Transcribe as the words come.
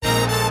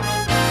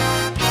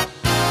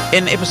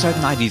In episode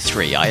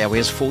 93,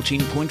 iOS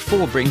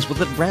 14.4 brings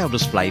with it Braille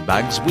display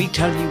bugs. We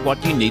tell you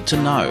what you need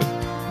to know.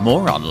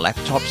 More on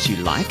laptops you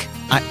like.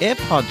 Are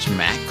AirPods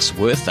Max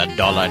worth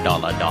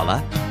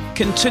 $1?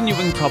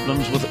 Continuing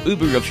problems with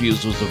Uber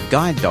refusals of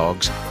guide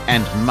dogs,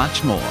 and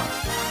much more.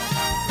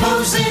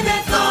 Mosen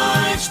at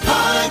Large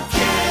Podcast.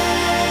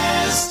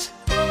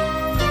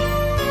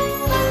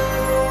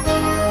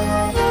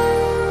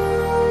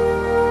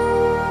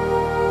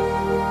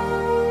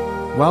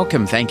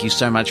 Welcome, thank you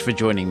so much for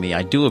joining me.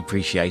 I do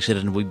appreciate it,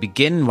 and we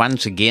begin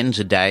once again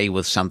today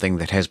with something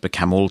that has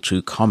become all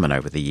too common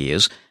over the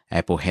years.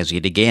 Apple has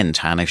yet again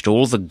tarnished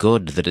all the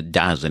good that it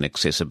does in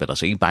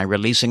accessibility by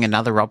releasing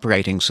another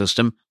operating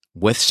system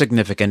with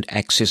significant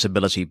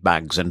accessibility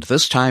bugs, and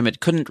this time it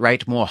couldn't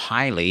rate more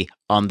highly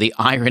on the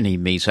irony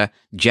meter.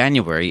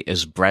 January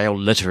is Braille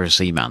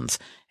Literacy Month,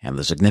 and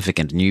the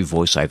significant new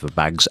voiceover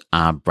bugs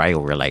are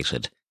Braille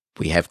related.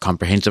 We have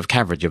comprehensive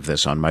coverage of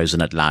this on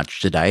Mosen at Large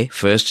today.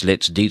 First,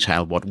 let's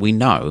detail what we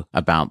know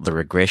about the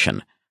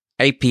regression.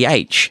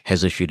 APH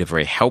has issued a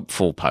very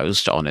helpful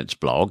post on its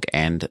blog,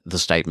 and the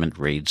statement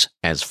reads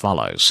as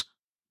follows.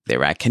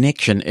 There are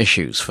connection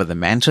issues for the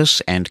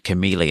Mantis and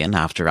Chameleon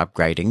after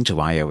upgrading to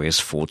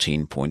iOS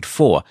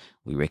 14.4.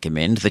 We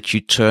recommend that you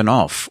turn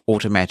off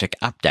automatic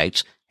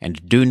updates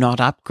and do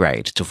not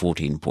upgrade to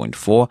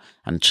 14.4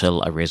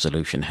 until a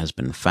resolution has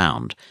been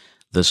found.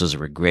 This is a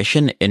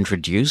regression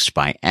introduced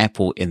by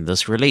Apple in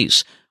this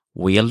release.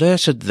 We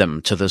alerted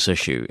them to this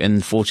issue in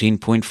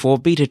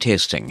 14.4 beta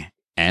testing,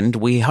 and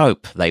we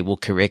hope they will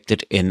correct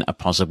it in a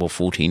possible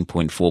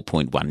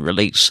 14.4.1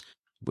 release.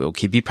 We'll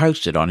keep you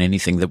posted on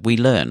anything that we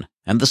learn.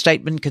 And the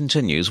statement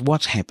continues,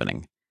 what's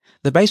happening?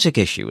 The basic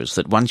issue is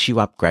that once you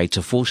upgrade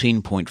to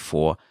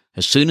 14.4,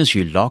 as soon as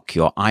you lock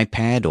your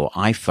iPad or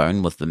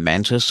iPhone with the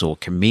Mantis or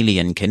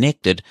Chameleon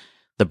connected,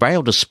 the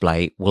Braille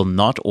display will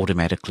not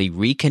automatically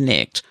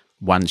reconnect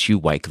once you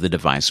wake the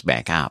device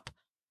back up.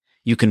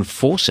 You can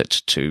force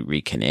it to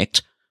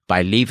reconnect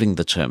by leaving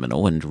the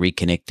terminal and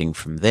reconnecting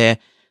from there,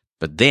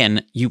 but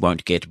then you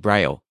won't get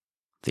Braille.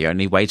 The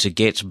only way to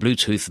get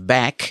Bluetooth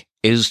back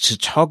is to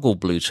toggle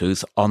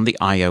Bluetooth on the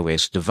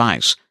iOS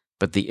device,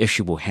 but the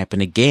issue will happen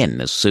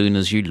again as soon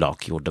as you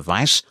lock your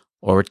device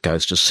or it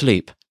goes to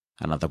sleep.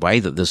 Another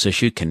way that this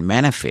issue can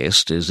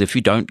manifest is if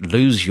you don't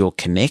lose your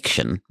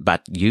connection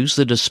but use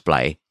the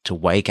display to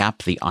wake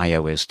up the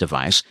iOS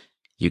device.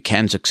 You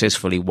can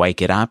successfully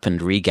wake it up and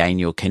regain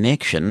your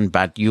connection,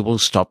 but you will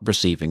stop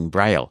receiving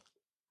Braille.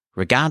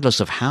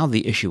 Regardless of how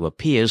the issue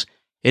appears,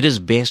 it is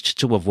best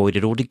to avoid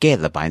it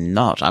altogether by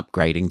not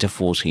upgrading to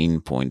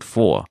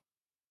 14.4.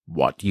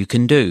 What you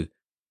can do.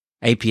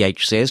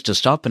 APH says to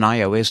stop an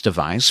iOS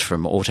device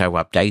from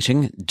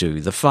auto-updating,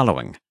 do the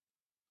following.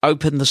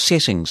 Open the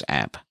Settings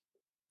app.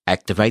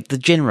 Activate the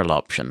General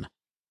option.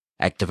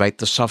 Activate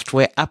the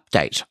Software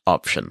Update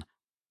option.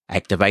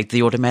 Activate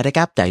the Automatic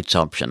Updates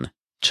option.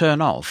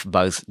 Turn off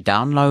both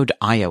download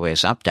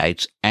iOS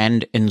updates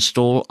and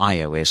install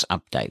iOS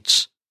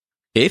updates.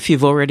 If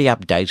you've already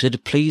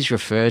updated, please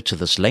refer to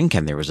this link,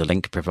 and there is a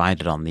link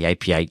provided on the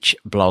APH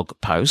blog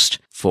post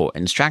for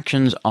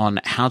instructions on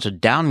how to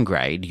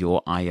downgrade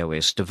your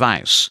iOS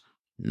device.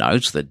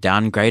 Note that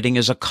downgrading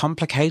is a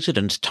complicated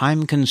and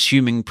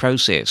time-consuming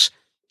process.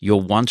 You'll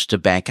want to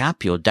back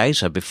up your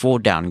data before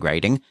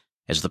downgrading,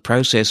 as the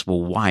process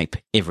will wipe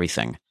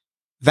everything.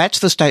 That's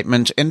the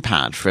statement in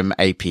part from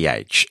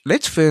APH.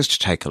 Let's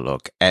first take a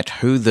look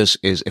at who this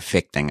is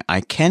affecting.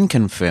 I can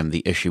confirm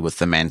the issue with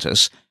the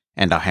Mantis,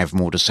 and I'll have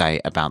more to say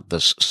about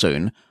this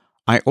soon.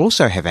 I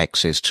also have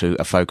access to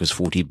a Focus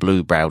 40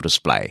 Blue Braille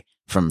display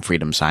from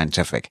Freedom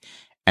Scientific,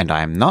 and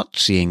I am not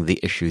seeing the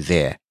issue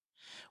there.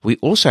 We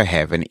also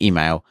have an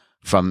email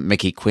from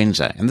Mickey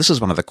Quenzer, and this is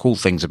one of the cool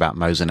things about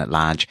Mosen at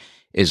Large,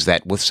 is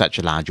that with such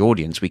a large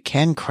audience, we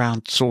can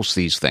crowdsource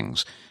these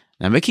things.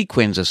 Now, Mickey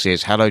Quenzer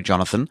says, hello,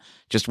 Jonathan.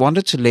 Just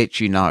wanted to let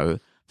you know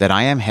that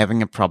I am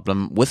having a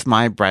problem with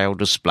my Braille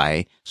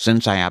display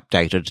since I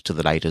updated to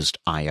the latest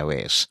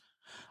iOS.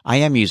 I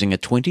am using a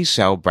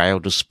 20-cell Braille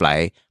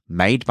display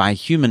made by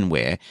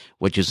Humanware,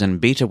 which is in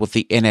beta with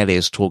the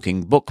NLS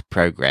Talking Book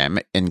program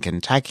in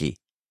Kentucky.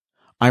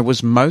 I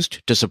was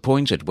most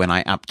disappointed when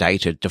I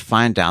updated to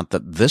find out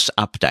that this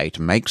update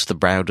makes the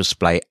Braille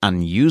display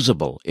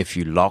unusable if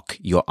you lock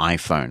your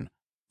iPhone.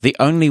 The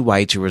only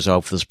way to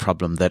resolve this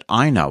problem that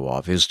I know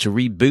of is to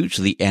reboot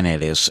the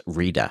NLS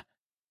reader.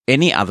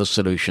 Any other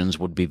solutions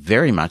would be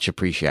very much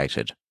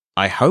appreciated.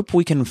 I hope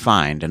we can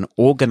find an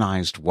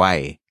organized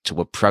way to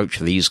approach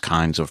these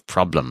kinds of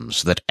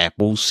problems that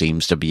Apple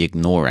seems to be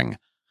ignoring.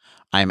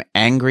 I am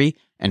angry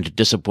and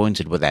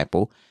disappointed with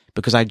Apple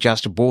because I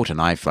just bought an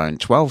iPhone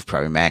 12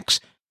 Pro Max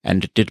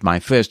and did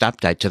my first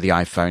update to the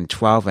iPhone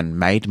 12 and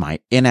made my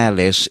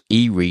NLS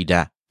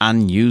e-reader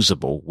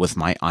unusable with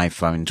my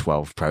iPhone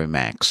 12 Pro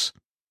Max.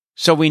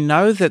 So we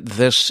know that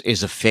this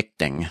is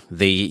affecting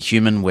the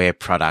Humanware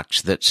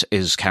product that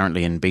is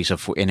currently in beta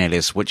for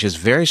NLS, which is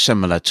very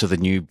similar to the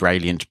new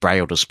Brilliant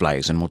Braille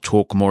displays, and we'll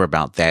talk more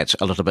about that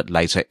a little bit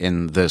later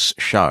in this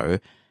show.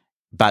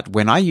 But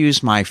when I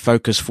use my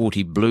Focus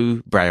 40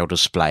 Blue Braille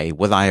display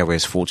with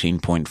iOS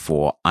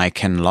 14.4, I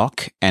can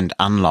lock and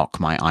unlock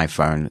my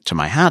iPhone to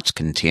my heart's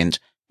content,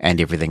 and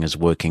everything is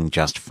working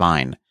just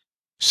fine.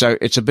 So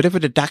it's a bit of a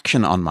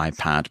deduction on my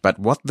part, but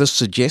what this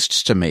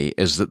suggests to me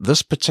is that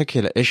this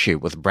particular issue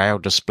with Braille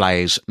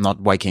displays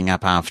not waking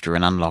up after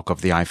an unlock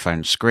of the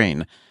iPhone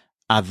screen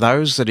are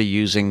those that are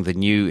using the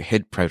new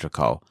HID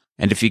protocol.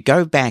 And if you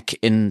go back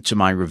into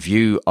my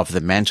review of the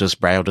Mantis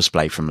Braille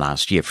display from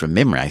last year, from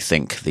memory, I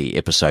think the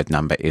episode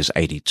number is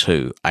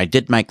 82, I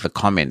did make the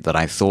comment that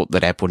I thought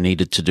that Apple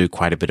needed to do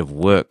quite a bit of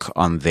work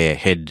on their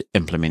HID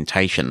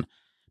implementation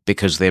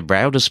because their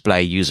Braille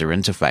display user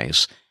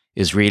interface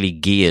is really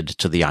geared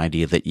to the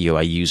idea that you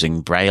are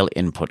using Braille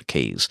input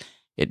keys.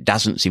 It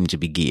doesn't seem to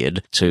be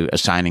geared to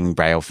assigning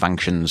Braille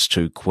functions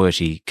to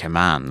QWERTY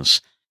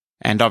commands.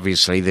 And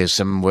obviously there's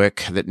some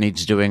work that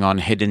needs doing on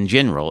HID in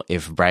general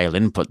if Braille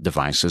input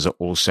devices are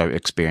also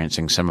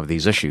experiencing some of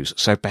these issues.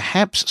 So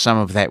perhaps some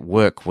of that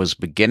work was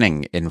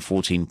beginning in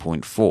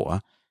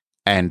 14.4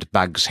 and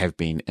bugs have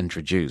been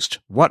introduced.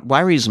 What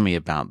worries me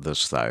about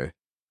this, though,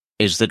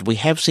 is that we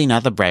have seen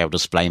other Braille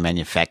display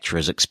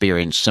manufacturers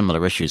experience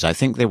similar issues. I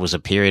think there was a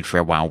period for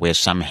a while where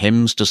some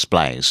HIMS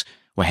displays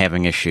were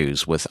having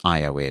issues with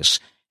iOS.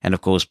 And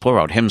of course, poor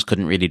old HIMS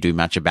couldn't really do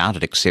much about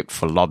it except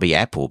for lobby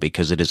Apple,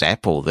 because it is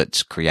Apple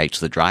that creates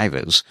the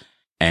drivers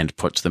and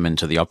puts them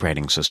into the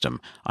operating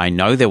system. I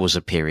know there was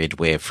a period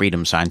where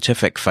Freedom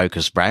Scientific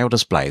Focus Braille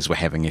displays were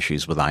having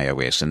issues with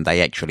iOS, and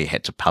they actually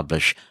had to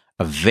publish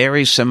a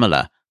very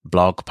similar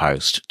blog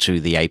post to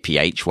the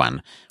APH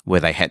one,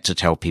 where they had to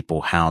tell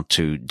people how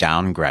to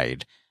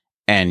downgrade.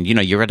 And,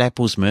 you're at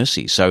Apple's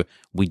mercy, so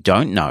we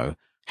don't know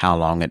how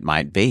long it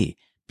might be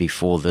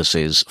before this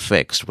is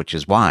fixed, which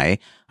is why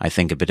I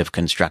think a bit of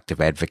constructive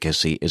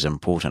advocacy is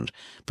important.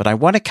 But I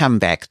want to come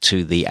back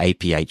to the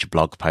APH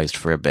blog post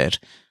for a bit.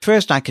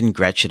 First, I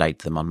congratulate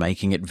them on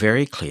making it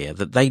very clear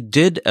that they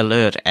did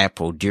alert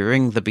Apple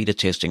during the beta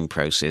testing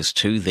process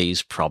to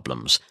these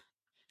problems.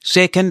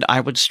 Second,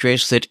 I would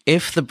stress that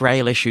if the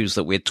Braille issues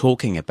that we're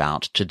talking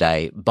about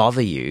today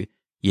bother you,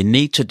 you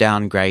need to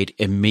downgrade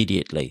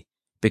immediately,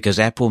 because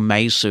Apple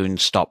may soon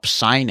stop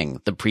signing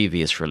the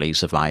previous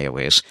release of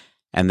iOS,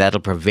 and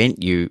that'll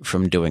prevent you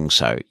from doing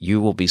so.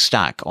 You will be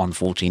stuck on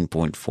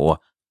 14.4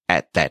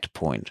 at that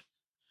point.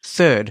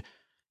 Third,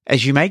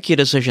 as you make your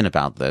decision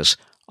about this,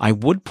 I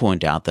would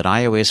point out that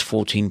iOS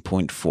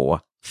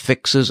 14.4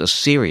 fixes a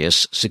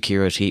serious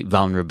security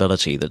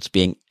vulnerability that's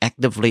being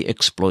actively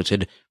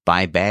exploited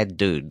by bad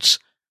dudes.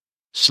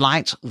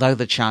 Slight though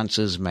the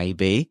chances may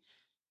be,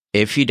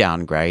 if you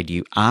downgrade,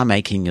 you are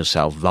making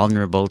yourself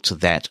vulnerable to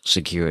that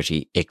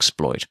security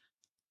exploit.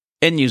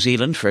 In New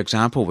Zealand, for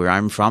example, where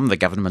I'm from, the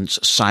government's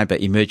Cyber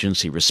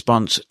Emergency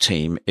Response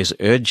Team is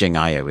urging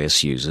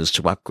iOS users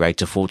to upgrade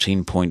to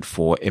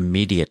 14.4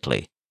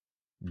 immediately.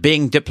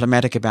 Being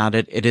diplomatic about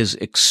it, it is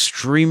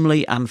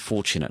extremely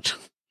unfortunate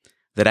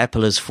that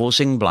Apple is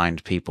forcing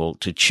blind people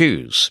to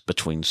choose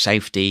between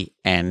safety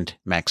and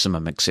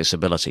maximum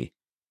accessibility.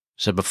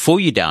 So before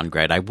you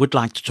downgrade, I would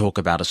like to talk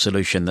about a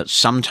solution that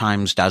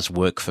sometimes does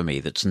work for me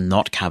that's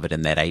not covered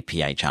in that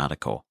APH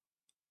article.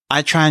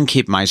 I try and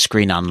keep my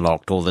screen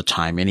unlocked all the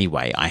time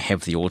anyway. I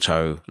have the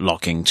auto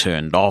locking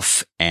turned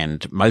off,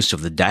 and most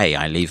of the day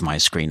I leave my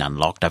screen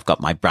unlocked. I've got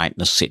my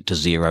brightness set to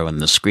 0 and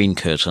the screen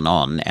curtain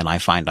on, and I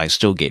find I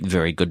still get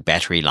very good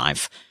battery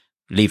life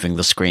leaving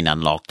the screen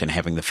unlocked and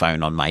having the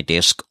phone on my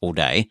desk all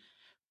day.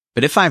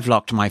 But if I've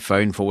locked my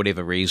phone for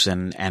whatever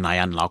reason and I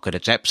unlock it,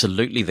 it's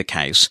absolutely the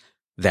case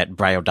that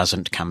Braille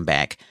doesn't come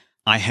back.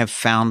 I have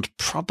found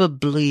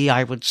probably,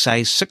 I would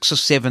say, 6 or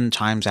 7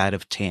 times out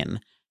of 10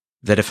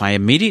 that if I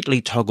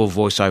immediately toggle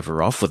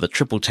VoiceOver off with a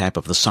triple tap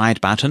of the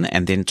side button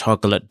and then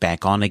toggle it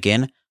back on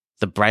again,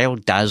 the Braille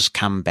does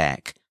come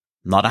back.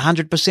 Not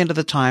 100% of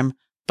the time,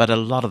 but a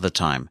lot of the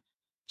time.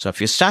 So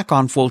if you're stuck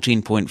on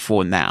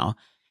 14.4 now,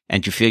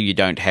 and you feel you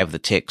don't have the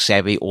tech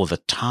savvy or the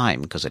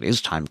time, because it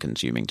is time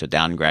consuming to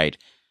downgrade,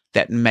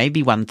 that may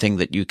be one thing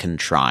that you can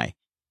try.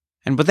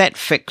 And with that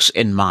fix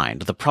in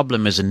mind, the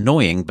problem is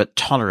annoying but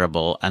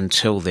tolerable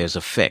until there's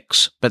a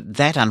fix. But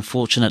that,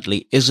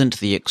 unfortunately, isn't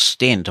the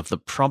extent of the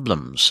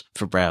problems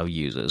for Braille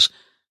users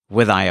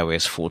with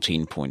iOS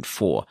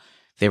 14.4.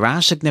 There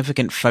are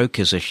significant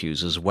focus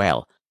issues as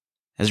well.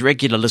 As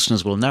regular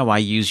listeners will know, I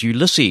use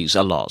Ulysses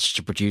a lot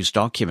to produce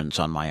documents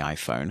on my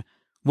iPhone.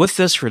 With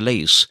this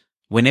release,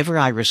 whenever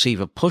I receive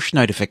a push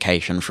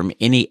notification from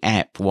any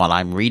app while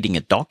I'm reading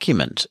a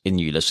document in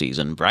Ulysses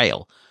in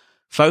Braille,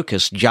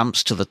 focus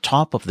jumps to the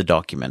top of the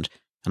document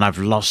and I've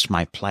lost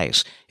my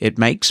place. It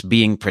makes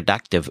being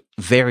productive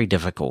very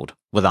difficult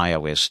with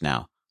iOS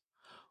now.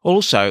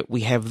 Also,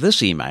 we have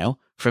this email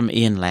from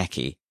Ian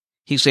Lackey.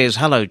 He says,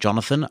 "Hello,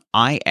 Jonathan.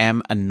 I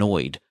am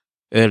annoyed.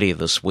 Earlier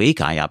this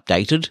week, I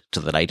updated to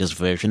the latest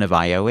version of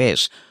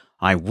iOS.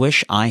 I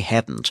wish I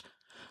hadn't.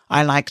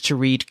 I like to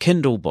read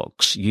Kindle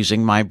books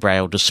using my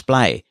Braille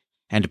display,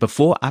 and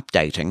before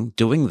updating,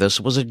 doing this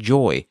was a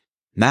joy.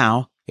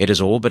 Now, it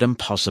is all but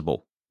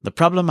impossible. The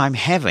problem I'm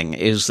having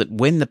is that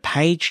when the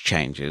page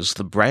changes,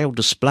 the Braille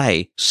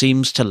display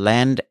seems to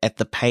land at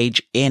the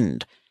page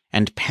end,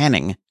 and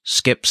panning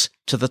skips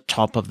to the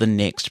top of the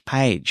next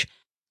page.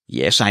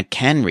 Yes, I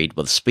can read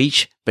with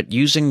speech, but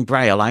using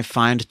Braille I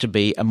find to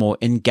be a more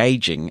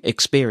engaging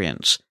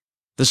experience.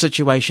 The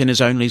situation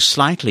is only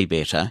slightly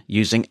better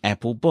using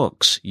Apple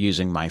Books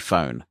using my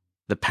phone.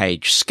 The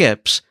page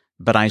skips,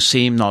 but I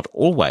seem not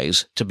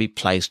always to be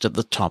placed at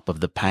the top of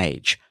the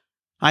page.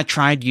 I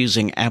tried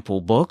using Apple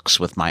Books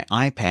with my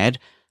iPad,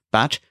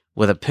 but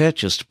with a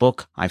purchased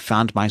book I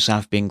found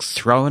myself being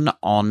thrown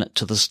on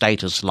to the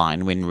status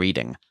line when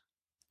reading.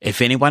 If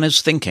anyone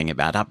is thinking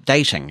about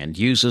updating and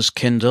uses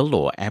Kindle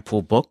or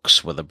Apple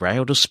Books with a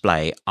Braille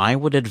display, I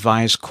would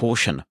advise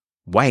caution.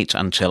 Wait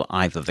until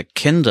either the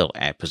Kindle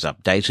app is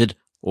updated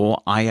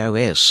or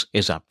iOS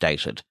is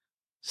updated.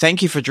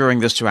 Thank you for drawing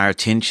this to our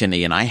attention,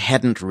 Ian. I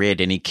hadn't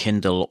read any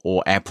Kindle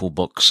or Apple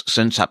books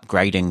since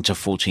upgrading to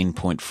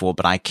 14.4,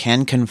 but I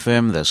can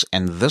confirm this,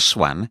 and this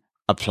one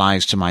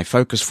applies to my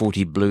Focus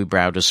 40 Blue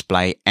Braille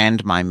display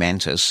and my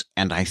Mantis,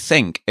 and I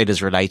think it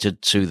is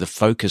related to the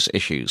focus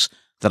issues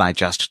that I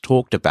just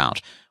talked about,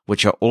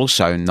 which are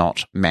also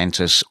not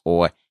Mantis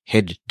or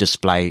head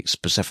display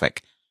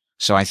specific.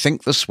 So I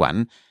think this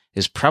one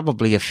is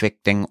probably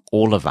affecting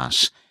all of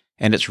us.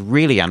 And it's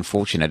really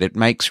unfortunate. It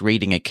makes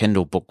reading a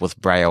Kindle book with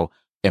Braille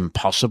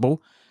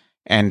impossible.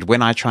 And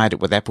when I tried it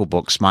with Apple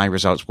Books, my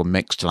results were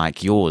mixed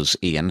like yours,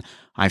 Ian.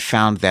 I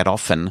found that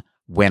often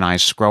when I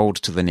scrolled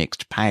to the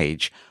next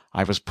page,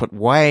 I was put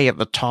way at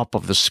the top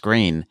of the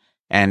screen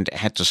and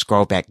had to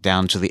scroll back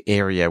down to the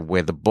area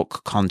where the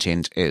book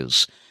content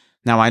is.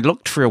 Now, I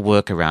looked for a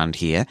workaround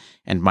here,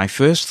 and my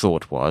first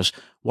thought was,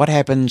 what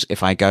happens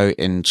if I go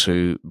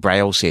into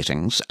Braille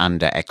settings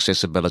under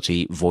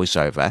Accessibility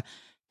VoiceOver,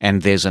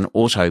 and there's an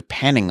auto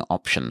panning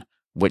option,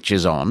 which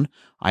is on.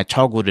 I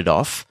toggled it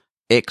off,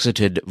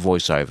 exited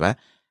VoiceOver,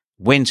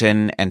 went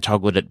in and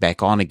toggled it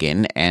back on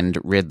again and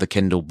read the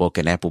Kindle book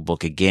and Apple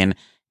book again,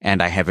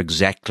 and I have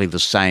exactly the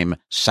same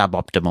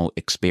suboptimal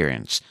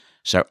experience.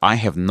 So I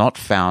have not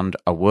found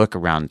a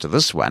workaround to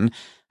this one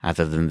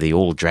other than the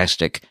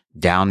all-drastic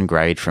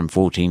downgrade from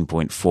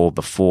 14.4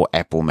 before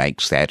Apple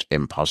makes that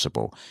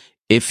impossible.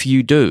 If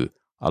you do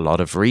a lot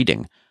of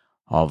reading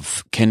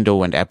of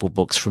Kindle and Apple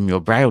books from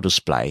your Braille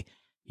display,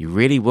 you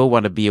really will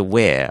want to be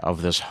aware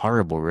of this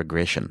horrible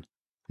regression.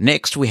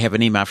 Next, we have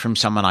an email from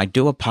someone. I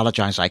do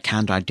apologize, I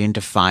can't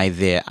identify.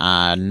 There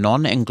are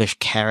non-English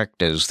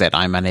characters that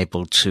I'm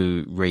unable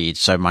to read,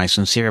 so my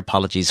sincere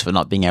apologies for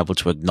not being able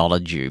to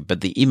acknowledge you,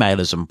 but the email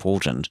is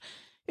important.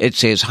 It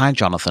says, "Hi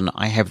Jonathan,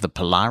 I have the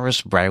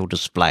Polaris Braille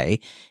display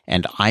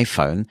and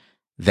iPhone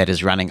that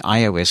is running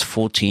iOS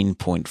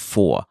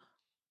 14.4.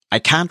 I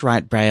can't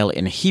write Braille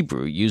in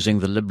Hebrew using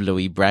the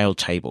LibLouis Braille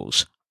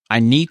tables. I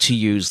need to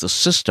use the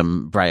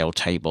system Braille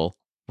table,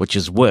 which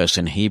is worse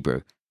in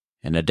Hebrew.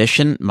 In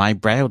addition, my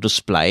Braille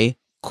display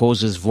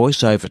causes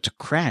VoiceOver to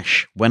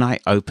crash when I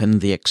open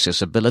the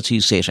accessibility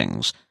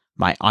settings,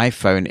 my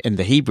iPhone in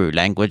the Hebrew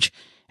language,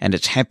 and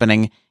it's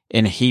happening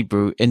in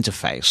Hebrew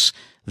interface.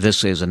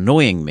 This is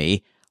annoying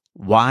me.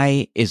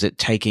 Why is it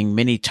taking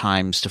many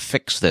times to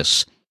fix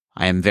this?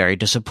 I am very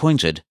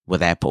disappointed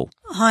with Apple."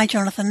 Hi,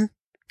 Jonathan.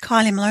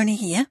 Kylie Maloney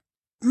here.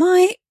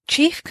 My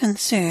chief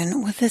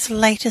concern with this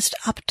latest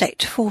update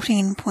to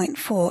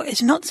 14.4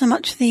 is not so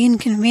much the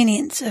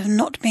inconvenience of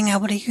not being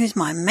able to use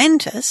my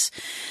Mantis,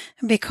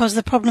 because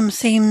the problem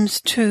seems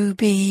to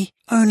be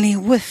only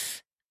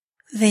with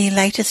the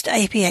latest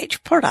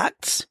APH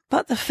products,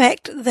 but the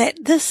fact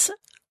that this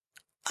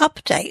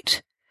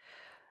update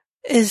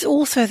is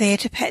also there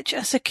to patch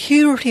a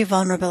security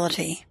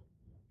vulnerability.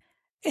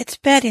 It's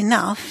bad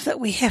enough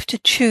that we have to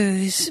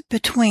choose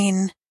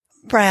between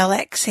Braille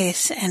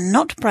access and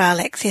not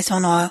Braille access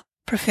on our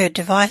preferred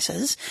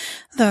devices,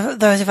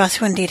 those of us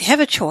who indeed have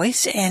a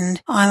choice,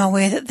 and I'm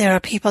aware that there are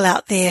people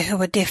out there who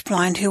are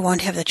deafblind who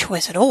won't have the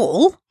choice at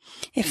all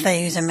if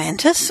they use a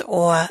Mantis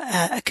or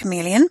a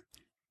Chameleon,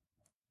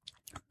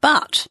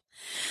 but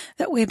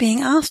that we're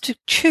being asked to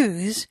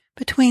choose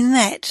between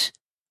that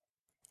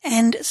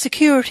and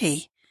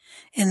security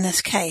in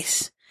this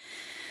case.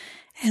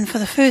 And for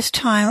the first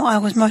time, I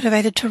was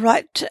motivated to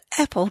write to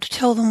Apple to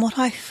tell them what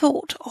I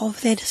thought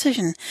of their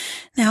decision.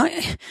 Now,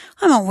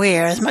 I'm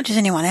aware, as much as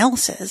anyone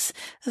else is,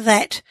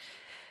 that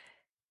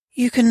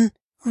you can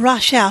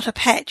rush out a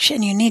patch,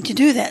 and you need to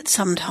do that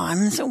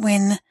sometimes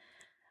when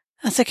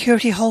a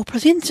security hole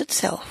presents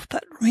itself.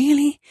 But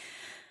really,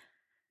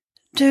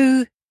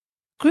 do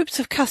groups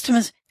of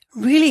customers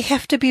really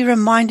have to be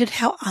reminded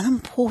how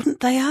unimportant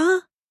they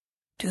are?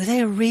 Do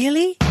they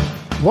really?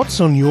 What's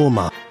on your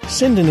mind?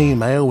 Send an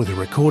email with a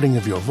recording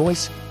of your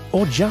voice,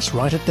 or just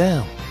write it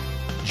down.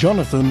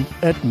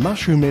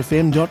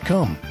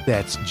 Jonathan@mushroomfm.com.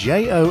 That's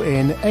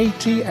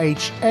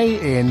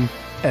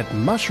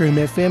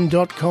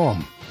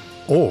JONATHAN@mushroomfm.com.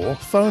 Or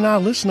phone our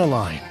listener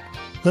line.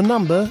 The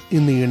number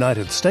in the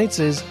United States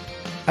is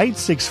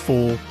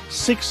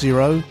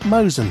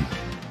 864-60-MOSEN.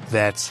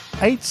 That's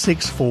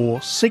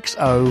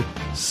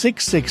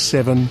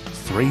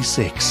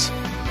 864-60-66736.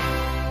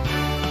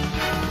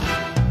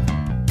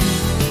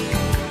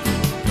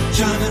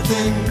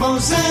 Jonathan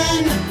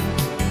Mosen.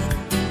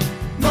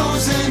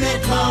 Mosen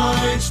at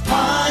Large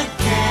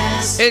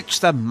Podcast. It's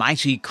the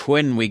mighty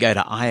Quinn. We go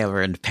to Iowa,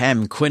 and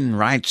Pam Quinn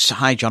writes,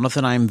 "Hi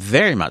Jonathan, I'm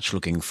very much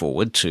looking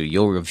forward to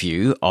your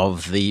review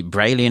of the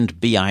Brailliant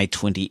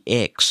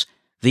BI-20X.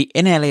 The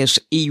NLS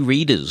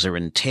e-readers are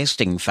in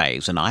testing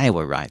phase in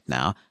Iowa right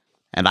now,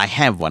 and I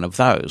have one of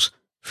those.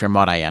 From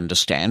what I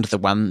understand, the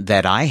one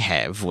that I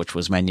have, which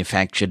was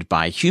manufactured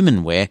by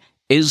Humanware,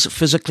 is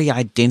physically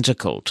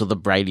identical to the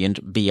Brailliant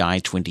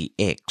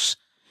BI-20X.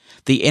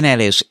 The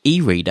NLS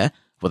e-reader,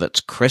 with its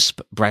crisp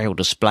Braille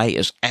display,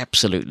 is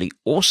absolutely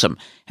awesome,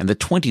 and the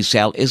 20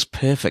 cell is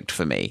perfect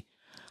for me.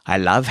 I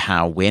love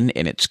how when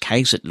in its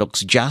case it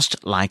looks just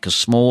like a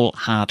small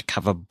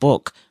hardcover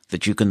book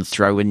that you can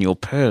throw in your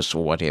purse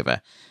or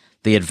whatever.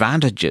 The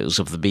advantages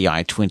of the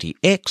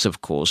BI-20X,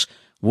 of course,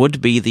 would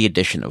be the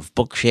addition of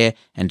Bookshare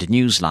and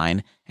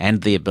Newsline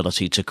and the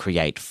ability to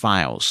create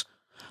files.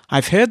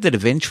 I've heard that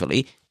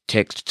eventually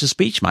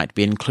text-to-speech might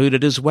be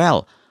included as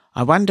well.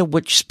 I wonder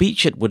which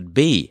speech it would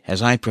be,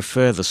 as I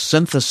prefer the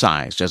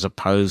synthesized as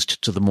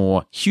opposed to the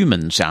more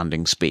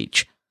human-sounding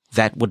speech.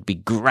 That would be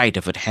great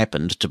if it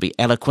happened to be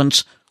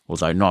eloquence,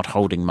 although not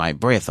holding my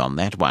breath on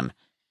that one.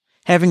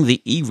 Having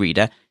the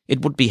e-reader,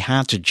 it would be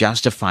hard to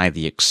justify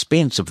the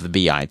expense of the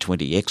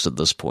BI-20X at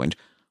this point,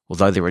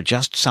 although there are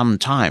just some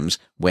times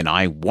when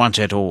I want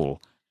it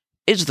all.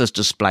 Is this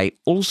display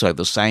also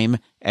the same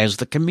as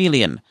the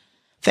Chameleon?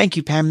 Thank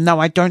you, Pam. No,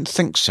 I don't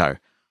think so.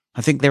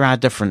 I think there are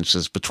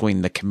differences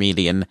between the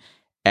Chameleon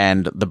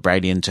and the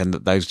Brailliant, and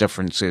that those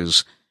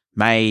differences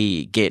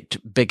may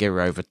get bigger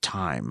over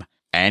time.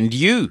 And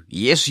you,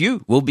 yes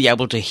you, will be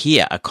able to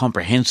hear a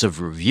comprehensive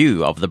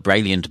review of the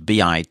Brailliant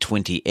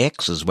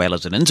BI-20X, as well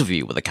as an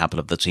interview with a couple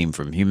of the team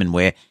from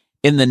Humanware,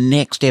 in the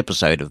next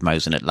episode of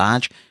Mosen at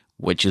Large,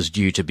 which is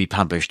due to be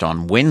published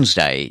on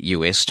Wednesday,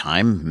 US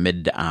time,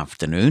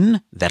 mid-afternoon.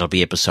 That'll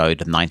be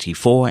episode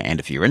 94, and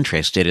if you're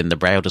interested in the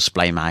Braille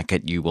display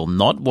market, you will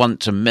not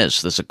want to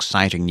miss this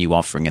exciting new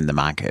offering in the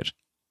market.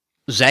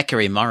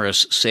 Zachary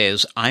Morris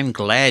says, "I'm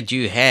glad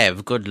you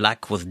have good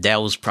luck with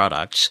Dell's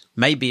products.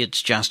 Maybe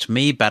it's just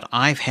me, but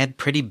I've had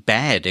pretty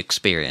bad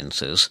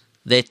experiences.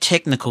 Their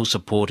technical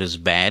support is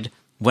bad.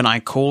 When I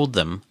called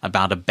them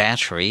about a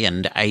battery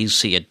and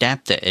AC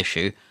adapter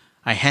issue,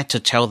 I had to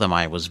tell them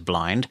I was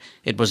blind.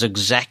 It was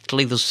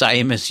exactly the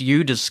same as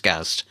you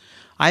discussed.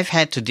 I've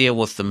had to deal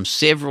with them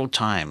several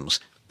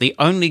times. The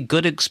only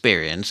good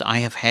experience I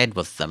have had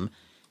with them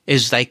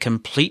is they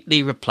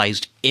completely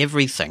replaced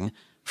everything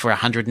for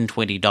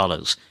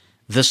 $120.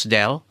 This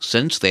Dell,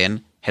 since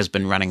then, has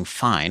been running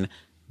fine,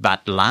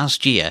 but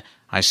last year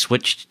I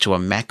switched to a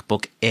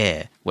MacBook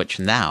Air, which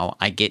now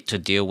I get to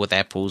deal with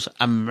Apple's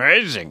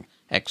amazing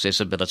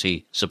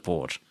accessibility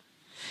support."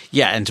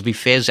 Yeah, and to be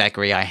fair,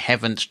 Zachary, I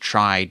haven't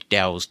tried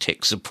Dell's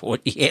tech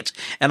support yet,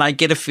 and I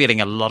get a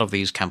feeling a lot of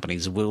these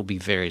companies will be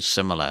very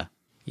similar.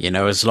 You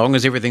know, as long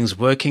as everything's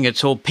working,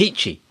 it's all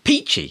peachy.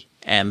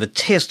 And the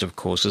test, of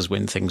course, is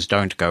when things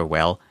don't go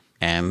well,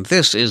 and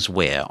this is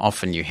where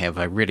often you have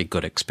a really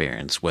good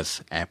experience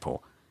with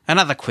Apple.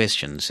 Another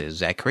question, says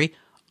Zachary,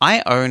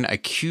 "I own a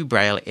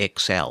QBraille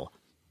XL.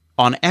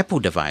 On Apple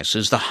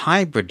devices, the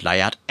hybrid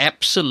layout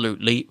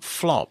absolutely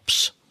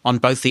flops. On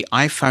both the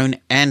iPhone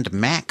and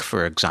Mac,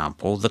 for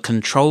example, the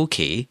control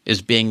key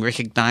is being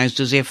recognized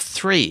as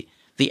F3.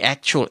 The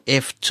actual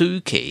F2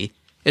 key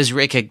is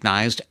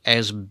recognized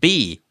as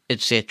B,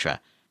 etc.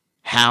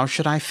 How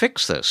should I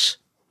fix this?"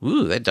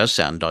 Ooh, that does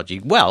sound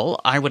dodgy.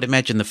 Well, I would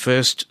imagine the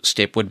first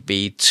step would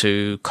be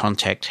to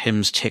contact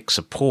HIMS Tech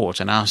Support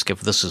and ask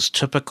if this is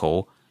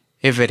typical.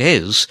 If it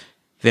is,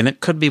 then it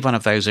could be one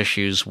of those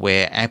issues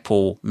where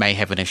Apple may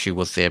have an issue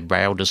with their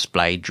Braille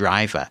display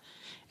driver,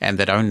 and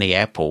that only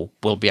Apple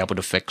will be able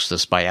to fix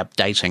this by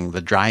updating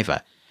the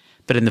driver.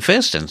 But in the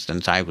first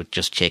instance, I would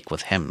just check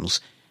with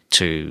HIMS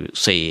to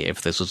see if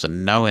this is a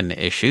known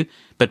issue,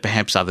 but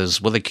perhaps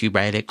others with a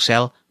QBraille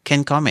XL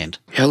can comment.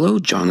 Hello,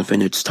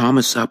 Jonathan. It's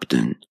Thomas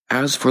Upton.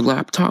 As for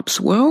laptops,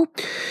 well,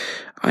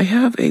 I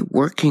have a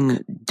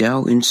working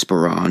Dell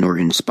Inspiron, or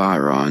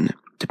Inspiron,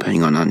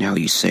 depending on how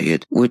you say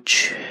it,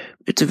 which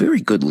it's a very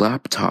good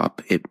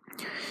laptop. It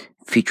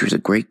features a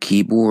great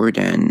keyboard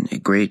and a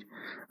great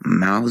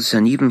mouse,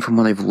 and even from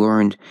what I've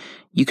learned,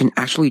 you can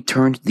actually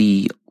turn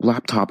the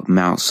laptop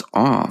mouse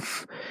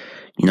off.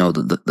 You know,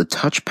 the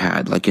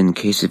touchpad, like in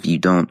case if you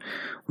don't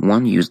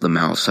want to use the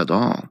mouse at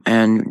all.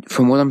 And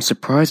from what I'm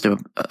surprised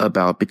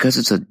about, because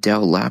it's a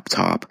Dell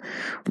laptop,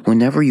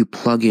 whenever you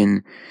plug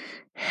in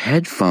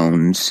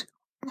headphones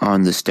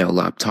on this Dell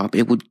laptop,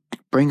 it would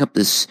bring up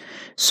this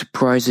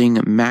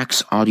surprising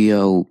Max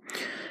Audio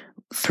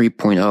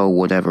 3.0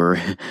 whatever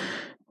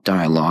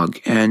dialogue.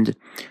 And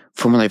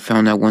from what I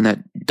found out, when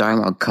that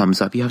dialogue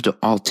comes up, you have to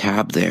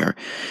Alt-Tab there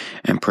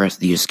and press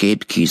the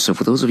escape key. So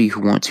for those of you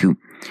who want to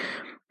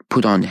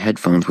put on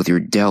headphones with your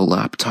Dell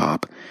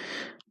laptop,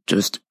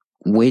 just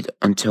wait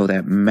until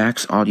that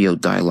Max Audio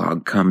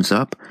dialogue comes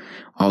up,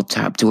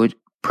 Alt-Tab to it,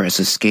 press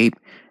escape,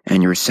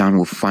 and your sound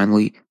will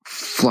finally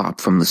flop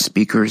from the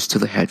speakers to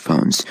the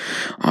headphones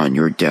on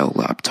your Dell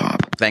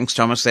laptop. Thanks,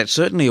 Thomas. That's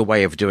certainly a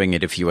way of doing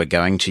it if you are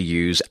going to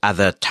use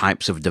other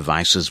types of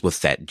devices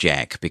with that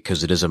jack,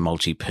 because it is a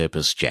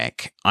multi-purpose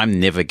jack. I'm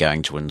never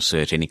going to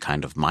insert any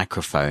kind of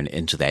microphone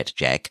into that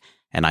jack,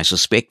 and I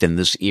suspect in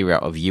this era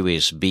of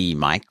USB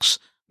mics,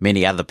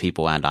 many other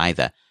people aren't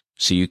either.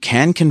 So you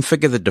can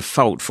configure the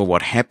default for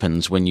what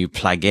happens when you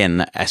plug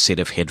in a set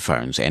of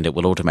headphones, and it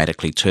will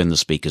automatically turn the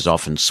speakers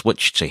off and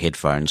switch to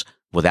headphones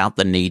without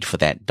the need for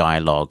that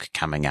dialogue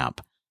coming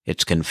up.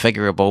 It's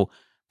configurable,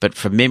 but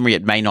from memory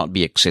it may not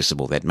be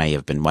accessible. That may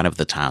have been one of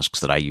the tasks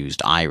that I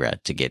used Ira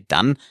to get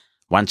done.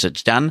 Once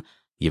it's done,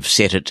 you've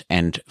set it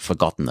and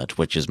forgotten it,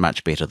 which is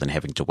much better than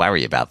having to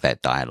worry about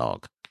that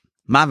dialogue.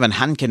 Marvin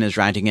Hunkin is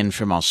writing in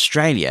from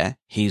Australia.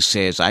 He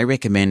says, I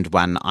recommend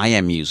one I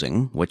am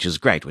using, which is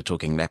great. We're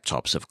talking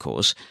laptops, of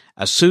course.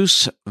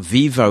 Asus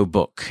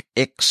VivoBook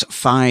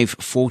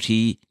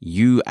X540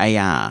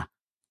 UAR.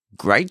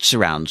 Great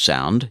surround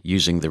sound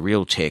using the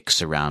Realtek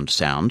surround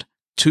sound.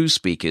 2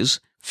 speakers,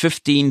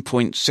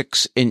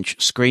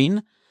 15.6-inch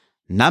screen.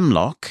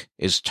 Numlock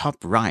is top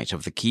right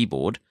of the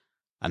keyboard.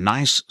 A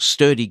nice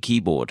sturdy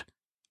keyboard.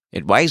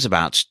 It weighs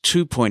about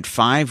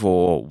 2.5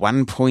 or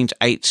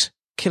 1.8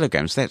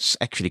 kilograms. That's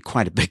actually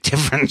quite a big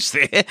difference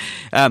there.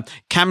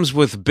 Comes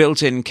with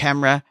built-in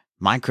camera,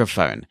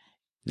 microphone.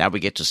 Now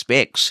we get to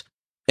specs.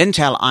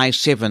 Intel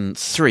i7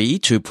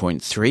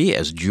 2.3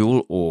 as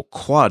dual or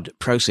quad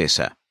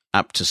processor.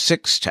 Up to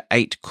 6 to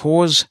 8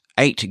 cores,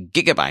 8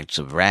 gigabytes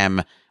of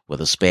RAM with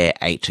a spare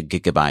 8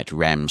 gigabyte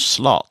RAM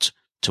slot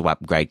to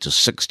upgrade to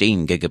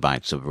 16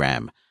 gigabytes of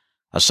RAM.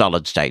 A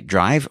solid-state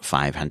drive,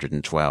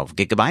 512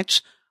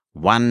 gigabytes,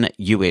 1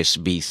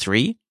 USB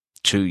 3,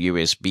 2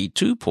 USB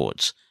 2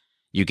 ports.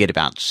 You get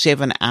about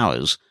 7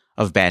 hours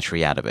of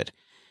battery out of it.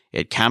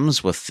 It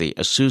comes with the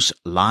Asus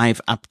Live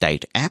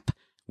Update app,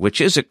 which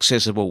is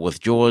accessible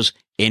with JAWS,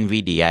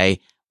 NVDA,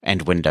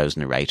 and Windows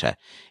Narrator.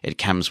 It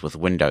comes with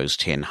Windows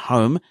 10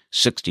 Home,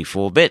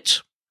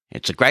 64-bit.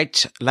 It's a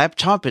great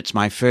laptop. It's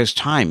my first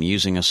time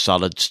using a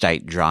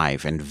solid-state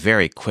drive, and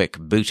very quick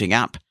booting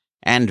up,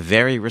 and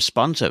very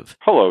responsive.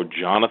 Hello,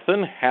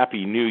 Jonathan.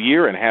 Happy New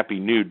Year and Happy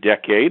New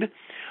Decade.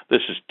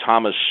 This is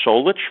Thomas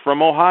Solich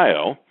from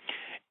Ohio,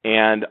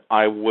 and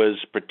I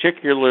was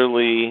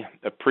particularly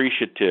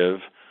appreciative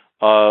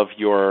of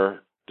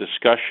your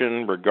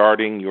discussion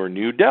regarding your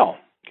new Dell.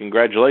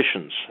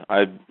 Congratulations.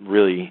 I've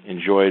really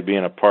enjoyed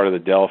being a part of the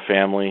Dell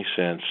family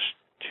since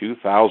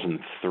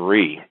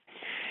 2003.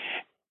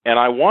 And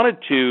I wanted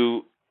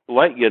to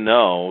let you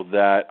know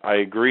that I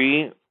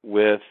agree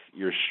with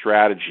your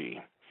strategy,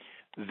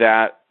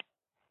 that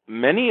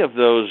many of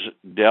those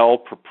Dell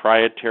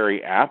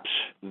proprietary apps,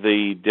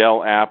 the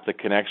Dell app that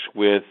connects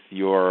with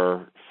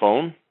your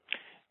phone,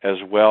 as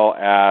well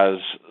as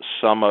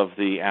some of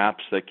the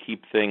apps that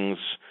keep things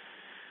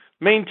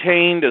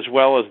maintained, as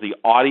well as the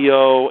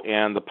audio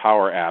and the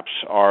power apps,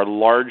 are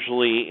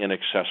largely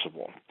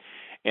inaccessible.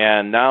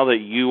 And now that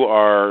you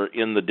are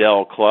in the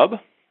Dell Club,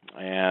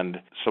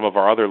 and some of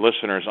our other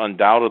listeners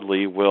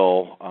undoubtedly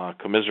will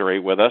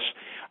commiserate with us,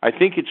 I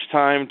think it's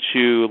time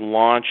to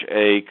launch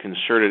a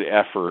concerted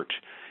effort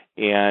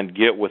and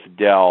get with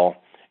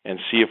Dell and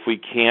see if we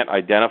can't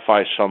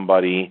identify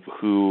somebody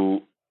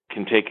who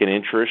can take an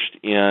interest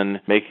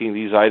in making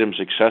these items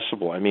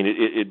accessible. I mean,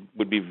 it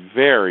would be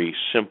very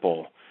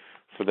simple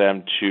for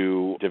them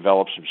to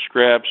develop some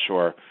scripts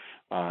or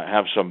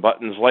have some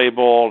buttons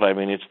labeled. I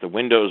mean, it's the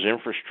Windows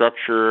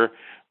infrastructure,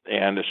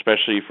 and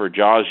especially for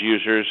JAWS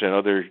users and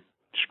other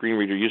screen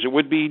reader users, it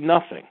would be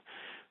nothing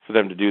for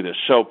them to do this.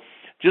 So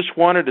just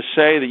wanted to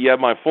say that you have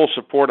my full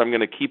support. I'm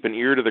going to keep an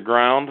ear to the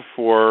ground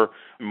for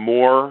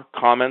more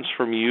comments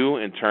from you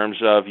in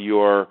terms of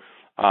your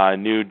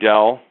new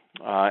Dell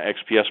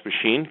XPS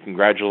machine.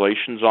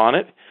 Congratulations on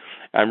it.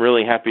 I'm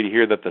really happy to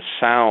hear that the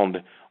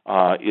sound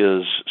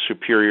is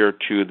superior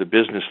to the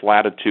business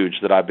Latitudes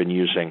that I've been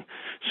using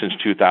since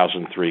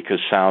 2003, because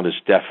sound is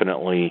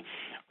definitely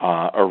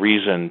a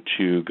reason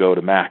to go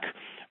to Mac.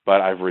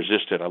 But I've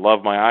resisted. I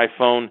love my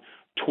iPhone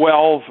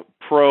 12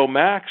 Pro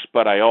Max,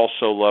 but I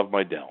also love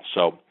my Dell.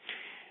 So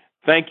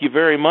thank you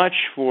very much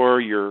for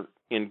your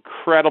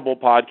incredible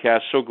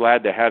podcast. So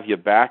glad to have you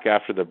back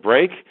after the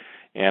break.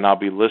 And I'll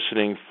be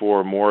listening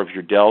for more of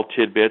your Dell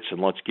tidbits, and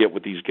let's get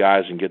with these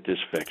guys and get this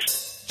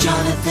fixed.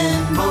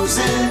 Jonathan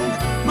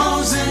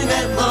Mosen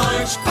at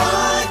Large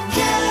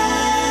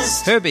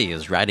Podcast. Herbie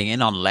is writing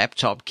in on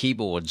laptop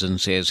keyboards and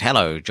says,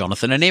 hello,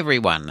 Jonathan and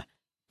everyone.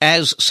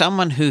 As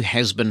someone who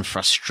has been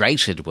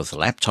frustrated with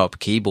laptop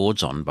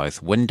keyboards on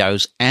both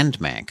Windows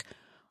and Mac,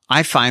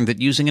 I find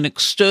that using an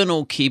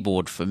external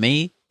keyboard for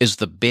me is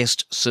the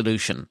best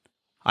solution.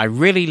 I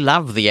really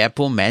love the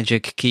Apple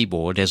Magic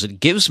Keyboard as it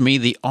gives me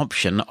the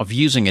option of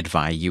using it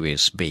via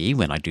USB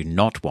when I do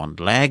not want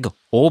lag,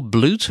 or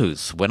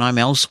Bluetooth when I'm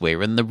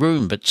elsewhere in the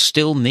room but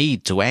still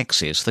need to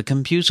access the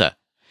computer.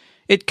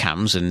 It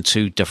comes in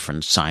 2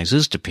 different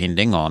sizes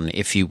depending on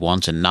if you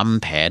want a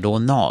numpad or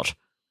not.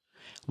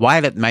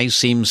 While it may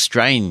seem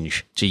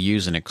strange to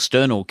use an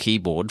external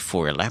keyboard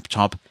for a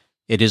laptop,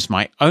 It is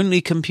my only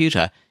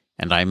computer,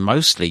 and I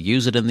mostly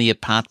use it in the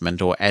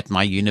apartment or at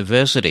my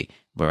university,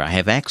 where I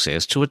have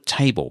access to a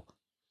table.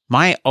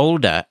 My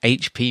older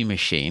HP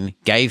machine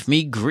gave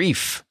me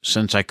grief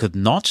since I could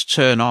not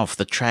turn off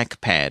the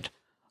trackpad.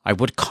 I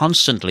would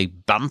constantly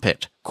bump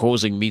it,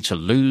 causing me to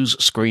lose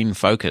screen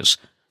focus.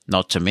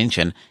 Not to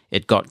mention,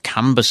 it got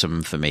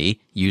cumbersome for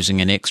me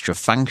using an extra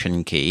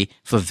function key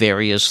for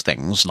various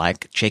things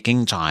like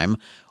checking time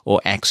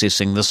or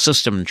accessing the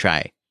system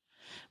tray.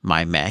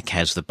 My Mac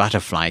has the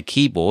butterfly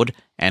keyboard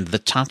and the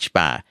touch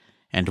bar,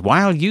 and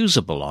while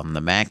usable on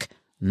the Mac,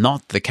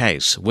 not the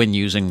case when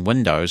using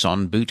Windows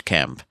on Boot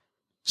Camp.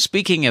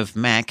 Speaking of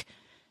Mac,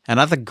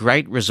 another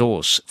great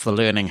resource for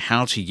learning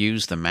how to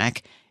use the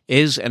Mac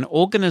is an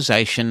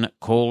organization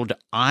called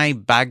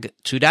iBug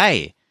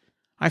Today.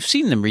 I've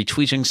seen them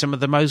retweeting some of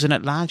the Mosen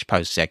at Large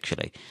posts,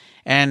 actually.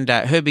 And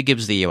Herbie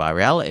gives the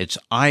URL. It's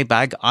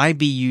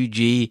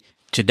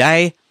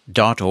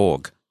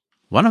ibugtoday.org.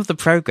 One of the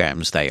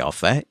programs they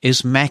offer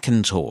is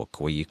Macintalk,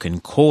 where you can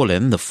call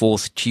in the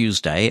fourth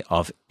Tuesday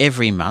of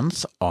every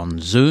month on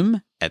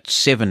Zoom at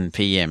 7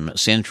 p.m.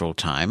 Central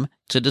Time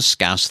to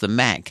discuss the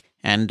Mac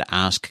and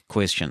ask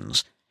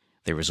questions.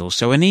 There is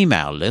also an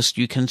email list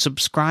you can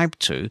subscribe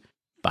to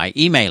by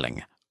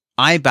emailing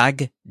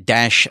ibug-macintalk.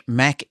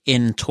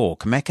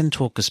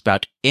 Macintalk is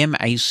spelled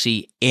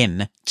M-A-C-N-T-A-L-K.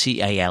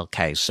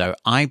 So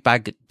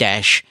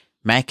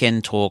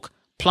ibug-macintalk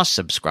plus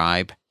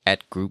subscribe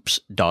at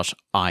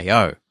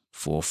groups.io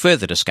for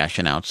further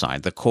discussion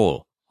outside the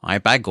call.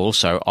 iBug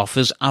also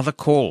offers other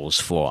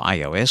calls for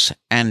iOS,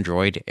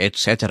 Android,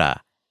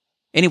 etc.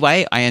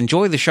 Anyway, I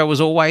enjoy the show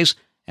as always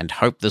and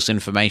hope this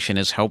information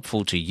is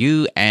helpful to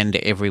you and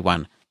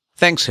everyone.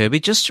 Thanks, Herbie.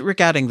 Just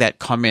regarding that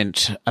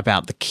comment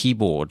about the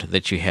keyboard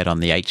that you had on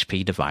the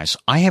HP device,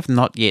 I have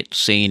not yet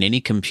seen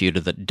any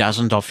computer that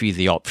doesn't offer you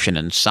the option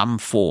in some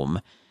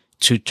form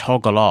to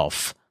toggle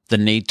off the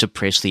need to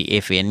press the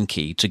FN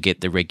key to get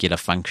the regular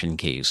function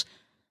keys.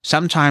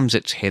 Sometimes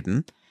it's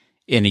hidden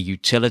in a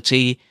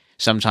utility.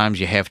 Sometimes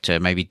you have to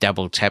maybe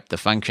double tap the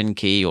function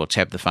key or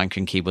tap the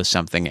function key with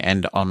something.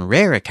 And on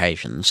rare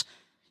occasions,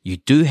 you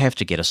do have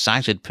to get a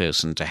sighted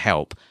person to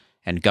help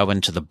and go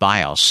into the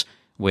BIOS,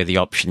 where the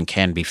option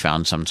can be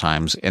found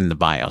sometimes in the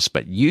BIOS.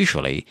 But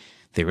usually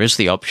there is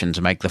the option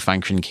to make the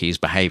function keys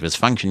behave as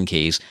function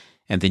keys,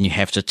 and then you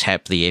have to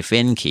tap the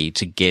FN key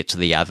to get to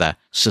the other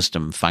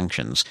system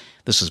functions.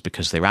 This is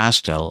because there are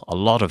still a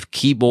lot of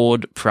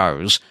keyboard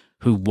pros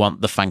who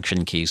want the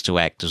function keys to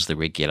act as the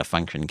regular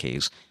function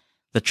keys.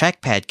 The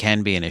trackpad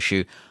can be an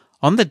issue.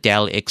 On the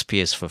Dell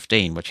XPS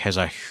 15, which has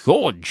a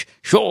huge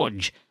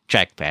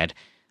trackpad,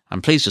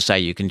 I'm pleased to say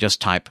you can just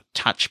type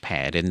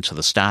touchpad into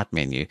the start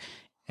menu,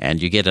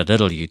 and you get a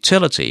little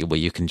utility where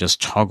you can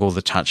just toggle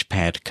the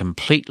touchpad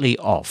completely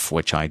off,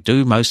 which I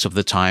do most of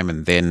the time,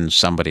 and then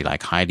somebody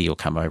like Heidi will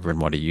come over and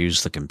want to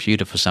use the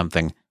computer for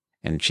something,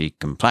 and she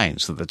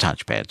complains that the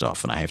touchpad's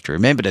off, and I have to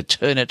remember to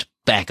turn it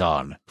back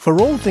on.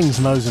 For all things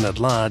Mosen at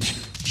Large,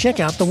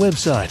 check out the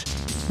website,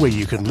 where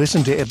you can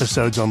listen to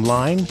episodes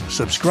online,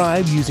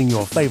 subscribe using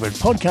your favourite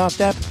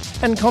podcast app,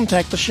 and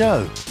contact the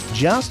show.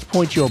 Just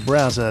point your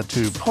browser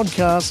to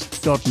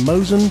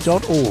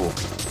podcast.mosen.org.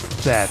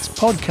 That's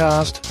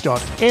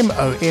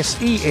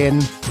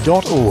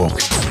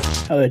podcast.mosen.org.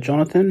 Hello,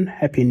 Jonathan.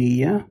 Happy New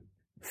Year.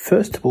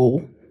 First of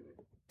all,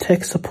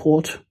 tech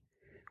support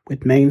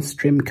with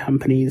mainstream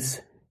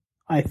companies,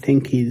 I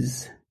think,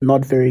 is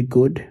not very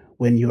good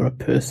when you're a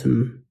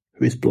person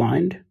who is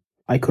blind.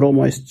 I could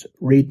almost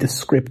read the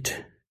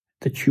script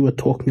that you were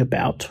talking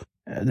about,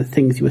 the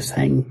things you were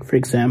saying. For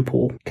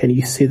example, can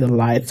you see the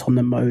lights on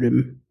the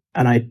modem?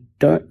 And I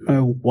don't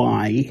know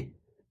why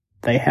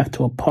they have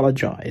to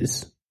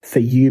apologize for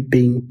you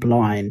being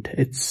blind.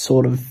 It's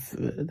sort of,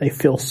 they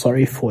feel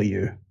sorry for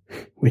you,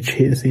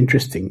 which is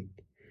interesting.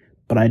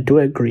 But I do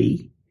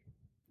agree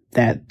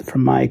that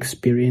from my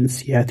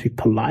experience, you have to be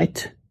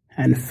polite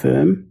and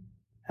firm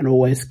and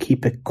always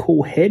keep a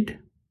cool head.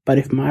 But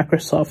if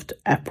Microsoft,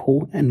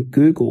 Apple, and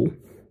Google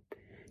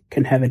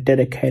can have a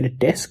dedicated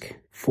desk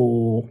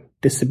for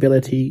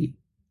disability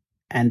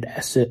and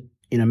asset,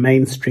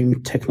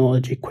 mainstream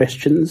technology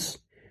questions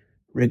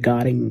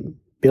regarding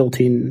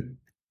built-in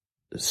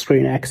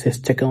screen access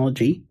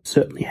technology,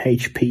 certainly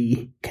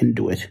HP can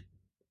do it.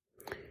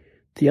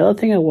 The other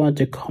thing I wanted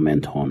to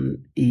comment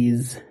on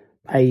is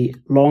a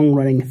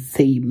long-running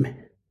theme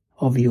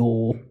of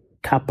your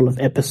couple of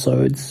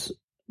episodes.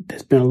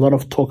 There's been a lot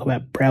of talk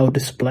about Braille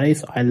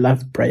displays. I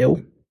love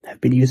Braille. I've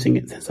been using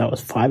it since I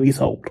was 5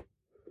 years old.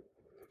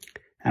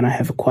 And I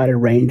have quite a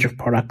range of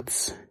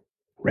products,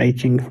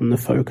 ranging from the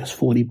Focus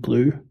 40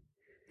 Blue,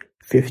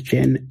 5th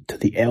Gen, to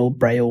the L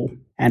Braille,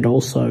 and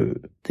also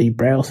the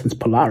Braille Sense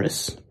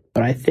Polaris.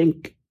 But I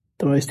think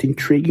the most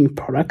intriguing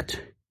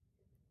product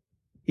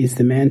is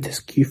the Mantis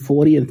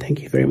Q40, and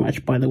thank you very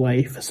much, by the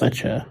way, for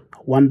such a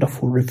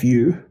wonderful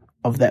review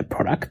of that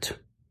product.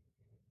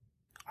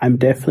 I'm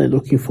definitely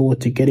looking forward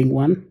to getting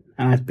one,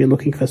 and I've been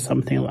looking for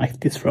something like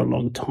this for a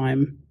long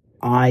time.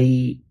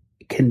 I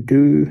can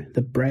do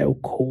the Braille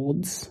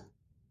chords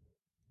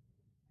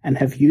and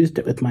have used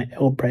it with my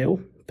L-Braille,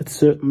 but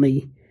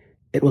certainly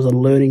it was a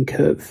learning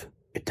curve.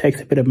 It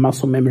takes a bit of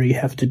muscle memory. You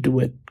have to do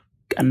it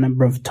a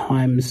number of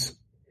times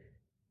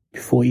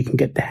before you can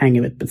get the hang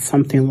of it. But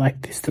something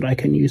like this that I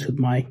can use with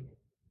my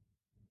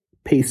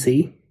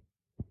PC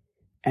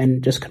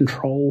and just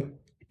control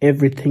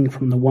everything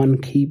from the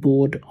one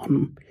keyboard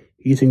on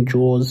using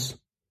JAWS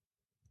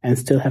and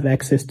still have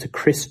access to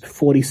crisp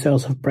 40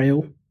 cells of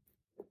Braille.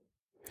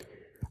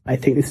 I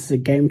think this is a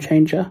game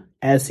changer,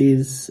 as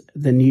is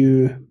the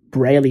new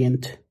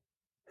Brailliant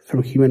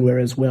from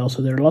Humanware as well.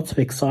 So there are lots of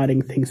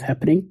exciting things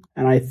happening.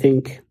 And I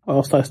think,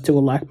 whilst I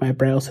still like my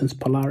BrailleSense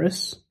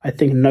Polaris, I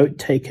think note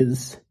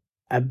takers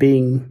are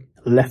being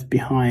left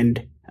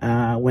behind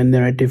when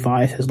there are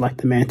devices like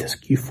the Mantis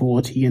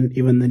Q40 and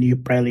even the new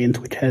Brailliant,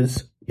 which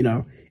has,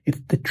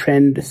 the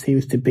trend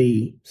seems to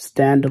be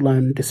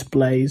standalone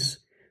displays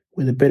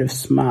with a bit of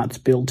smarts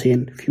built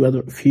in,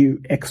 a few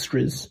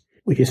extras,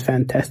 which is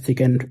fantastic.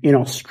 And in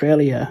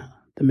Australia,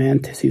 the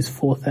Mantis is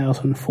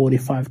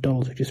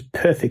 $4,045, which is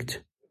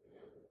perfect.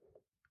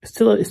 It's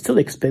still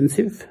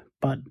expensive,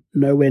 but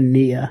nowhere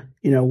near,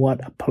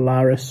 what a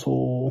Polaris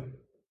or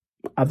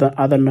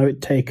other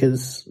note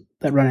takers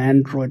that run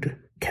Android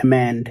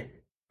command.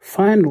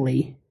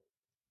 Finally,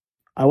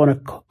 I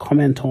want to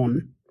comment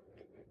on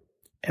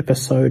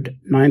episode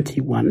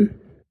 91,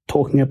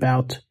 talking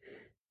about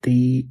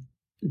the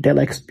Dell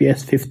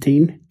XPS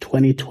 15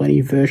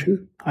 2020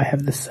 version. I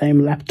have the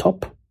same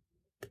laptop.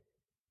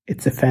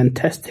 It's a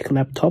fantastic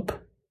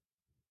laptop.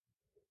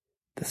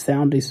 The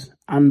sound is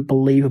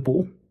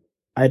unbelievable.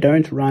 I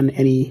don't run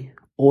any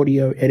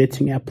audio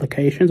editing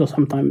applications, or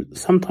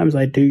sometimes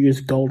I do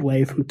use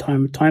Goldwave from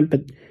time to time,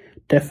 but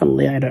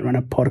definitely I don't run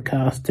a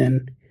podcast,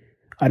 and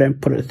I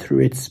don't put it through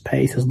its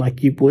paces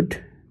like you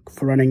would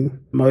for running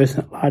most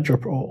larger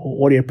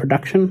or audio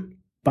production.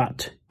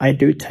 But I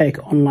do take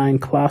online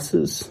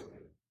classes,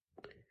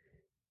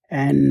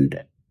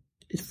 and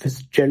for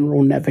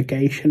general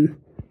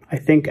navigation, I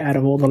think out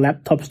of all the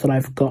laptops that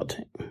I've got,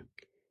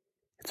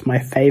 it's my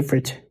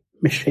favorite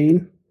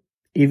machine,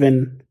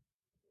 even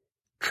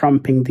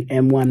trumping the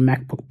M1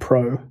 MacBook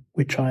Pro,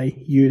 which I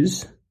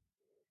use.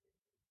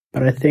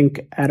 But I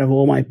think out of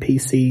all my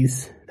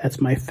PCs, that's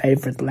my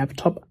favorite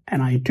laptop,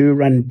 and I do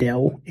run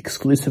Dell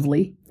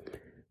exclusively.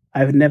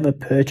 I've never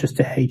purchased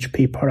a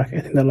HP product.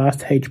 I think the last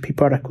HP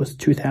product was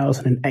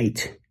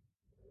 2008.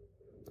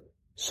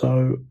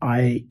 So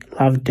I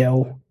love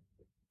Dell,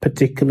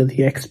 particularly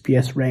the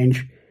XPS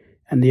range,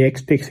 and the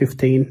XPS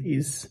 15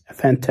 is a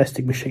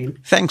fantastic machine.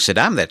 Thanks,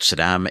 Saddam. That's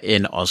Saddam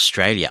in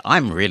Australia.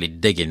 I'm really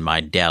digging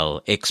my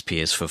Dell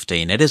XPS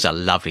 15. It is a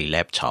lovely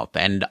laptop,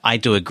 and I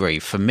do agree.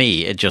 For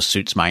me, it just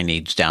suits my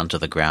needs down to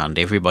the ground.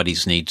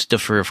 Everybody's needs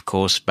differ, of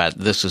course, but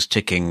this is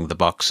ticking the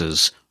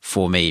boxes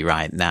for me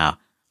right now.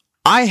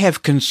 I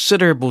have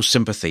considerable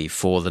sympathy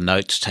for the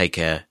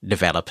note-taker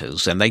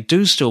developers, and they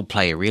do still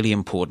play a really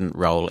important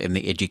role in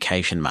the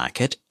education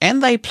market,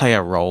 and they play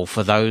a role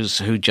for those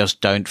who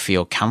just don't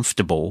feel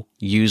comfortable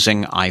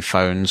using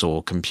iPhones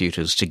or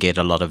computers to get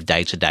a lot of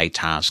day-to-day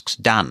tasks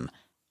done.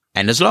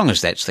 And as long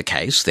as that's the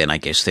case, then I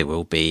guess there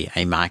will be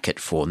a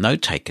market for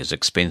note-takers,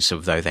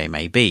 expensive though they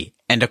may be.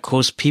 And of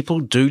course, people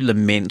do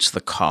lament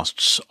the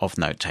costs of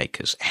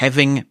note-takers.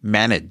 Having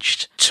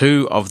managed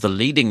two of the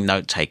leading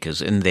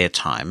note-takers in their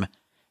time,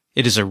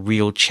 it is a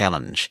real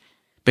challenge,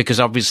 because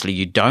obviously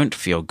you don't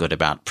feel good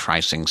about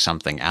pricing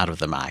something out of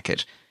the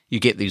market. You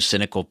get these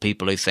cynical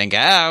people who think,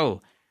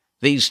 oh,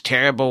 these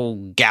terrible,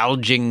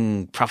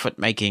 gouging,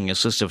 profit-making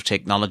assistive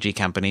technology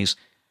companies.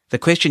 The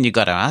question you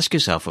got to ask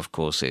yourself, of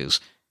course,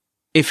 is,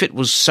 if it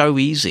was so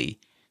easy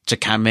to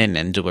come in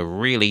and do a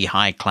really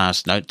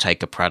high-class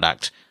note-taker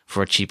product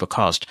for a cheaper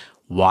cost,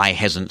 why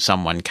hasn't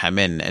someone come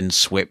in and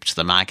swept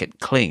the market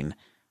clean?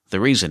 The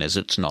reason is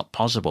it's not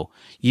possible.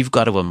 You've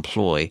got to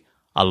employ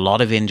a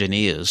lot of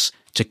engineers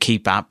to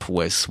keep up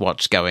with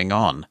what's going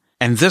on.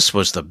 And this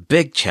was the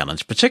big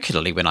challenge,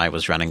 particularly when I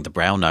was running the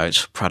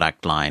BrailleNote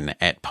product line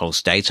at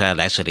Pulse Data,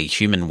 latterly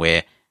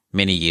Humanware,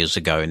 many years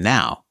ago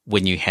now.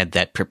 When you had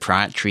that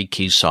proprietary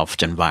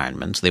Keysoft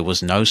environment, there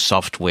was no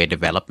software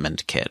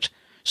development kit,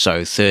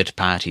 so third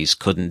parties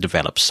couldn't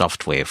develop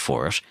software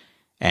for it,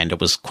 and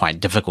it was quite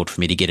difficult for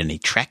me to get any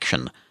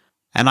traction.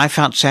 And I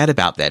felt sad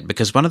about that,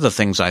 because one of the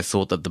things I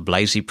thought that the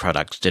Blazy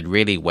products did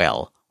really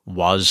well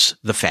was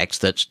the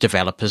fact that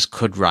developers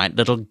could write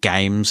little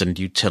games and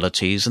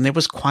utilities, and there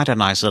was quite a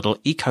nice little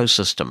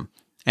ecosystem.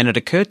 And it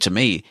occurred to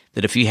me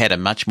that if you had a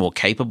much more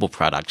capable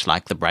product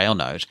like the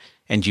BrailleNote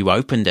and you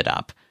opened it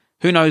up,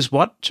 who knows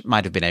what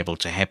might have been able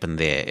to happen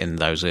there in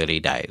those early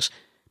days.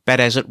 But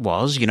as it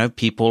was,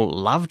 people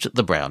loved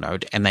the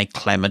BrailleNote and they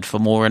clamored for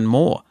more and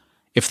more.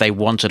 If they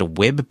wanted a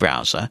web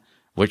browser,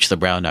 which the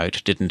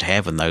BrailleNote didn't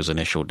have in those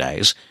initial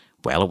days,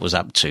 well, it was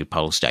up to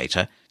Pulse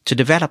Data to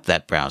develop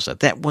that browser.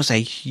 That was a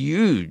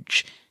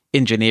huge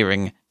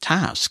engineering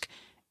task.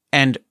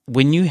 And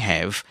when you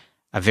have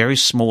a very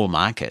small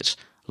market,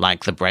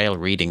 like the Braille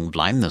reading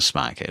blindness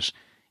market,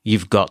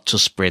 you've got to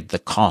spread the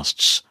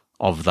costs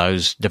of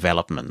those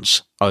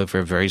developments over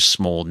a very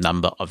small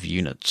number of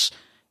units.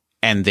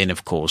 And then,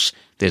 of course,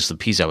 there's the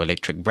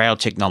piezoelectric brow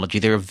technology.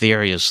 There are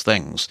various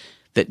things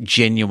that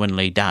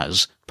genuinely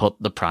does put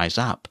the price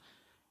up.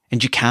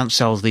 And you can't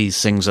sell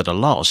these things at a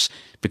loss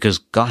because,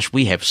 gosh,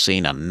 we have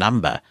seen a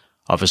number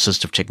of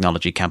assistive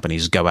technology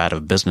companies go out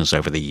of business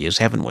over the years,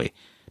 haven't we?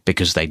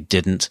 Because they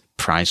didn't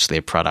price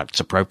their products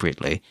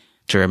appropriately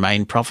to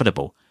remain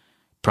profitable.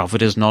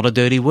 Profit is not a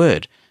dirty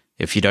word.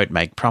 If you don't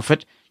make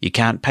profit, you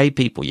can't pay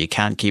people. You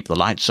can't keep the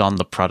lights on.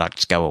 The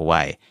products go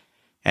away.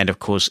 And of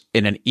course,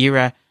 in an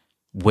era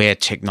where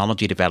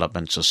technology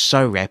developments are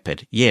so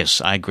rapid,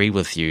 yes, I agree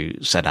with you,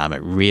 Saddam,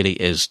 it really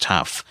is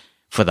tough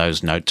for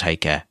those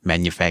note-taker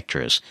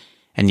manufacturers.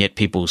 And yet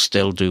people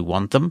still do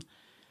want them.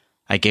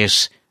 I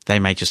guess they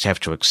may just have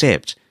to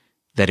accept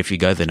that if you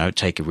go the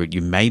note-taker route,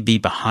 you may be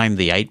behind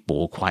the 8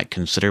 ball quite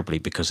considerably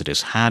because it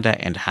is harder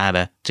and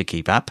harder to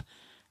keep up.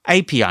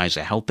 APIs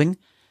are helping.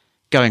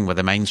 Going with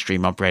a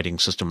mainstream operating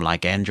system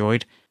like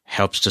Android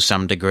helps to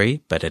some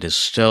degree, but it is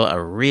still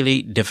a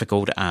really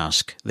difficult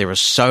ask. There are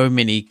so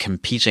many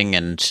competing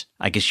and,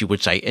 I guess you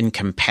would say,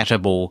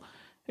 incompatible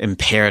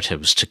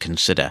imperatives to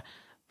consider.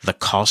 The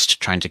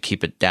cost, trying to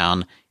keep it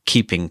down,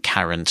 keeping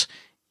current,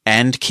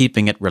 and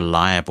keeping it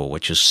reliable,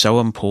 which is so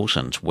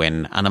important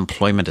when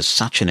unemployment is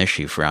such an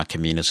issue for our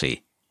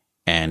community.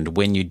 And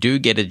when you do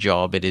get a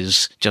job, it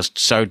is just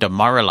so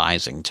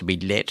demoralizing to be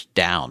let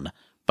down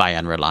by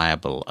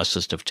unreliable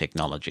assistive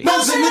technology.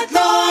 Mosen at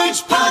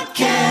Large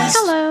Podcast.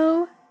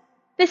 Hello,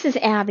 this is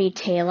Abby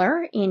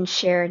Taylor in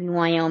Sheridan,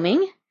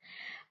 Wyoming.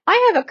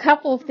 I have a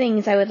couple of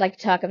things I would like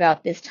to talk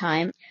about this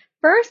time.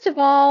 First of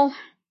all,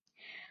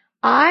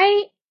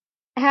 I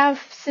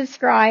have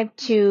subscribed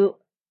to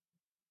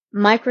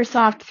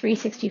Microsoft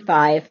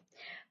 365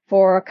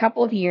 for a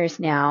couple of years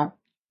now,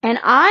 and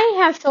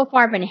I have so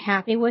far been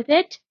happy with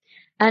it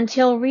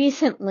until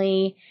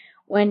recently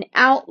when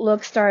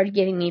Outlook started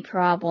giving me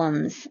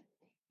problems.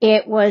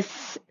 It was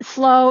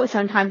slow.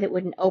 Sometimes it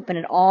wouldn't open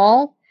at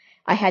all.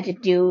 I had to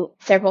do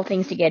several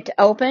things to get it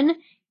to open,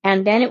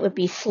 and then it would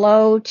be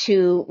slow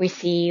to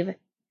receive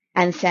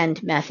and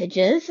send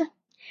messages.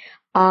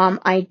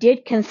 I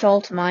did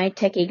consult my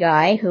techie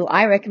guy, who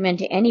I recommend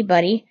to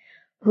anybody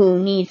who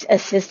needs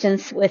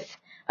assistance with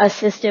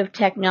assistive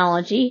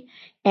technology,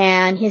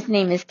 and his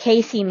name is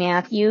Casey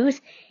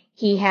Matthews.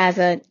 He has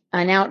an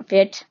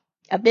outfit,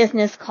 a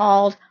business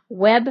called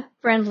Web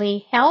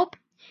Friendly Help,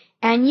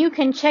 and you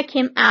can check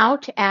him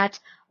out at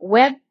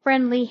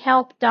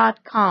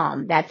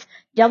webfriendlyhelp.com. That's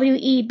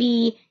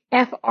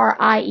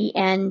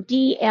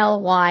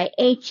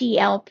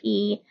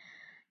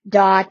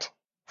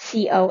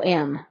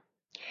webfriendlyhelp.com.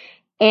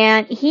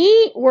 And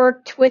he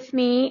worked with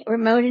me,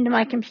 remote into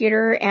my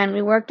computer, and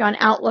we worked on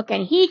Outlook,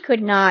 and he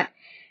could not,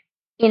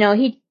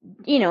 he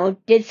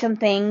did some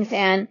things,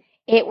 and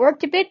it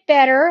worked a bit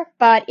better,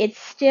 but it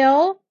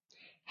still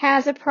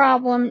has a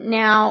problem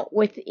now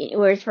with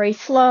where it's very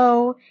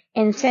slow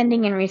in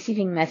sending and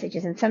receiving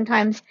messages. And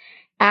sometimes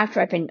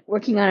after I've been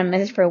working on a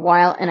message for a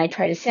while and I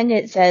try to send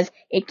it, it says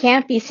it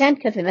can't be sent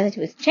because the message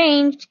was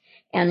changed.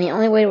 And the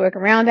only way to work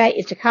around that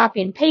is to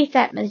copy and paste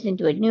that message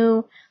into a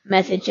new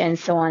message and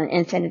so on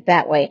and send it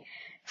that way.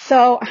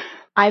 So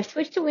I've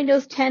switched to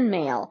Windows 10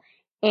 Mail,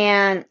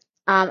 and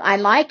I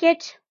like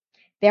it.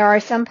 There are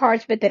some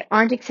parts of it that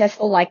aren't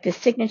accessible, like the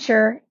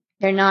signature.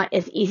 They're not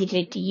as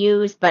easy to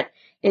use, but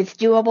it's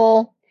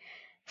doable.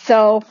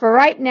 So for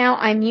right now,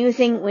 I'm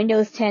using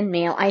Windows 10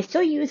 Mail. I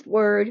still use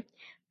Word,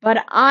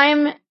 but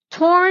I'm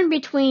torn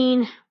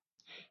between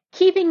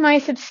keeping my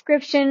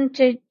subscription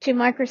to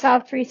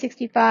Microsoft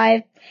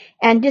 365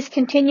 and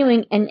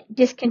discontinuing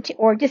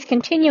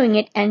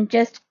it and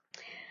just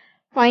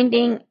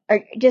finding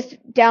or just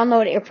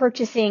downloading or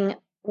purchasing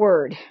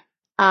Word.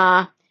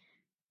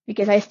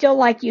 Because I still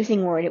like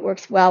using Word. It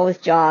works well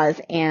with JAWS,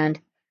 and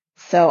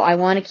so I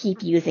want to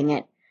keep using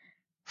it.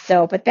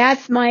 So, but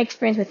that's my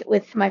experience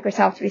with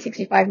Microsoft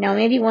 365. Now,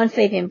 maybe once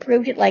they've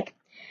improved it, like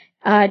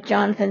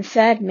Jonathan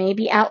said,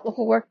 maybe Outlook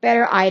will work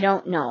better. I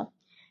don't know.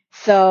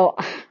 So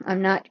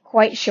I'm not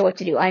quite sure what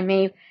to do. I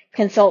may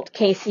consult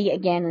Casey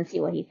again and see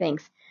what he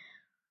thinks.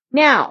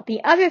 Now,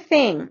 the other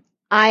thing,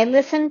 I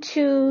listened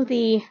to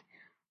the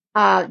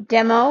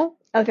demo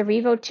of the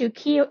Revo 2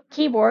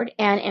 keyboard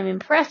and am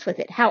impressed with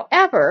it.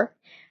 However,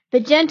 the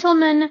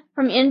gentleman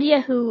from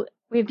India who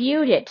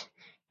reviewed it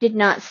did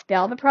not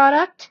spell the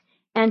product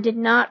and did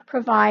not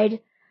provide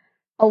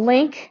a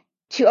link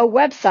to a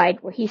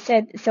website where he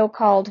said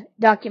so-called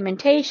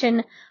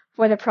documentation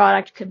for the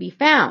product could be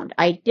found.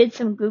 I did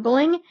some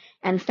Googling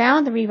and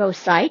found the Revo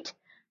site,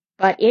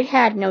 but it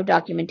had no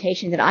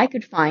documentation that I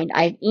could find.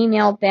 I've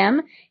emailed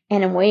them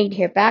and I'm waiting to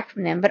hear back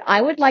from them. But I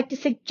would like to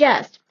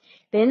suggest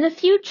that in the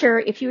future,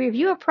 if you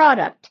review a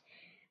product,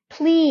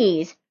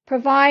 please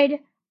provide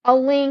a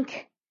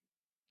link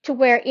to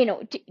where,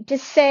 to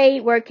say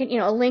where it can,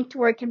 a link to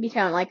where it can be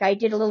found, like I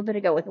did a little bit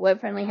ago with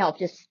Web Friendly Help.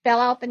 Just spell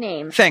out the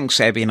name.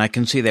 Thanks, Abby, and I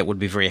can see that would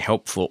be very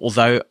helpful.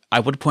 Although I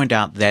would point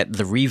out that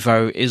the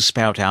Revo is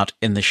spelled out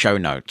in the show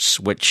notes,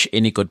 which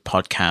any good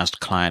podcast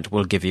client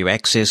will give you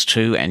access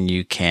to, and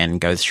you can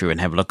go through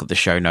and have a look at the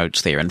show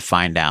notes there and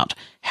find out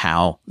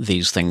how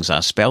these things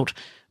are spelt.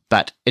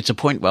 But it's a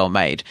point well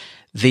made.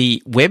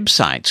 The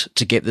website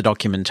to get the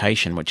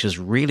documentation, which is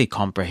really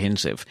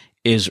comprehensive,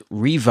 is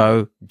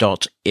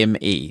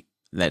rivo.me.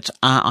 That's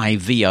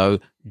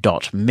rivo.me.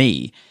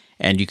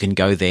 And you can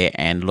go there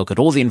and look at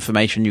all the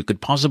information you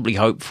could possibly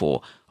hope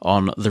for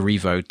on the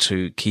Revo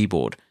 2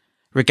 keyboard.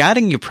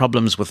 Regarding your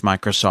problems with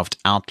Microsoft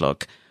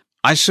Outlook,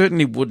 I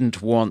certainly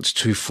wouldn't want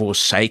to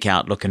forsake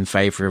Outlook in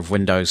favor of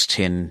Windows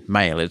 10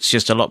 Mail. It's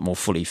just a lot more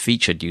fully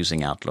featured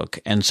using Outlook.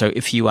 And so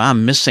if you are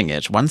missing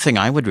it, one thing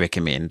I would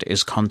recommend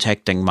is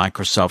contacting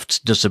Microsoft's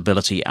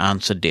Disability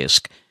Answer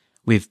Desk.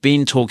 We've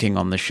been talking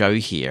on the show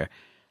here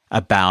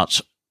about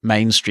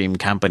mainstream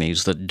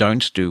companies that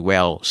don't do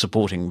well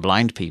supporting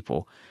blind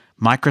people.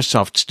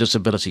 Microsoft's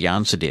Disability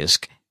Answer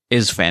Desk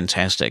is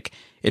fantastic.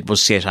 It was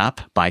set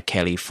up by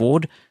Kelly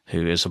Ford,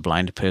 who is a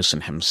blind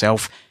person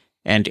himself,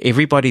 and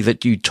everybody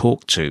that you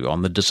talk to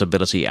on the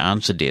Disability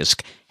Answer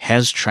Desk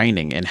has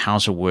training in how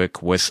to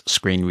work with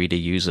screen reader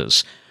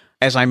users.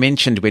 As I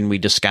mentioned when we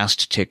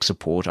discussed tech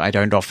support, I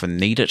don't often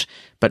need it,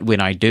 but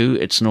when I do,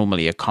 it's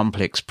normally a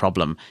complex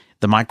problem.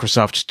 The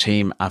Microsoft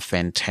team are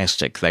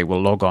fantastic. They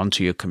will log on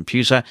to your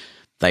computer.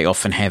 They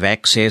often have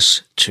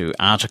access to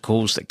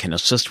articles that can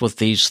assist with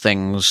these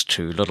things,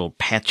 to little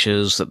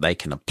patches that they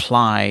can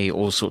apply,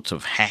 all sorts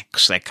of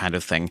hacks, that kind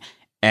of thing.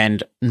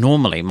 And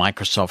normally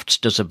Microsoft's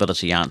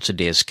Disability Answer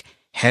Desk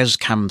has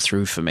come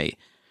through for me.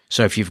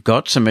 So if you've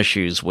got some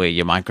issues where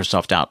your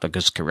Microsoft Outlook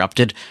is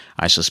corrupted,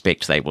 I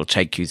suspect they will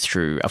take you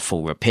through a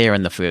full repair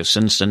in the first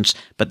instance,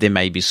 but there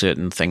may be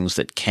certain things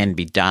that can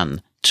be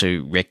done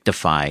to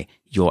rectify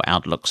your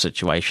Outlook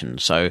situation.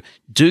 So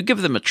do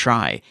give them a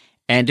try.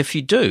 And if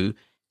you do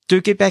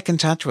get back in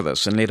touch with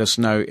us and let us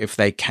know if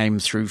they came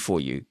through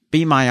for you.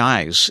 Be My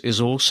Eyes is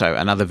also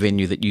another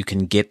venue that you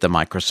can get the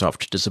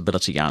Microsoft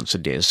Disability Answer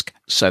Desk.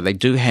 So they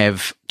do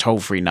have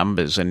toll-free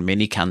numbers in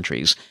many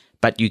countries,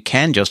 but you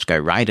can just go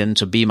right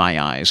into Be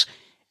My Eyes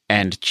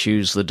and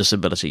choose the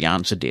Disability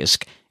Answer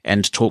Desk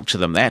and talk to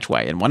them that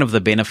way. And one of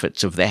the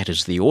benefits of that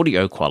is the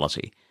audio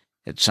quality.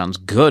 It sounds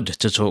good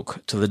to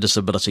talk to the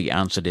Disability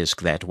Answer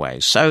Desk that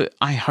way. So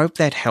I hope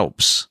that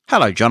helps.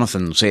 Hello,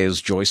 Jonathan, says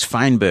Joyce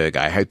Feinberg.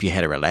 I hope you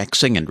had a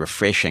relaxing and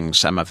refreshing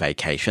summer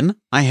vacation.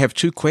 I have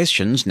 2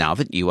 questions now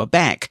that you are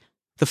back.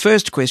 The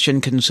first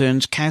question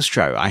concerns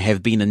Castro. I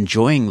have been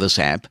enjoying this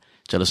app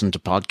to listen to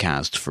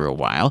podcasts for a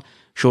while.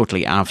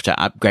 Shortly after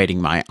upgrading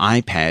my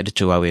iPad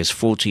to OS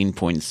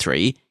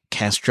 14.3,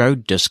 Castro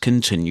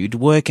discontinued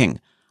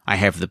working. I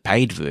have the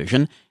paid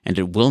version, and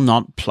it will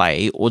not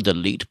play or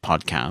delete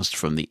podcasts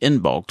from the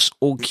inbox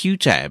or Q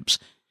tabs.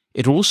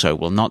 It also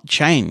will not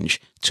change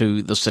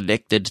to the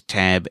selected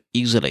tab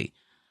easily.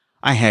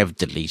 I have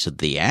deleted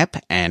the app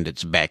and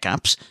its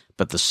backups,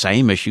 but the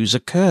same issues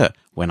occur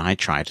when I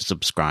try to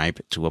subscribe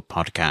to a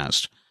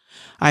podcast.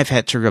 I've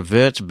had to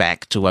revert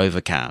back to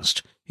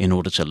Overcast in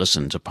order to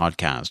listen to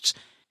podcasts.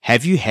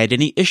 Have you had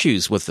any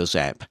issues with this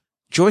app?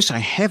 Joyce, I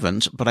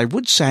haven't, but I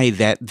would say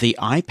that the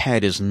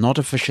iPad is not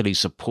officially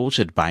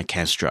supported by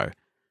Castro.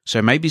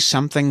 So maybe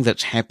something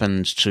that's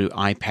happened to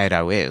iPad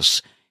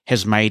OS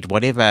has made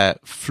whatever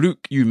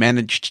fluke you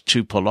managed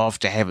to pull off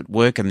to have it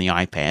work in the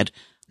iPad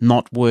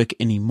not work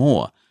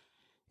anymore.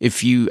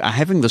 If you are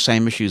having the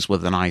same issues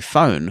with an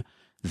iPhone,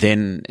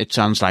 then it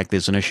sounds like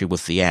there's an issue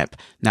with the app.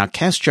 Now,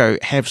 Castro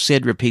have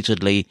said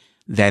repeatedly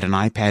that an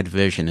iPad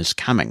version is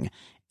coming,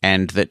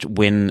 and that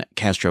when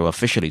Castro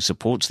officially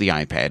supports the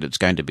iPad, it's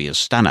going to be a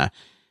stunner.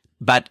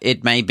 But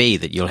it may be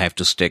that you'll have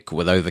to stick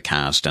with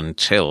Overcast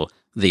until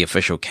the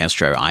official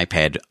Castro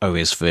iPad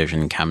OS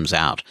version comes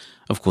out.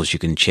 Of course, you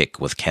can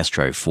check with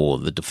Castro for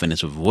the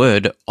definitive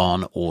word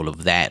on all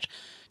of that.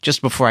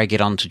 Just before I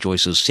get on to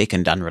Joyce's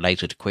second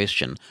unrelated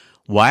question,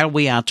 while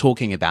we are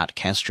talking about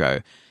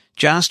Castro,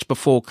 just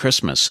before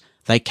Christmas,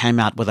 they came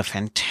out with a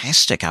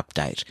fantastic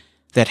update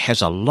that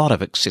has a lot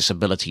of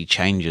accessibility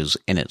changes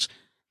in it.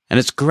 And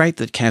it's great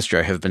that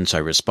Castro have been so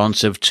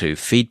responsive to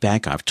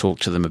feedback. I've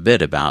talked to them a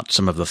bit about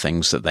some of the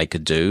things that they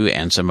could do,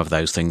 and some of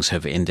those things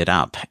have ended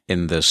up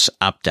in this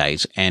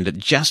update. And it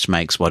just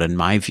makes what, in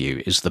my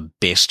view, is the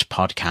best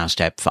podcast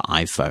app for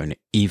iPhone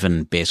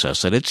even better.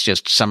 So let's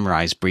just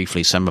summarize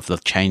briefly some of the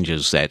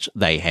changes that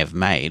they have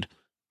made.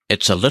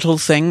 It's a little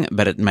thing,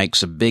 but it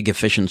makes a big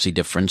efficiency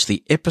difference.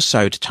 The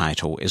episode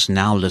title is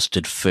now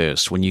listed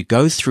first. When you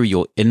go through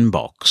your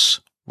inbox,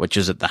 which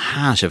is at the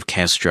heart of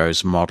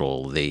Castro's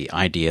model, the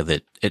idea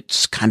that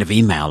it's kind of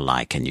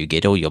email-like and you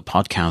get all your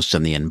podcasts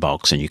in the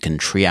inbox and you can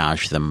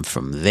triage them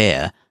from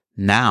there.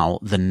 Now,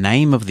 the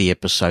name of the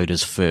episode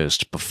is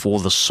first before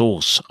the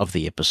source of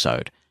the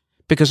episode.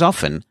 Because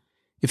often,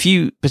 if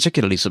you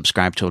particularly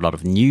subscribe to a lot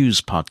of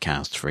news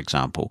podcasts, for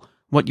example,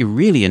 What you're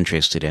really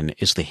interested in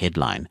is the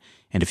headline.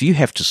 And if you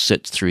have to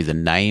sit through the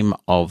name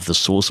of the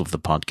source of the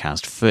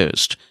podcast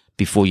first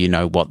before you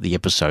know what the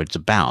episode's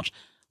about,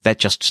 that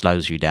just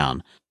slows you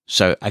down.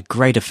 So a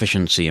great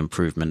efficiency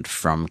improvement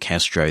from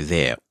Castro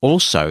there.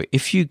 Also,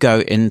 if you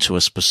go into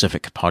a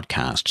specific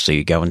podcast, so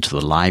you go into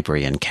the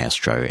library in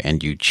Castro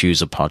and you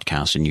choose a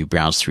podcast and you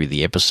browse through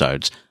the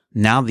episodes,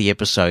 now the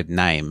episode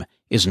name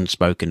isn't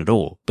spoken at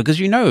all because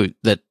you know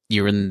that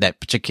you're in that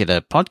particular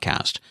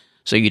podcast,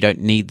 so you don't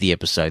need the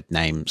episode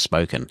name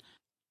spoken.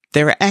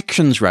 There are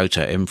actions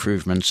rotor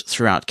improvements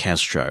throughout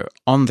Castro.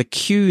 On the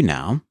queue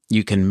now,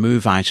 you can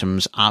move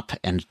items up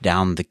and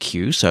down the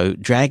queue, so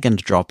drag and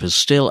drop is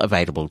still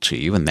available to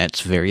you, and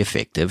that's very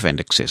effective and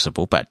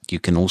accessible, but you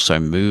can also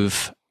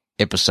move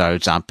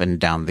episodes up and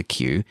down the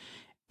queue.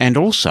 And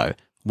also,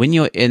 when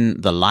you're in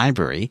the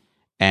library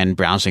and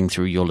browsing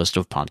through your list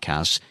of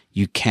podcasts,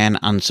 you can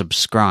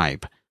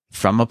unsubscribe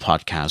from a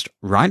podcast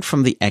right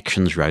from the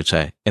actions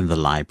rotor in the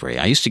library.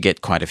 I used to get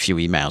quite a few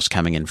emails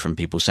coming in from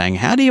people saying,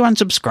 how do you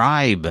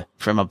unsubscribe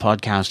from a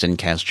podcast in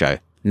Castro?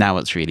 Now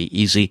it's really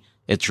easy.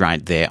 It's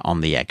right there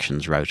on the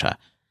actions rotor.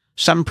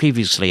 Some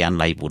previously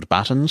unlabeled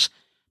buttons,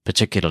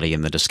 particularly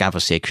in the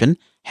Discover section,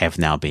 have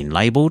now been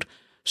labeled,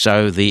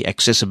 so the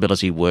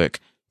accessibility work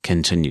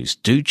continues.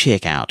 Do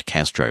check out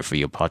Castro for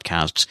your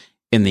podcasts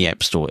in the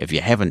App Store if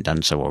you haven't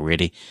done so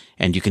already,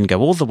 and you can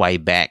go all the way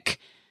back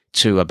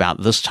to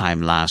about this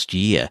time last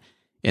year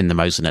in the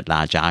Mosen at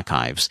Large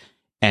archives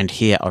and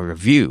hear a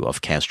review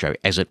of Castro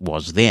as it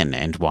was then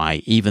and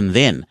why even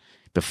then,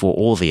 before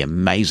all the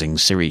amazing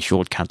Siri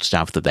shortcut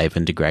stuff that they've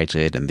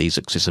integrated and these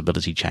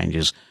accessibility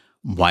changes,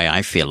 why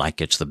I feel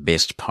like it's the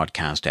best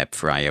podcast app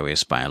for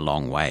iOS by a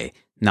long way.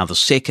 Now, the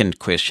second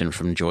question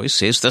from Joyce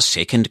says, the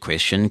second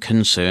question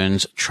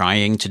concerns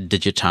trying to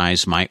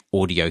digitize my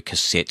audio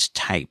cassette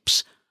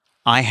tapes.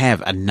 I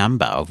have a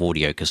number of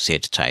audio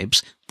cassette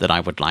tapes that I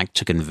would like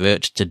to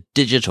convert to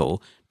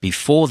digital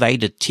before they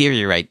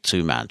deteriorate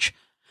too much.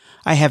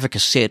 I have a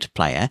cassette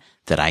player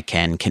that I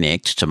can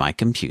connect to my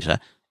computer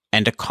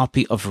and a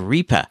copy of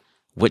Reaper,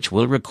 which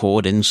will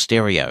record in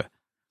stereo.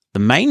 The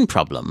main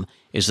problem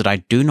is that I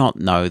do not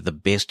know the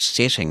best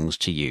settings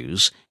to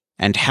use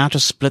and how to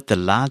split the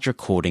large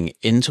recording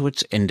into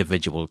its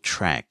individual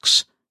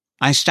tracks.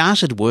 I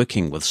started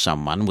working with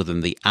someone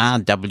within the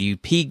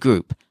RWP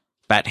group,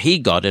 but he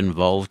got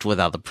involved with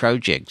other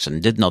projects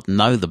and did not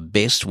know the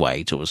best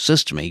way to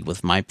assist me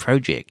with my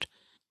project.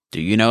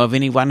 Do you know of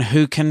anyone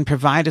who can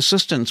provide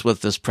assistance with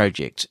this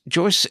project?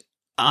 Joyce,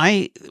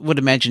 I would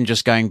imagine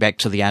just going back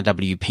to the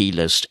RWP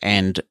list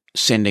and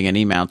sending an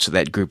email to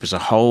that group as a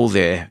whole.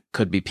 There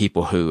could be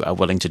people who are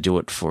willing to do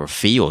it for a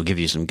fee or give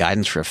you some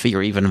guidance for a fee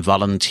or even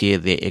volunteer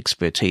their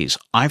expertise.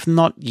 I've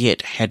not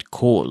yet had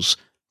cause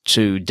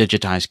to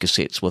digitize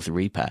cassettes with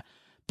Reaper.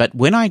 But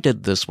when I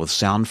did this with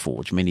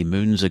SoundForge many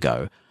moons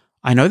ago,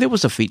 I know there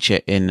was a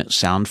feature in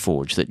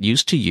SoundForge that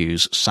used to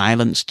use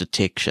silence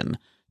detection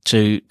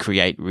to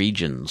create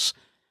regions.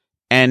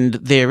 And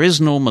there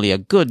is normally a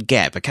good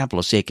gap, a couple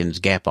of seconds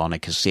gap on a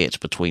cassette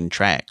between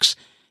tracks.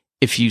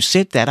 If you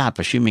set that up,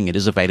 assuming it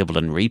is available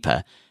in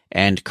Reaper,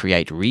 and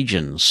create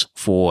regions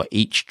for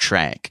each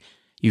track,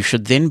 you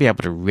should then be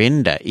able to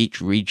render each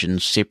region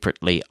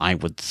separately, I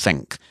would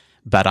think.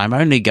 But I'm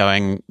only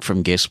going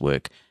from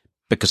guesswork,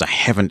 because I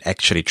haven't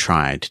actually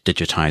tried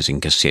digitizing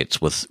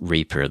cassettes with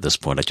Reaper at this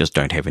point. I just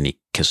don't have any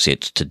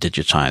cassettes to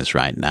digitize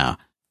right now.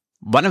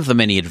 One of the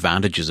many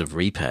advantages of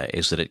Reaper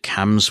is that it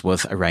comes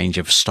with a range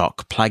of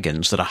stock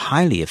plugins that are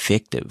highly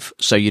effective.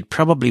 So you'd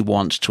probably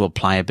want to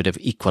apply a bit of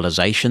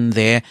equalization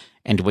there,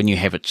 and when you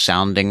have it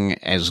sounding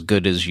as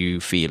good as you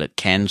feel it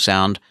can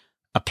sound,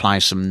 apply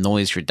some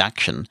noise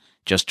reduction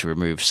just to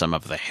remove some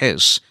of the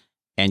hiss,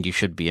 and you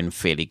should be in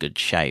fairly good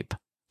shape.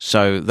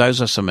 So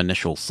those are some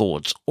initial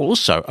thoughts.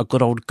 Also, a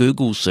good old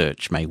Google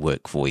search may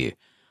work for you.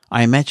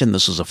 I imagine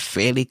this is a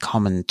fairly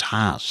common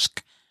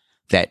task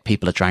that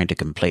people are trying to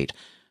complete.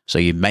 So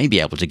you may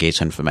be able to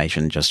get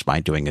information just by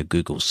doing a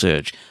Google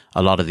search.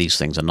 A lot of these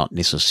things are not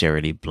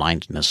necessarily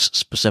blindness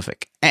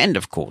specific. And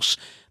of course,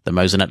 the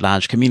Mosen at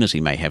Large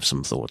community may have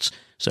some thoughts.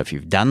 So if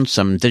you've done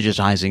some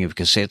digitizing of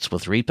cassettes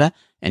with Reaper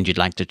and you'd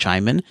like to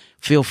chime in,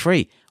 feel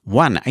free.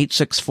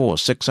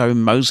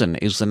 1-864-60-MOSEN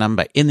is the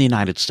number in the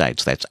United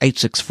States. That's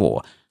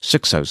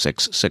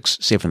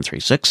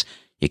 864-606-6736.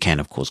 You can,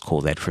 of course,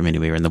 call that from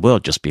anywhere in the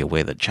world. Just be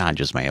aware that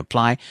charges may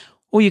apply.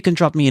 Or you can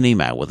drop me an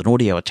email with an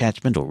audio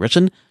attachment or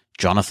written,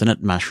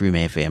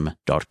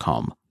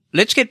 jonathan@mushroomfm.com.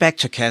 Let's get back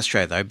to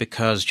Castro, though,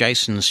 because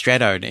Jason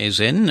Stradone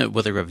is in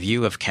with a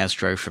review of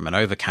Castro from an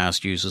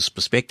Overcast user's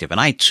perspective. And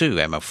I, too,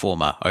 am a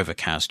former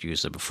Overcast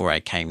user before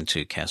I came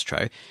to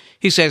Castro.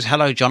 He says,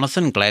 "Hello,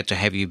 Jonathan. Glad to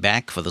have you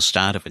back for the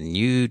start of a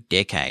new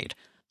decade.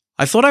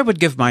 I thought I would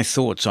give my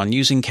thoughts on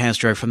using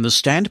Castro from the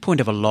standpoint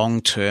of a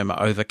long-term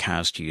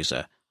Overcast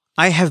user.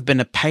 I have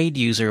been a paid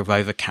user of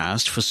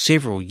Overcast for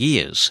several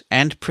years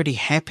and pretty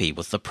happy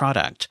with the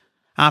product.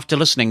 After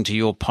listening to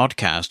your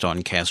podcast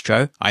on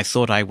Castro, I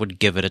thought I would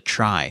give it a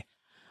try.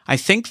 I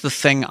think the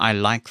thing I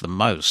like the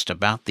most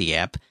about the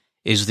app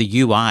is the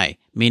UI,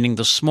 meaning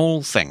the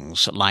small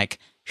things like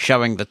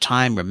showing the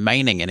time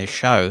remaining in a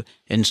show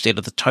instead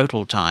of the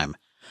total time.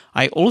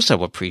 I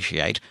also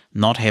appreciate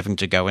not having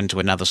to go into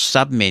another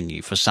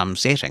sub-menu for some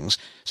settings,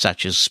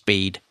 such as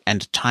speed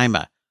and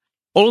timer.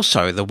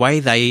 Also, the way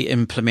they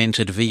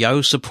implemented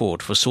VO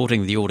support for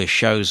sorting the order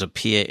shows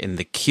appear in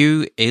the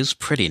queue is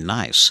pretty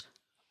nice.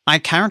 I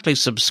currently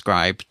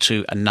subscribe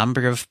to a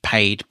number of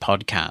paid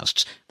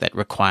podcasts that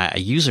require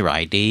a user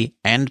ID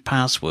and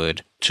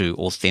password to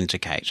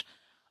authenticate.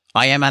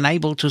 I am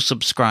unable to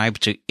subscribe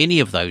to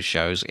any of those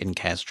shows in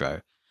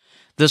Castro.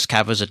 This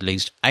covers at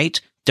least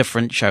 8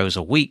 different shows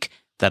a week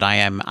that I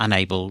am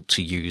unable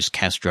to use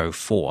Castro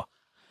for.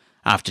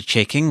 After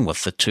checking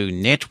with the 2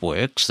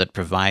 networks that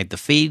provide the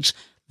feeds,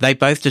 they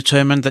both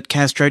determined that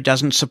Castro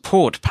doesn't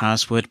support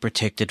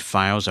password-protected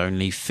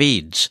files-only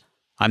feeds.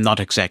 I'm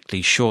not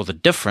exactly sure the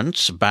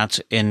difference,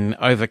 but in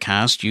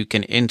Overcast you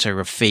can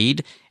enter a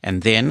feed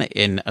and then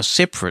in a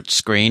separate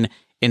screen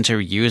enter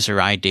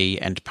user ID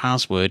and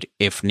password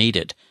if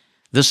needed.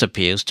 This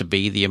appears to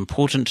be the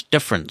important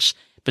difference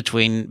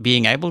between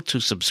being able to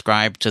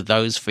subscribe to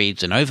those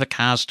feeds in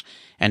Overcast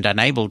and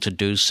unable to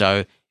do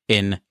so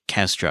in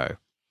Castro.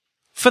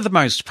 For the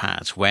most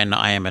part, when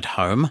I am at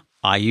home,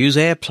 I use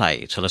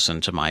AirPlay to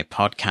listen to my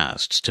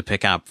podcasts to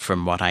pick up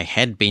from what I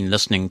had been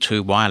listening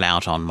to while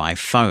out on my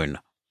phone.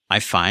 I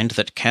find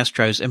that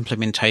Castro's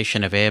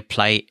implementation of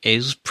AirPlay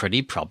is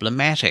pretty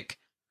problematic.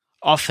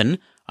 Often,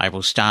 I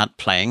will start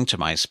playing to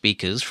my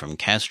speakers from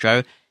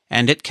Castro,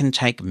 and it can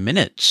take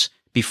minutes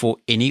before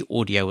any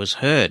audio is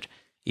heard,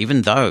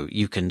 even though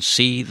you can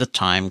see the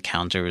time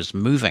counter is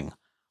moving.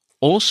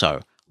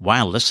 Also,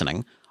 while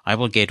listening, I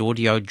will get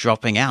audio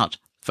dropping out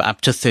for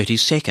up to 30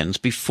 seconds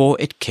before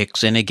it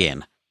kicks in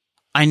again.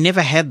 I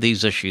never had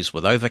these issues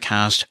with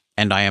Overcast,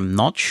 and I am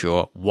not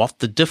sure what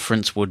the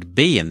difference would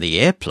be in the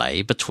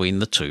AirPlay between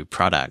the 2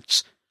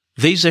 products.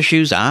 These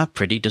issues are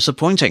pretty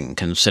disappointing,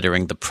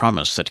 considering the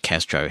promise that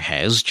Castro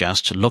has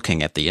just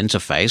looking at the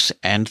interface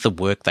and the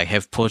work they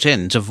have put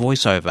into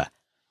VoiceOver.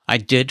 I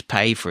did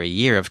pay for a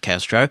year of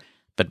Castro,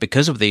 but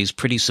because of these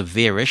pretty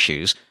severe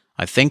issues,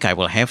 I think I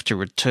will have to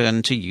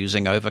return to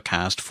using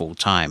Overcast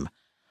full-time.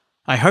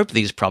 I hope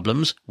these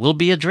problems will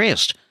be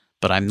addressed,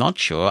 but I'm not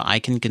sure I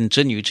can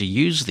continue to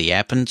use the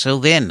app until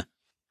then.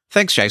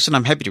 Thanks, Jason.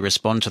 I'm happy to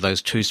respond to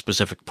those 2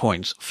 specific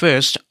points.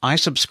 First, I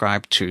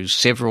subscribe to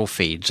several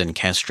feeds in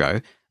Castro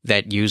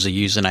that use a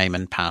username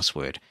and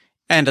password.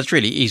 And it's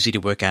really easy to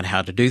work out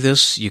how to do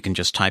this. You can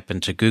just type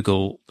into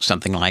Google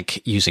something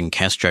like using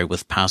Castro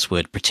with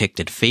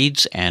password-protected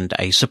feeds, and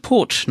a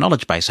support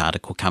knowledge base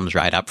article comes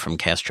right up from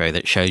Castro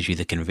that shows you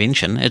the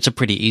convention. It's a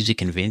pretty easy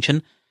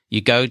convention. You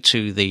go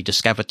to the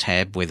Discover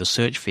tab where the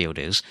search field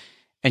is,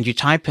 and you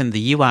type in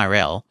the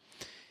URL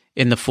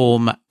in the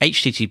form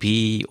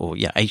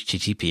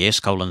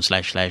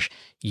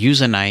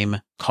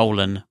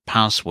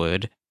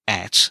https://username:/password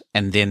 @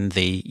 and then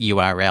the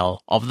URL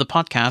of the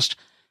podcast,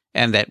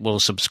 and that will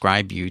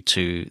subscribe you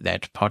to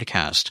that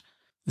podcast.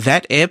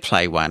 That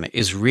AirPlay one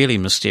is really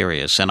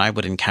mysterious, and I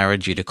would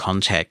encourage you to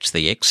contact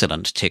the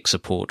excellent tech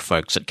support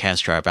folks at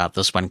Castro about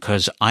this one,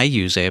 because I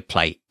use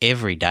AirPlay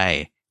every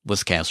day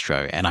with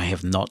Castro, and I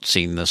have not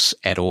seen this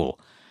at all.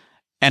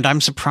 And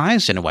I'm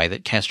surprised in a way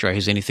that Castro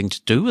has anything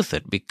to do with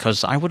it,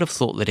 because I would have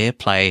thought that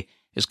AirPlay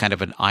is kind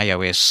of an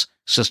iOS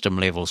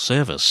system-level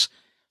service.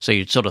 So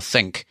you'd sort of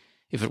think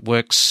if it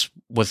works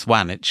with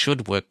one, it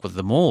should work with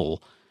them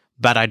all.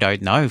 But I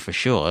don't know for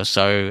sure,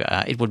 so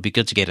it would be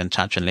good to get in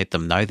touch and let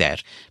them know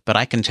that. But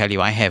I can tell you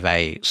I have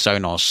a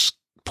Sonos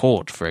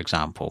port, for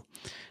example,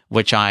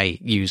 which I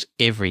use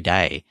every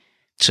day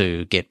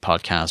to get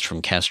podcasts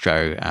from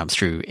Castro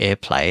through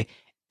AirPlay,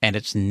 and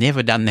it's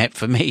never done that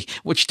for me,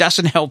 which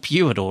doesn't help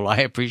you at all. I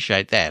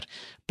appreciate that.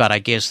 But I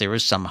guess there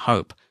is some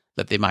hope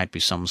that there might be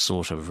some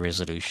sort of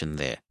resolution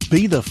there.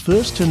 Be the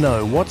first to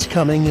know what's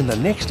coming in the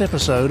next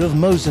episode of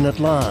Mosen at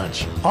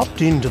Large.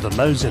 Opt into the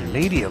Mosen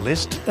media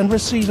list and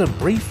receive a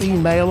brief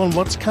email on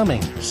what's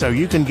coming, so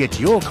you can get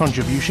your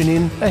contribution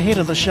in ahead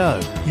of the show.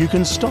 You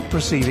can stop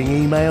receiving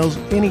emails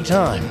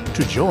anytime.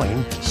 To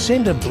join,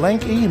 send a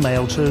blank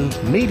email to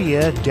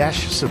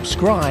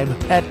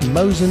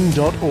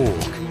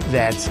media-subscribe@mosen.org.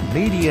 That's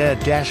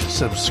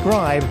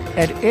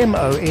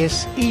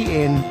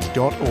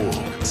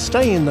media-subscribe@mosen.org.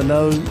 Stay in the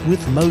know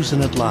with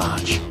Mosen at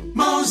Large.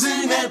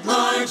 Mosen at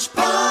Large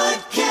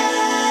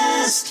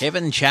Podcast.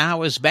 Kevin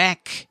Chow is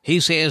back.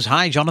 He says,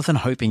 "Hi, Jonathan.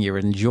 Hoping you're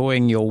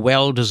enjoying your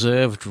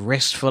well-deserved,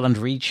 restful and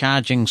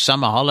recharging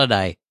summer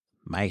holiday."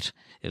 Mate,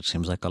 it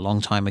seems like a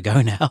long time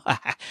ago now.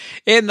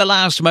 In the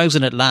last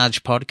Mosen at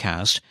Large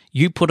podcast,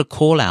 you put a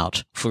call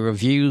out for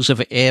reviews of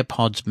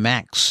AirPods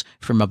Max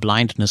from a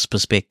blindness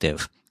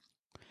perspective.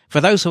 For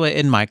those who are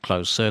in my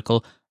close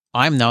circle,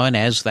 I'm known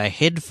as the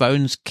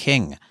Headphones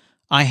King.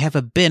 I have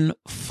a bin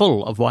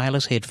full of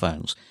wireless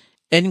headphones,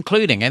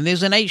 including, and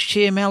there's an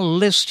HTML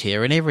list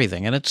here and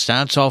everything, and it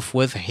starts off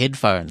with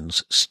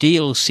headphones: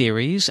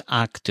 SteelSeries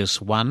Arctis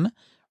 1,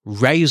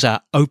 Razer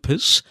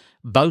Opus,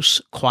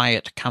 Bose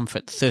Quiet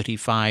Comfort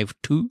 35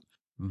 2,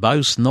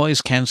 Bose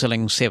Noise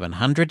Cancelling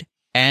 700,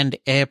 and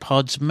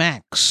AirPods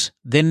Max.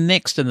 Then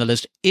next in the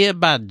list,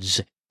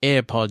 earbuds,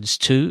 AirPods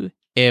 2,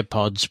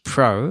 AirPods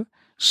Pro,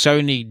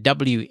 Sony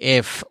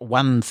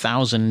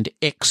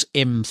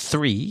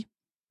WF-1000XM3,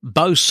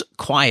 Bose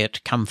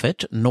Quiet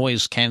Comfort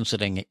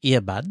noise-cancelling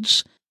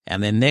earbuds,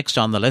 and then next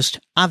on the list,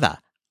 other,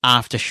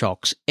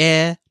 Aftershokz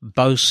Air,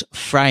 Bose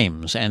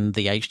frames, and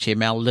the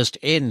HTML list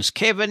ends.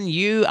 Kevin,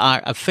 you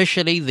are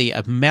officially the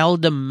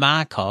Imelda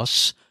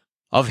Marcos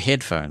of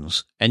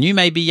headphones, and you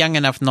may be young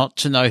enough not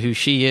to know who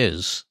she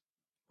is.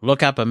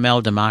 Look up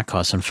Imelda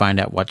Marcos and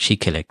find out what she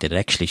collected.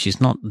 Actually, she's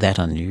not that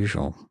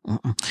unusual.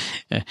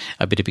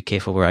 I better be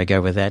careful where I go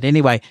with that.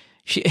 Anyway,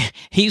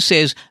 he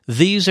says,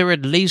 these are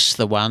at least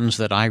the ones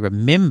that I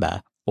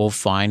remember or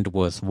find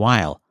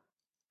worthwhile.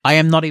 I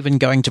am not even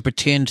going to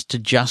pretend to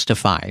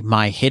justify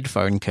my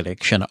headphone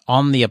collection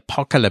on the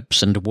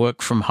apocalypse and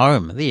work from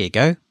home. There you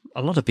go.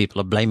 A lot of people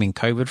are blaming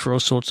COVID for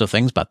all sorts of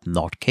things, but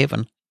not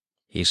Kevin.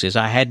 He says,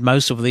 I had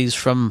most of these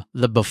from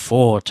the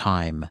before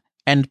time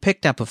and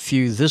picked up a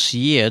few this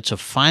year to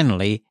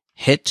finally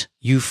hit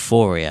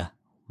euphoria.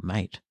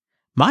 Mate,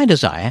 my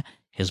desire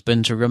has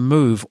been to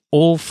remove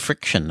all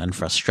friction and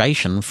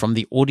frustration from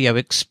the audio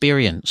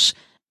experience,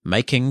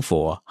 making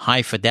for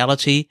high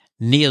fidelity,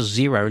 near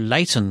zero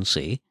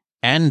latency,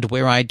 and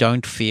where I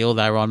don't feel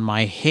they're on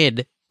my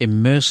head,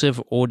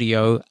 immersive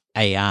audio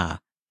AR.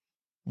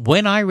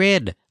 When I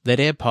read that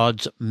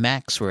AirPods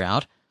Max were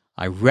out,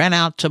 I ran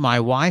out to my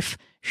wife,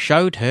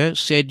 showed her,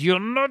 said, "You're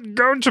not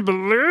going to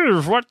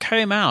believe what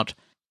came out."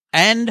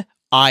 And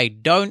I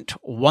don't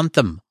want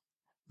them.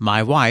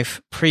 My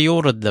wife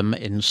pre-ordered them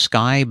in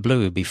sky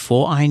blue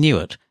before I knew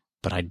it,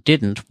 but I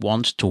didn't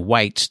want to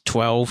wait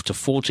 12 to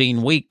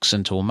 14 weeks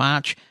until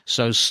March,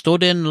 so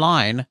stood in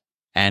line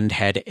and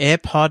had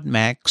AirPod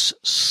Max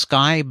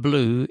sky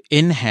blue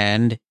in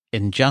hand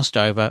in just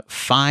over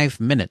 5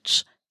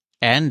 minutes.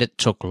 And it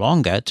took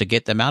longer to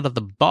get them out of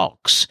the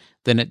box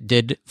than it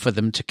did for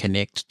them to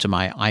connect to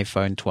my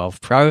iPhone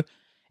 12 Pro,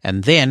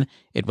 and then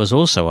it was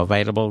also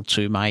available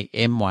to my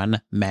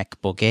M1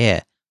 MacBook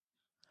Air.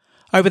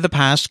 Over the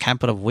past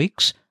couple of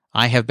weeks,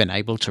 I have been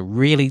able to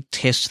really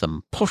test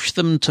them, push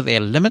them to their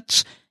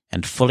limits,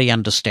 and fully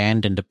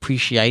understand and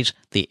appreciate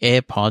the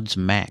AirPods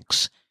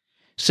Max.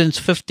 Since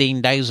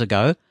 15 days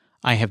ago,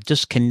 I have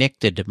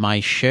disconnected my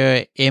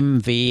Shure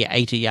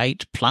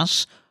MV88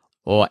 Plus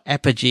or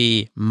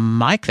Apogee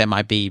mic, that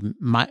might be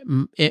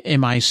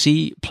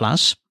MIC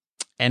Plus,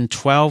 and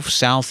 12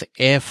 South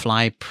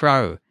AirFly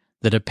Pro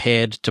that are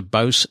paired to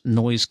Bose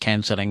Noise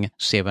Cancelling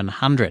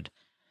 700.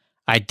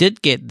 I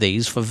did get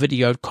these for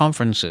video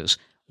conferences,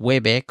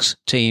 WebEx,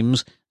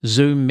 Teams,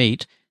 Zoom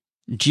Meet,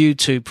 due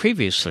to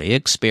previously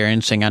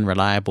experiencing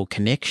unreliable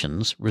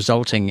connections,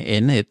 resulting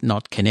in it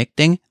not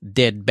connecting,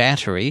 dead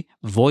battery,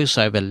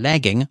 voiceover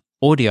lagging,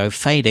 audio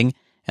fading,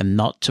 and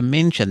not to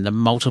mention the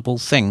multiple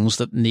things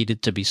that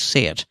needed to be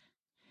set.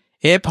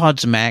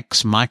 AirPods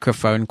Max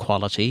microphone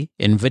quality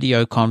in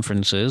video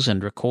conferences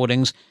and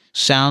recordings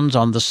sounds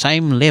on the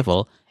same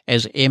level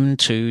as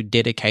M2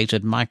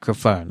 dedicated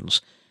microphones.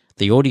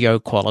 The audio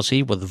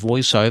quality with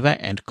voiceover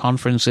and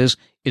conferences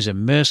is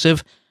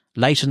immersive.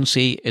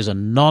 Latency is a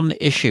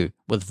non-issue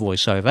with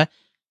voiceover,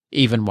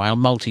 even while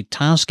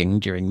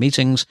multitasking during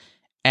meetings,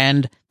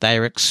 and they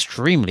are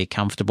extremely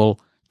comfortable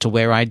to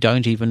where I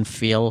don't even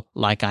feel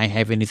like I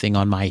have anything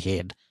on my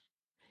head.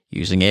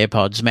 Using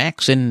AirPods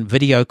Max in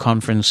video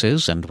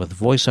conferences and with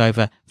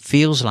voiceover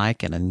feels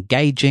like an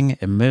engaging,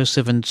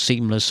 immersive and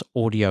seamless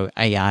audio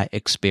AR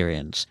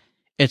experience.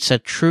 It's a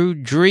true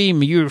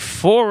dream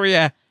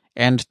euphoria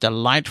and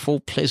delightful,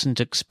 pleasant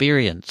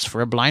experience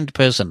for a blind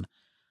person.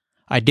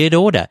 I did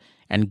order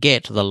and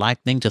get the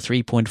Lightning to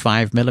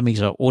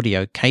 3.5mm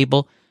audio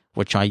cable,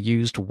 which I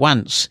used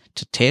once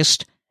to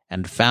test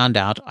and found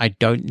out I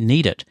don't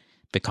need it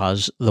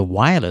because the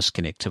wireless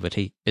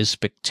connectivity is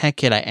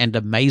spectacular and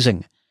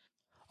amazing.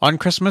 On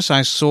Christmas,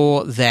 I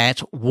saw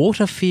that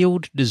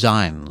Waterfield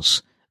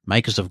Designs,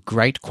 makers of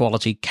great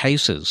quality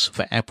cases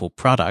for Apple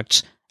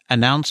products,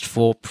 announced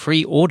for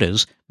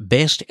pre-orders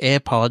Best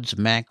AirPods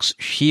Max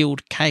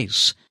Shield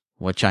case,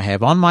 which I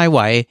have on my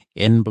way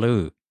in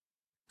blue.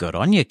 Good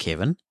on you,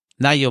 Kevin.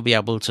 Now you'll be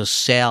able to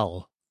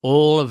sell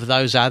all of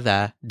those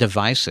other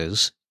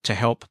devices to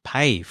help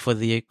pay for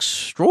the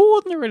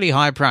extraordinarily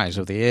high price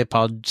of the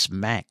AirPods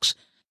Max.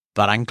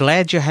 But I'm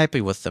glad you're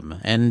happy with them.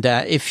 And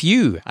if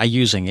you are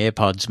using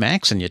AirPods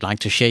Max and you'd like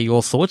to share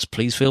your thoughts,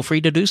 please feel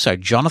free to do so.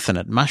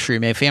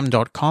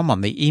 Jonathan@mushroomfm.com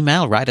on the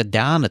email. Write it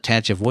down,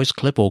 attach a voice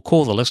clip, or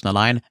call the listener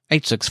line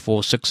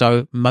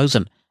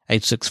 86460-MOSEN,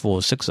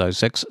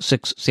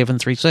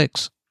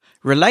 864-606-6736.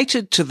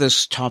 Related to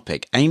this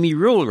topic, Amy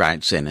Rule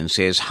writes in and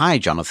says, "Hi,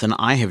 Jonathan.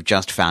 I have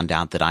just found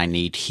out that I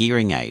need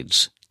hearing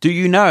aids. Do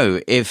you know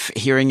if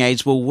hearing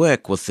aids will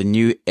work with the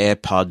new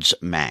AirPods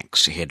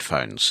Max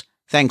headphones?"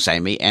 Thanks,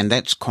 Amy, and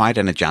that's quite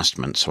an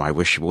adjustment, so I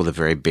wish you all the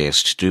very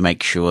best. Do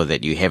make sure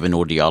that you have an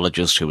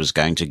audiologist who is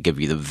going to give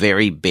you the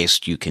very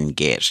best you can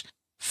get.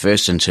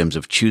 First, in terms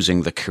of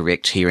choosing the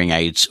correct hearing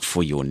aids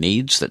for your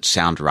needs that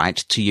sound right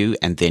to you,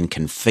 and then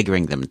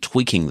configuring them,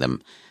 tweaking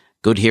them,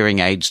 Good hearing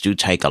aids do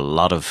take a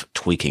lot of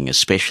tweaking,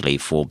 especially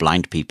for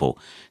blind people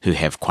who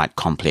have quite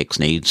complex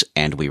needs,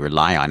 and we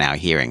rely on our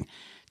hearing.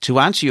 To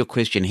answer your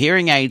question,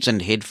 hearing aids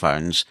and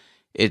headphones,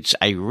 it's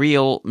a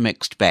real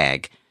mixed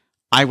bag.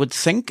 I would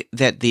think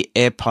that the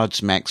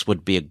AirPods Max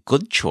would be a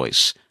good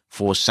choice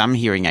for some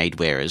hearing aid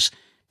wearers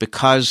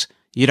because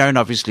you don't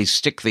obviously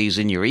stick these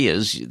in your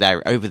ears.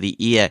 They're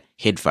over-the-ear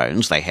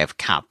headphones. They have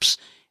cups,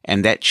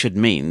 and that should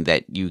mean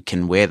that you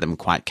can wear them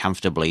quite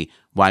comfortably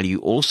while you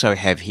also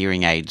have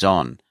hearing aids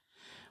on.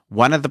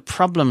 One of the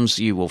problems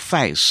you will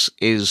face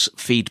is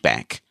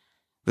feedback.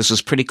 This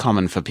is pretty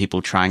common for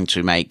people trying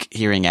to make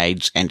hearing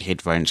aids and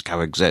headphones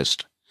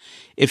coexist.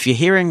 If your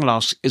hearing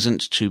loss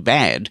isn't too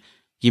bad,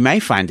 you may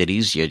find it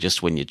easier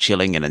just when you're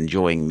chilling and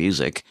enjoying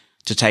music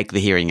to take the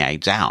hearing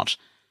aids out.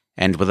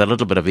 And with a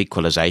little bit of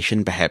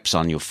equalization, perhaps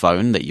on your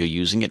phone that you're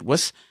using it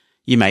with,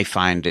 you may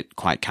find it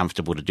quite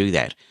comfortable to do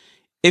that.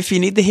 If you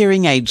need the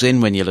hearing aids in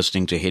when you're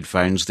listening to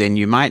headphones, then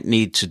you might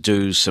need to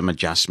do some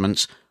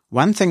adjustments.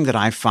 One thing that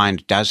I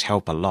find does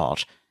help a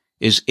lot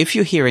is if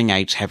your hearing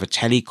aids have a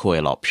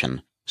telecoil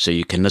option, so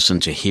you can listen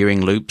to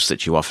hearing loops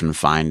that you often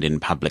find in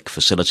public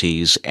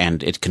facilities,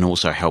 and it can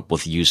also help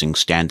with using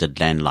standard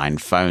landline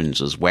phones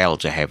as well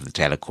to have the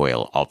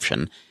telecoil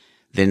option,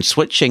 then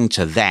switching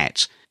to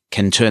that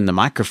can turn the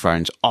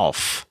microphones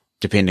off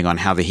depending on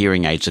how the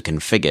hearing aids are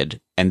configured,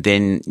 and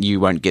then you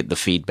won't get the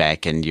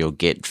feedback and you'll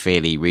get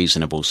fairly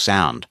reasonable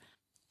sound.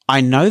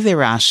 I know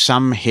there are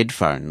some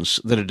headphones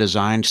that are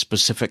designed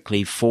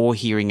specifically for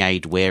hearing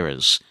aid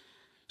wearers.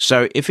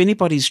 So if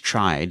anybody's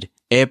tried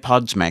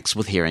AirPods Max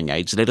with hearing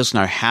aids, let us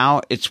know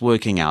how it's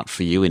working out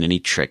for you and any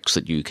tricks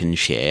that you can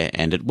share,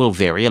 and it will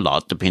vary a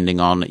lot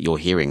depending on your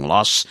hearing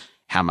loss,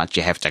 how much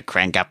you have to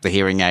crank up the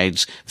hearing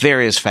aids,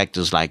 various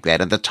factors like that,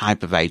 and the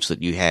type of aids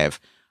that you have.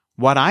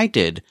 What I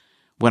did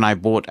when I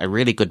bought a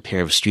really good pair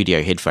of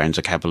studio headphones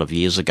a couple of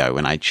years ago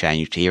when I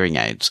changed hearing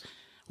aids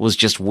was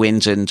just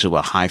went into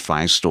a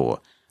hi-fi store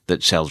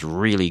that sells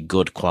really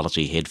good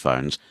quality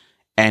headphones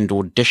and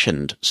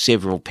auditioned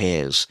several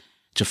pairs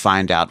to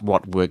find out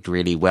what worked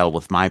really well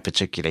with my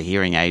particular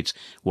hearing aids,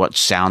 what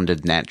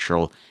sounded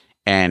natural,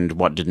 and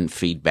what didn't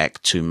feedback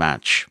too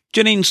much.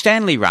 Janine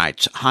Stanley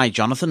writes, "Hi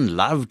Jonathan,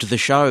 loved the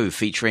show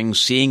featuring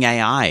Seeing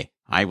AI.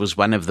 I was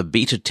one of the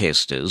beta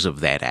testers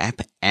of that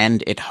app,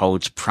 and it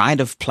holds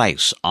pride of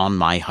place on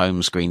my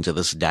home screen to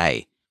this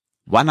day.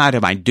 One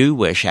item I do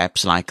wish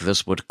apps like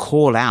this would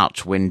call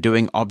out when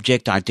doing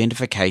object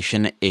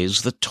identification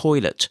is the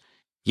toilet.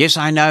 Yes,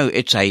 I know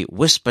it's a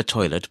whisper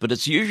toilet, but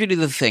it's usually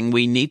the thing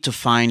we need to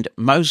find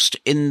most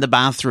in the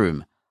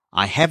bathroom.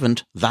 I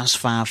haven't thus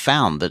far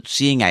found that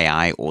Seeing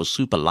AI or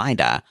Super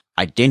LiDAR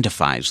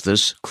identifies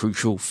this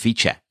crucial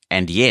feature.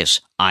 And yes,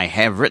 I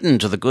have written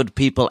to the good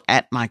people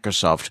at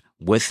Microsoft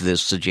with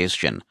this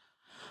suggestion.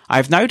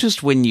 I've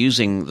noticed when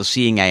using the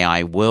Seeing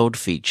AI World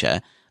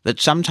feature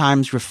that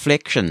sometimes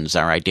reflections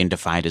are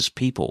identified as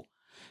people.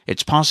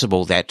 It's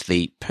possible that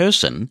the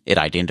person it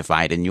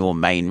identified in your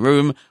main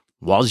room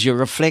was your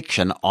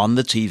reflection on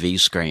the TV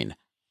screen.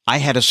 I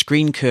had a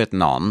screen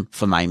curtain on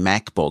for my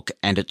MacBook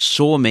and it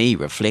saw me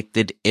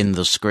reflected in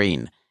the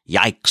screen.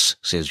 Yikes,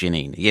 says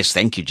Janine. Yes,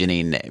 thank you,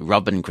 Janine.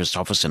 Robin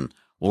Christopherson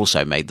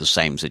also made the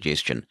same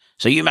suggestion.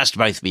 So you must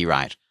both be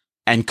right.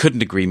 And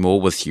couldn't agree more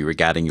with you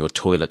regarding your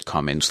toilet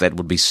comments. That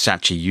would be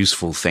such a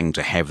useful thing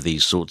to have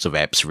these sorts of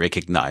apps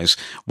recognize.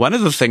 One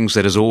of the things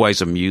that has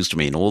always amused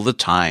me in all the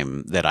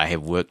time that I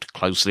have worked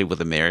closely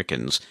with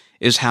Americans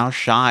is how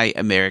shy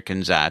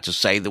Americans are to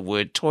say the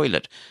word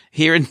toilet.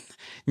 Here in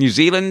New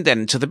Zealand,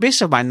 and to the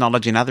best of my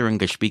knowledge in other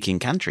English-speaking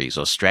countries,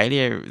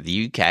 Australia,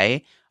 the UK,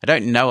 I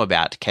don't know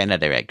about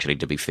Canada, actually,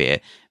 to be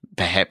fair.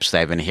 Perhaps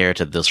they've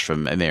inherited this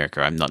from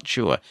America, I'm not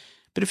sure.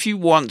 But if you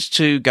want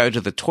to go to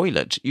the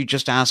toilet, you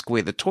just ask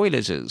where the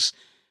toilet is.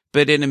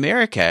 But in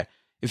America,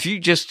 if you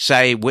just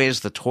say, where's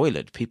the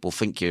toilet, people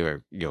think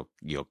you're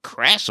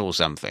crass or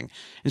something.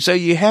 And so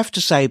you have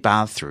to say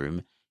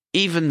bathroom,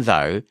 even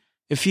though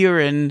if you're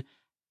in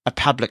a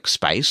public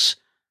space,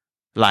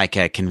 like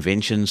a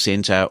convention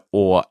center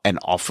or an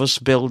office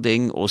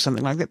building or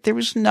something like that, there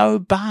is no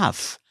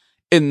bath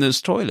in this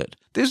toilet.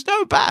 There's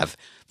no bath.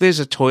 There's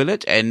a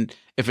toilet, and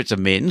if it's a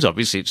men's,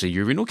 obviously it's a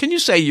urinal. Can you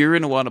say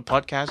urinal on a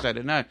podcast? I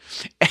don't know.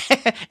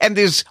 And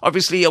there's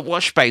obviously a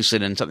wash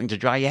basin and something to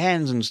dry your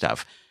hands and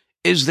stuff.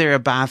 Is there a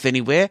bath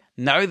anywhere?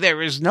 No,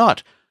 there is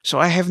not. So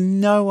I have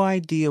no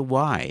idea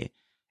why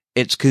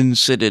it's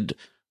considered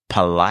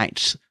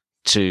polite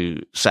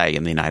to say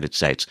in the United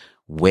States,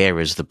 where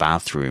is the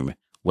bathroom,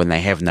 when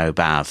they have no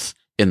bath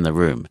in the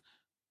room.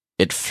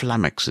 It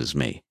flummoxes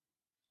me.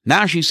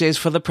 Now she says,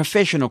 for the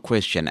professional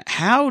question,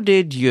 how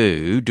did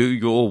you do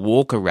your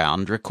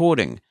walk-around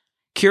recording?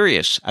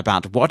 Curious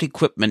about what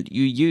equipment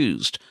you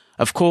used.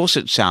 Of course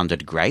it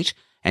sounded great,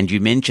 and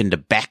you mentioned a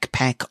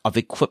backpack of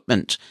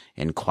equipment.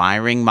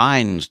 Inquiring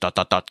minds, ...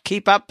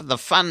 Keep up the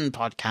fun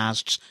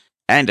podcasts.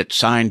 And it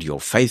signed your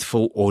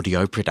faithful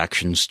audio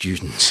production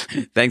student.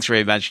 Thanks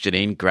very much,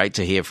 Janine. Great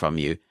to hear from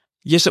you.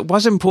 Yes, it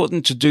was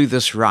important to do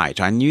this right.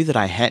 I knew that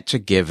I had to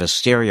give a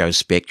stereo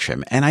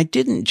spectrum, and I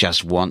didn't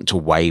just want to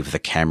wave the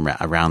camera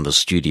around the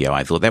studio.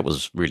 I thought that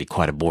was really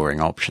quite a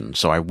boring option.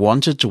 So I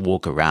wanted to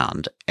walk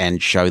around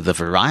and show the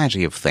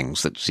variety of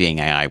things that Seeing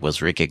AI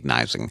was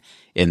recognizing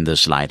in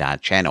this LiDAR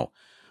channel.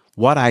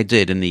 What I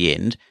did in the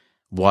end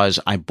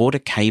was I bought a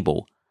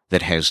cable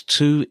that has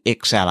 2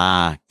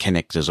 XLR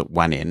connectors at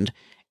one end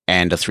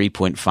and a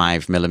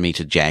 3.5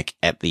 millimeter jack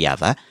at the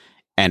other.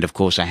 And of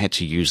course, I had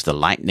to use the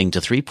Lightning to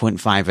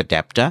 3.5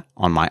 adapter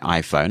on my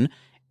iPhone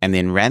and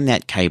then ran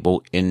that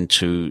cable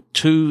into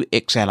 2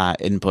 XLR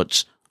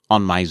inputs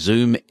on my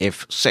Zoom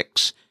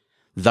F6.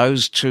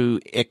 Those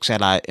 2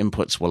 XLR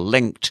inputs were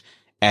linked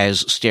as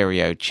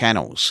stereo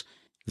channels.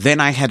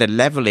 Then I had a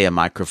lavalier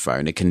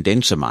microphone, a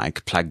condenser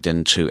mic, plugged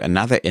into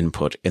another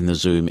input in the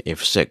Zoom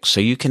F6. So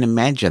you can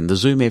imagine the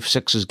Zoom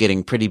F6 is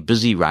getting pretty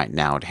busy right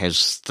now. It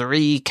has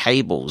 3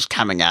 cables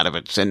coming out of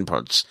its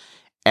inputs.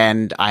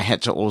 And I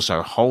had to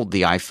also hold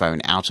the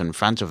iPhone out in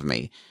front of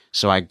me.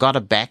 So I got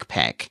a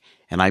backpack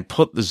and I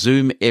put the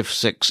Zoom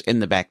F6 in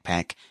the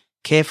backpack,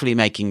 carefully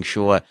making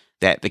sure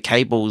that the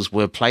cables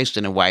were placed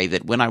in a way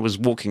that when I was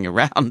walking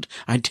around,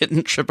 I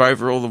didn't trip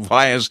over all the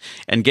wires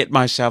and get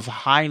myself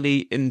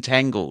highly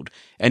entangled.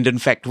 And in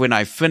fact, when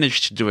I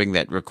finished doing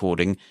that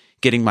recording,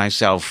 getting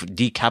myself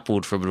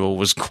decoupled from it all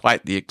was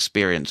quite the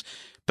experience.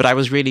 But I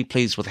was really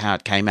pleased with how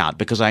it came out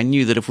because I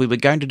knew that if we were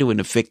going to do an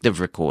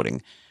effective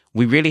recording,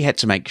 we really had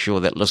to make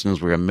sure that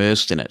listeners were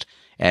immersed in it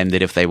and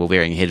that if they were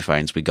wearing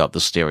headphones, we got the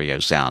stereo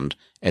sound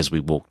as we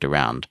walked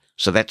around.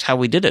 So that's how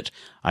we did it.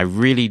 I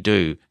really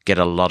do get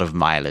a lot of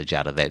mileage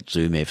out of that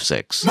Zoom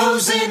F6.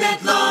 Mosen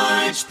at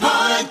Large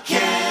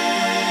Podcast.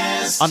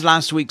 On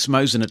last week's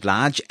Mosen at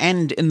Large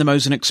and in the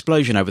Mosen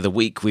Explosion over the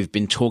week, we've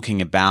been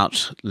talking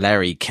about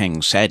Larry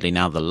King, sadly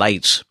now the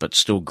late but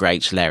still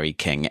great Larry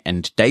King.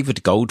 And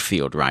David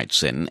Goldfield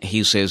writes in,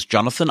 he says,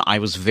 Jonathan, I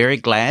was very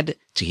glad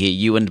to hear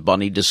you and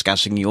Bonnie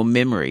discussing your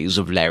memories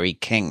of Larry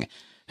King,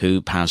 who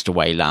passed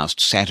away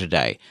last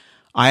Saturday.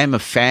 I am a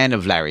fan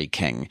of Larry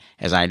King,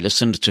 as I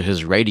listened to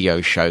his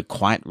radio show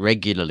quite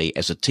regularly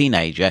as a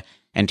teenager,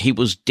 and he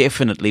was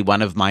definitely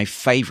one of my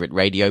favorite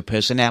radio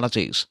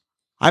personalities.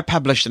 I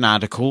published an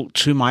article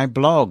to my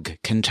blog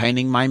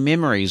containing my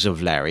memories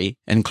of Larry,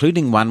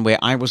 including one where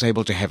I was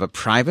able to have a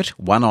private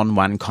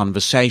one-on-one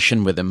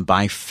conversation with him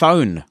by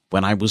phone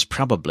when I was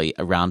probably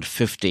around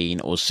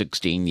 15 or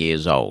 16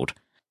 years old.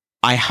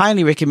 I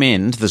highly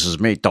recommend, this is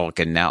me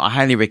talking now, I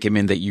highly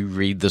recommend that you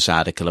read this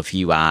article if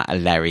you are a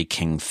Larry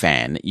King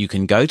fan. You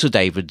can go to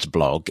David's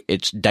blog.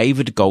 It's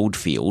David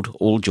Goldfield,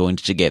 all joined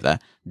together,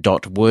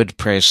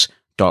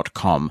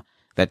 .wordpress.com.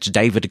 That's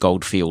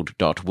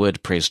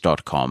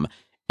davidgoldfield.wordpress.com.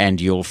 And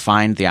you'll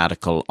find the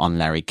article on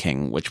Larry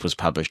King, which was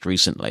published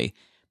recently.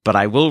 But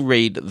I will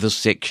read this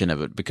section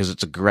of it because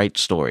it's a great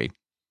story.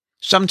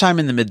 Sometime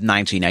in the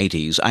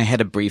mid-1980s, I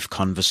had a brief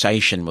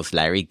conversation with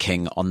Larry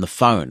King on the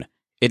phone.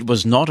 It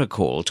was not a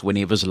call to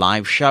any of his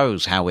live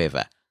shows,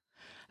 however.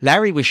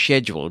 Larry was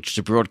scheduled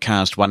to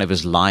broadcast one of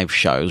his live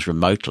shows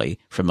remotely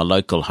from a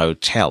local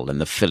hotel in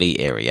the Philly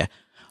area.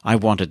 I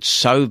wanted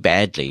so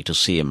badly to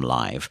see him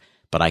live,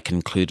 but I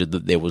concluded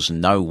that there was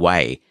no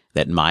way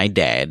that my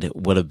dad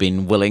would have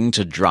been willing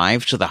to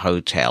drive to the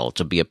hotel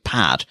to be a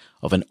part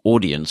of an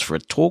audience for a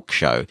talk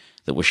show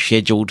that was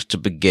scheduled to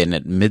begin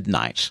at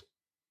midnight.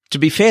 To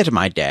be fair to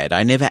my dad,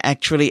 I never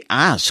actually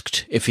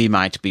asked if he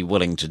might be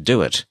willing to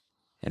do it.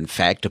 In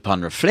fact,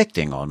 upon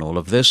reflecting on all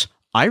of this,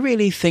 I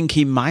really think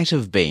he might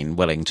have been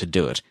willing to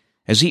do it,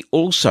 as he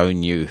also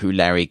knew who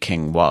Larry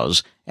King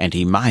was, and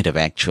he might have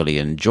actually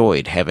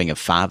enjoyed having a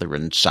father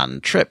and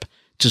son trip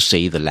to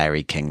see the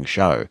Larry King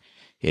show.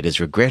 It is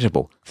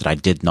regrettable that I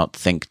did not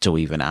think to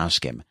even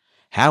ask him.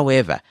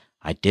 However,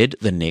 I did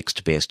the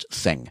next best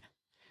thing.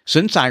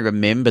 Since I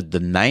remembered the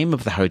name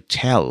of the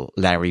hotel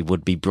Larry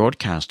would be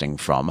broadcasting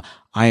from,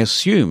 I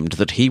assumed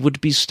that he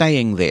would be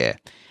staying there.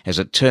 As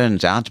it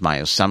turns out, my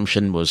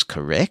assumption was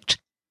correct.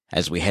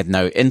 As we had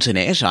no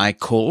internet, I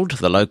called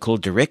the local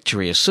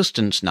directory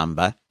assistance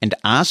number and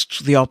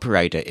asked the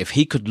operator if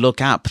he could look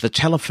up the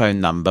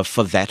telephone number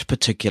for that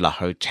particular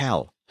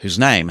hotel, whose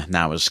name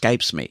now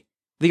escapes me.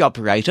 The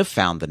operator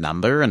found the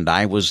number, and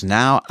I was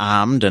now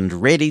armed and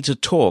ready to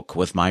talk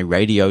with my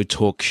radio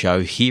talk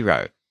show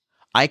hero.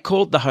 I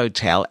called the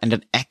hotel, and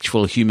an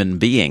actual human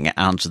being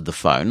answered the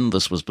phone.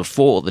 This was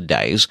before the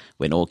days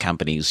when all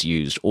companies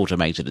used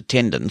automated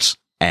attendance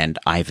and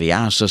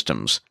IVR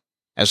systems.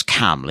 As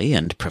calmly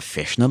and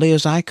professionally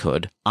as I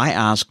could, I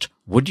asked,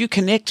 "Would you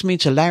connect me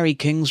to Larry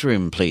King's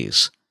room,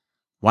 please?"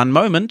 "One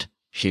moment,"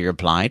 she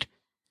replied.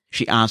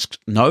 She asked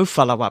no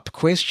follow-up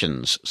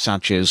questions,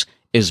 such as,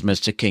 "Is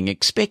Mr. King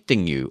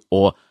expecting you?"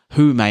 or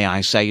 "Who may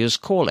I say is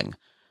calling?"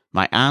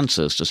 My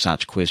answers to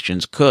such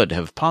questions could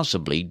have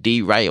possibly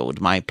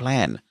derailed my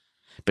plan.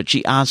 But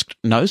she asked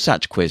no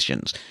such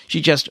questions. She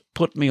just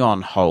put me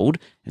on hold,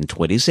 and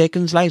 20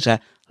 seconds later,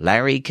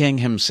 Larry King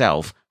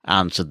himself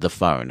answered the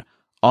phone.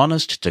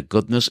 Honest to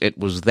goodness, it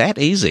was that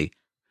easy.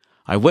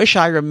 I wish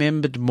I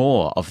remembered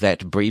more of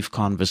that brief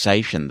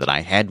conversation that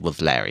I had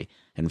with Larry.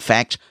 In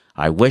fact,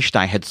 I wished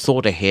I had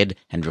thought ahead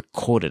and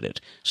recorded it.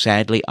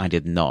 Sadly, I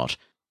did not.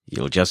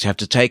 You'll just have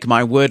to take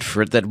my word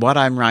for it that what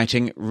I'm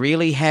writing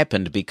really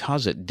happened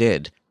because it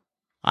did.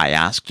 I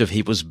asked if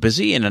he was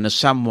busy, and in a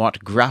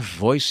somewhat gruff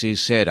voice he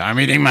said, "I'm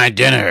eating my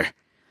dinner."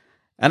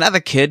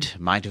 Another kid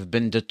might have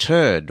been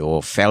deterred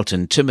or felt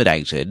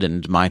intimidated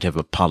and might have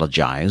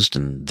apologized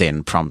and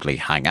then promptly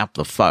hung up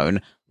the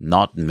phone.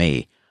 Not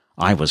me.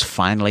 I was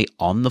finally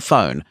on the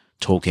phone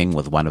talking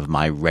with one of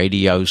my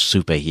radio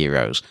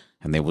superheroes,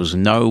 and there was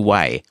no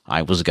way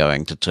I was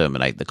going to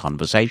terminate the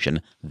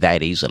conversation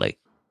that easily.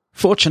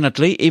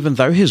 Fortunately, even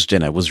though his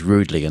dinner was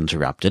rudely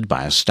interrupted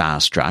by a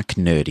starstruck,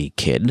 nerdy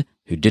kid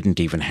who didn't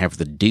even have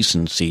the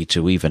decency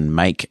to even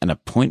make an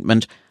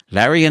appointment,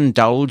 Larry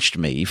indulged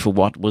me for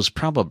what was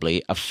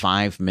probably a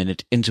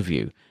 5-minute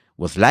interview,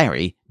 with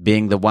Larry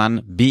being the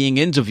one being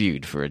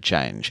interviewed for a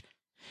change.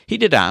 He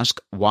did ask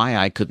why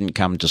I couldn't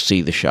come to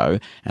see the show,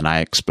 and I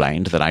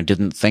explained that I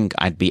didn't think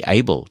I'd be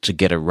able to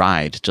get a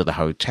ride to the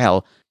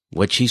hotel,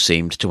 which he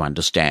seemed to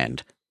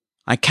understand.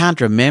 I can't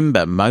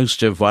remember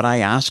most of what I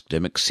asked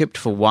him except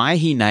for why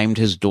he named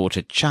his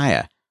daughter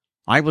Chaya.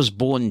 I was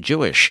born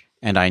Jewish,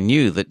 and I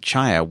knew that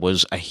Chaya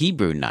was a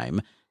Hebrew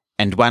name,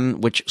 and one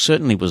which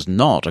certainly was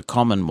not a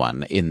common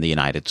one in the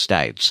United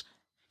States.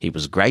 He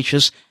was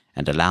gracious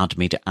and allowed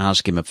me to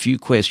ask him a few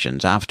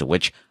questions, after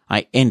which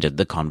I ended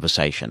the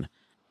conversation.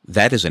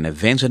 That is an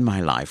event in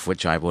my life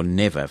which I will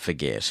never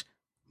forget.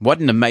 What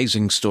an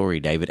amazing story,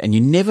 David, and you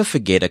never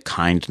forget a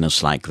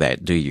kindness like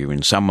that, do you?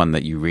 And someone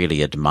that you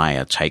really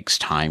admire takes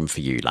time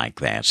for you like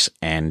that,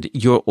 and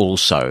you're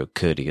also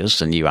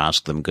courteous and you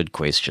ask them good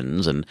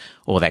questions and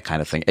all that kind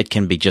of thing. It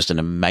can be just an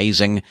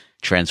amazing,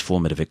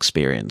 transformative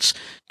experience.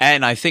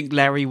 And I think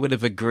Larry would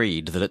have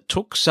agreed that it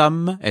took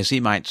some, as he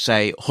might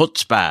say,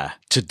 chutzpah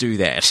to do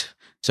that.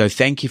 So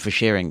thank you for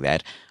sharing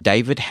that.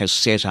 David has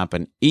set up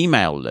an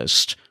email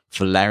list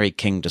for Larry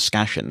King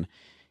discussion.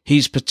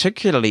 He's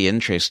particularly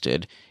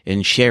interested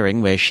in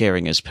sharing, where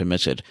sharing is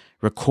permitted,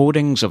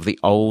 recordings of the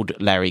old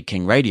Larry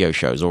King radio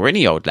shows, or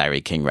any old Larry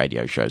King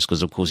radio shows,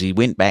 because, of course, he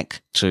went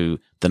back to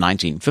the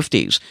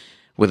 1950s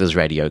with his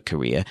radio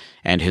career,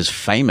 and his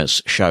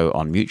famous show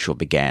on Mutual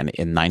began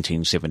in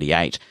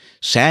 1978.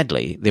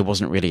 Sadly, there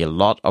wasn't really a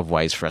lot of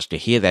ways for us to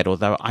hear that,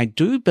 although I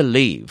do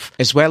believe,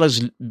 as well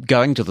as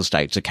going to the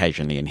States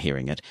occasionally and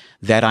hearing it,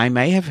 that I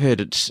may have heard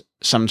it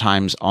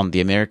sometimes on the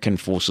American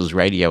Forces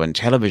Radio and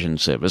Television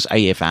Service,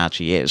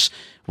 AFRTS,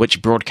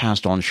 which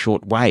broadcast on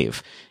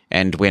shortwave.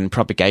 And when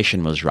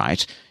propagation was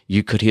right,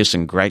 you could hear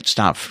some great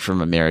stuff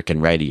from American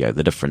radio,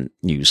 the different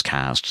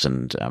newscasts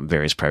and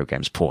various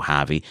programs, Paul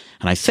Harvey.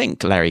 And I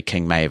think Larry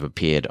King may have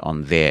appeared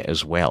on there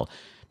as well.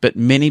 But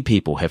many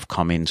people have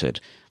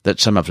commented that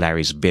some of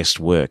Larry's best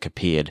work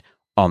appeared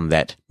on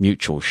that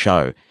Mutual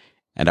show,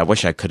 and I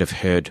wish I could have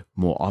heard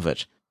more of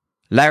it.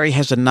 Larry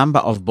has a number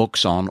of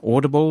books on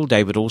Audible.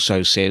 David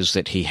also says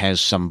that he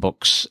has some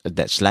books,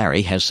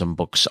 Larry has some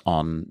books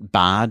on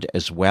Bard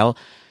as well.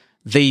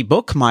 The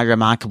book, My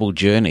Remarkable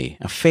Journey,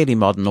 a fairly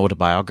modern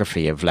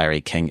autobiography of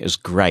Larry King, is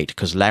great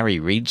because Larry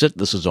reads it.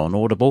 This is on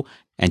Audible,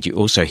 and you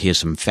also hear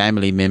some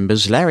family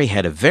members. Larry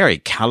had a very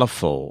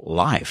colourful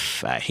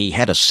life. He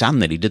had a son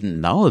that he didn't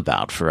know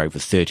about for over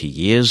 30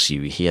 years.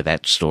 You hear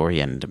that story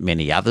and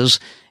many others,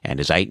 and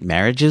his 8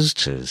 marriages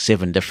to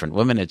 7 different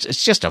women.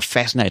 It's just a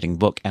fascinating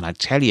book, and I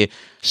tell you,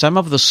 some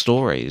of the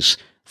stories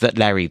that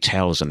Larry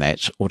tells in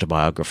that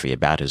autobiography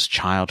about his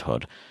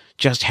childhood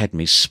just had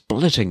me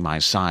splitting my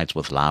sides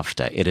with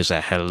laughter. It is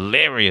a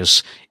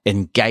hilarious,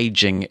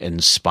 engaging,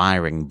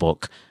 inspiring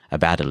book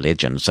about a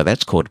legend. So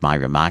that's called My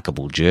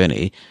Remarkable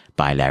Journey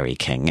by Larry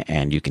King,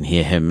 and you can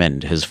hear him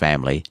and his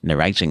family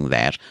narrating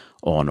that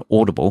on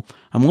Audible.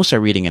 I'm also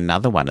reading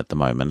another one at the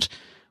moment,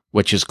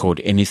 which is called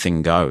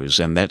Anything Goes,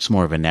 and that's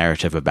more of a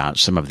narrative about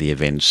some of the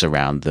events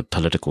around the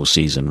political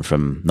season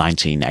from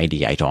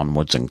 1988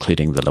 onwards,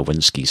 including the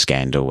Lewinsky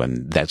scandal,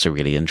 and that's a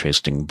really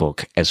interesting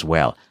book as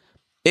well.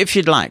 If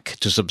you'd like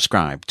to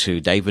subscribe to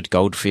David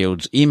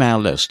Goldfield's email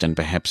list and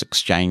perhaps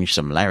exchange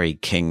some Larry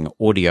King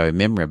audio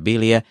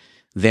memorabilia,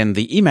 then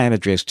the email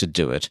address to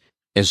do it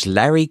is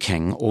Larry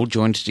King, all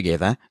joined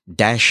together,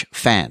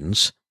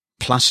 -fans,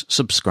 plus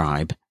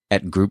subscribe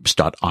at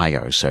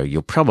groups.io. So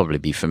you'll probably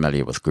be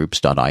familiar with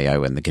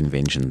groups.io and the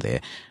convention there.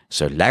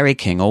 So Larry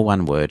King, all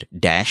one word,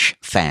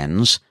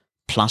 -fans,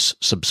 plus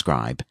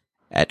subscribe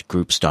at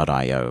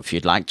groups.io if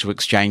you'd like to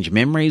exchange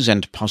memories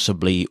and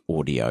possibly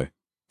audio.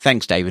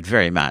 Thanks, David,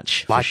 very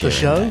much. Like the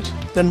show?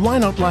 Then why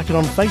not like it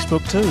on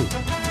Facebook too?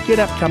 Get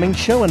upcoming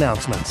show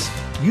announcements,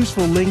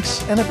 useful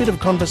links, and a bit of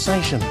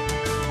conversation.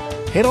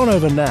 Head on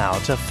over now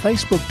to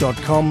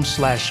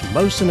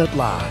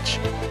facebook.com/MosenAtLarge.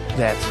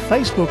 That's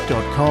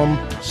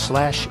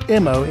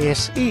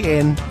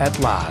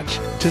facebook.com/MOSEN@large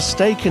to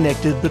stay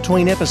connected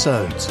between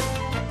episodes.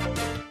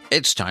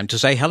 It's time to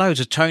say hello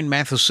to Tone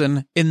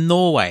Matheson in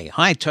Norway.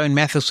 Hi, Tone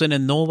Matheson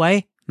in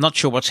Norway. Not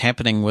sure what's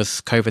happening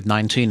with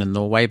COVID-19 in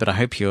Norway, but I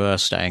hope you are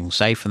staying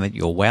safe and that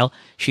you're well.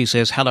 She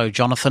says, hello,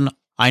 Jonathan.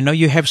 I know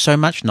you have so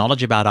much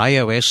knowledge about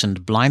iOS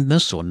and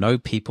blindness, or know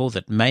people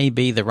that may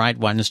be the right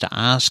ones to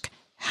ask.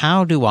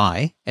 how do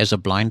I, as a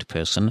blind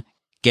person,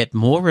 get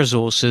more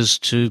resources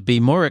to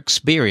be more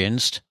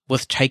experienced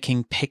with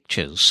taking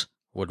pictures?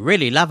 Would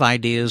really love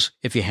ideas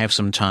if you have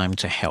some time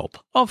to help.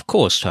 Of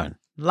course, Tone.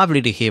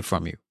 Lovely to hear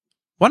from you.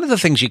 One of the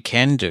things you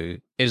can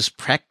do is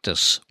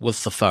practice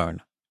with the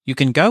phone. You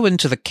can go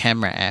into the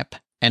camera app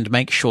and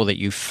make sure that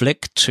you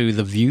flick to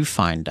the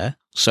viewfinder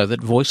so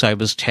that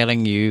VoiceOver is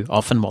telling you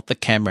often what the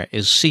camera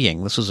is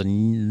seeing. This is a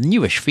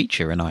newish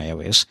feature in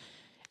iOS.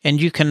 And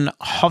you can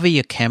hover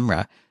your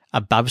camera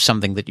above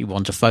something that you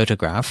want to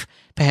photograph,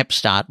 perhaps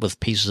start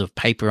with pieces of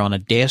paper on a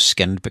desk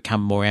and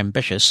become more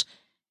ambitious,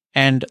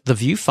 and the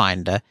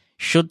viewfinder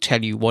should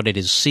tell you what it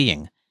is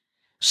seeing.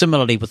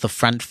 Similarly, with the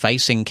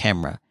front-facing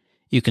camera,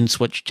 you can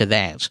switch to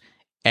that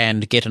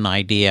and get an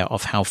idea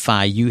of how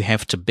far you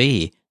have to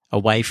be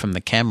away from the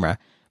camera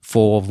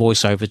for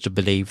VoiceOver to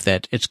believe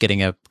that it's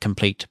getting a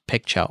complete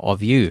picture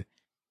of you.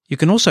 You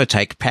can also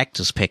take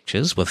practice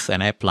pictures with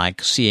an app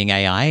like Seeing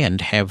AI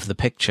and have the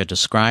picture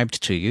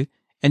described to you,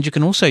 and you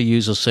can also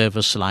use a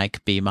service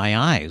like Be My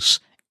Eyes.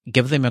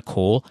 Give them a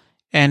call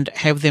and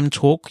have them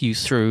talk you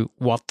through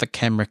what the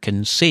camera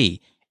can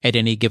see at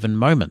any given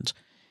moment.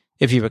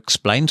 If you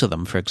explain to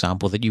them, for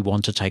example, that you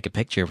want to take a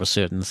picture of a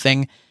certain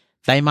thing,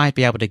 they might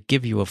be able to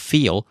give you a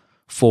feel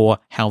for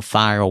how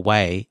far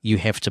away you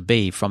have to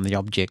be from the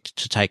object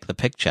to take the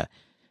picture.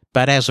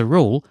 But as a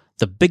rule,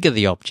 the bigger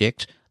the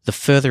object, the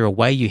further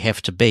away you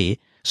have to be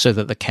so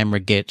that the camera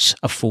gets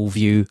a full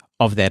view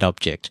of that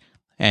object.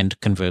 And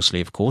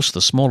conversely, of course,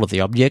 the smaller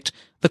the object,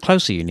 the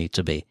closer you need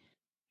to be.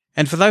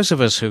 And for those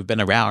of us who've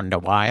been around a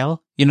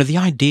while, the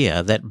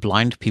idea that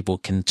blind people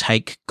can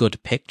take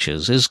good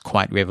pictures is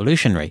quite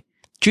revolutionary.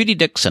 Judy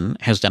Dixon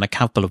has done a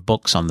couple of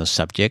books on this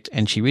subject,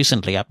 and she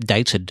recently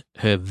updated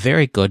her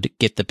very good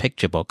Get the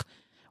Picture book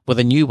with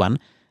a new one.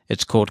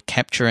 It's called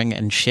Capturing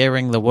and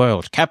Sharing the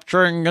World.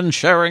 Capturing and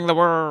Sharing the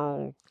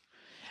World.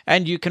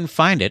 And you can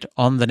find it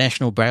on the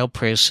National Braille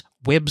Press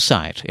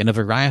website in a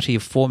variety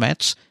of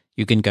formats.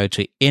 You can go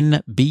to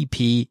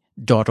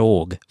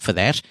nbp.org for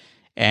that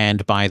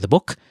and buy the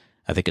book.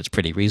 I think it's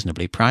pretty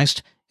reasonably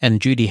priced,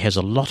 and Judy has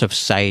a lot of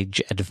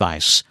sage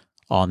advice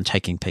on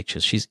taking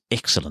pictures. She's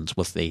excellent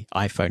with the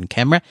iPhone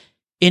camera.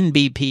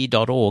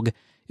 nbp.org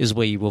is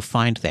where you will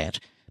find that.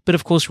 But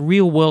of course,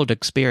 real-world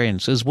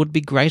experiences would be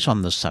great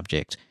on this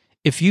subject.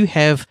 If you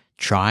have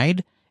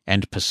tried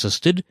and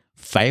persisted,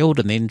 failed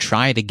and then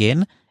tried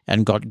again,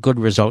 and got good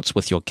results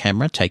with your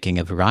camera taking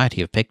a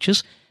variety of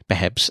pictures,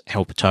 perhaps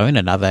help Tone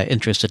and other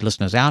interested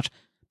listeners out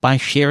by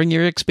sharing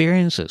your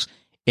experiences.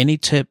 Any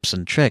tips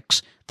and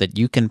tricks that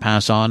you can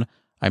pass on,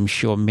 I'm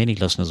sure many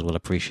listeners will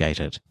appreciate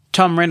it.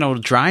 Tom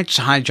Reynolds writes,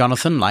 "Hi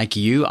Jonathan, like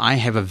you, I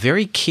have a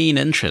very keen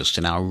interest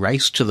in our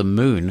race to the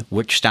moon,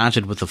 which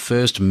started with the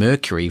first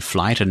Mercury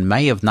flight in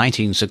May of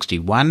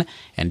 1961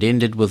 and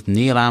ended with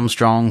Neil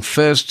Armstrong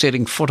first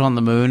setting foot on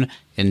the moon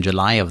in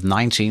July of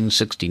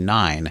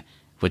 1969,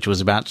 which was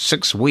about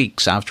 6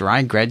 weeks after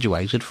I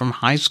graduated from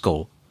high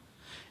school.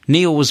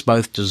 Neil was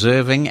both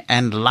deserving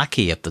and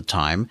lucky at the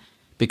time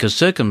because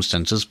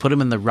circumstances put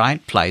him in the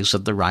right place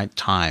at the right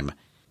time.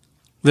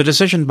 The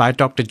decision by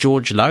Dr.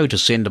 George Low to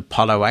send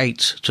Apollo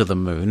 8 to the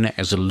moon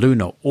as a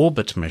lunar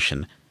orbit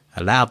mission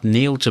allowed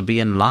Neil to be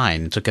in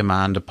line to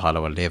command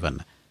Apollo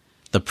 11.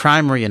 The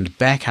primary and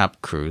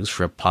backup crews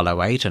for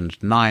Apollo 8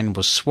 and 9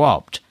 were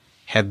swapped.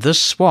 Had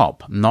this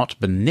swap not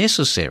been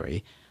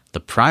necessary, the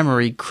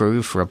primary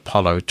crew for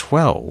Apollo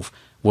 12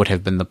 would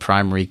have been the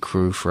primary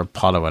crew for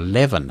Apollo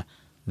 11.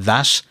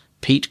 Thus,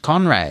 Pete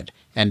Conrad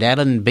and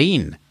Alan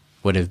Bean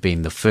would have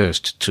been the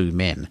first two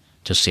men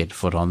to set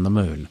foot on the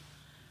moon.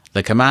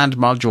 The command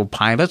module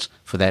pilot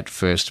for that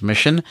first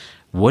mission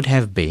would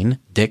have been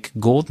Dick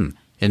Gordon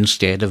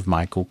instead of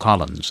Michael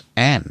Collins.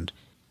 And,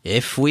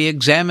 if we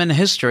examine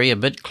history a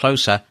bit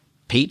closer,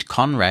 Pete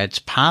Conrad's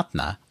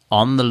partner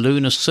on the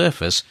lunar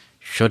surface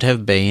should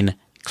have been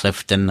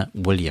Clifton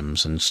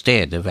Williams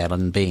instead of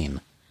Alan Bean.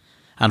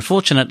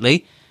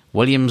 Unfortunately,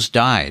 Williams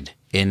died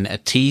in a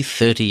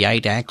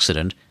T-38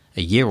 accident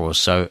a year or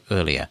so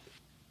earlier.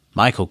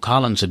 Michael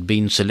Collins had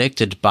been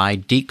selected by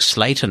Deke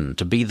Slayton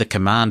to be the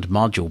command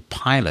module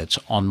pilot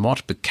on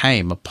what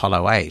became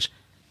Apollo 8.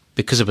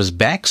 Because of his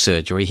back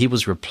surgery, he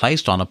was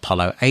replaced on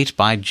Apollo 8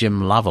 by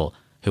Jim Lovell,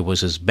 who was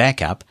his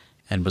backup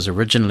and was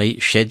originally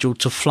scheduled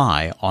to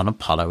fly on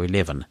Apollo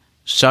 11.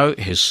 So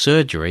his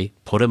surgery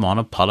put him on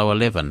Apollo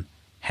 11.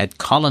 Had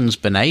Collins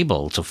been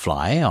able to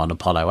fly on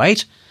Apollo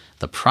 8,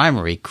 the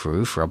primary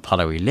crew for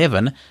Apollo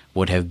 11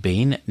 would have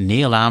been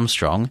Neil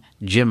Armstrong,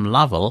 Jim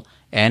Lovell,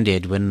 and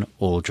Edwin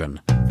Aldrin.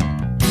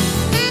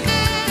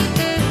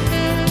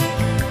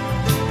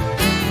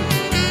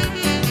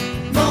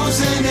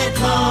 Mosen at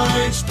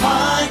Large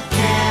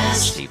Podcast.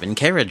 Stephen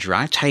Kerridge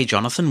writes, "Hey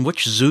Jonathan,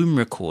 which Zoom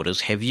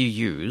recorders have you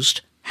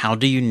used? How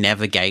do you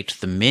navigate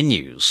the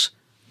menus?"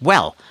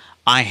 Well,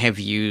 I have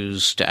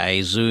used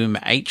a Zoom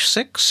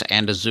H6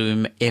 and a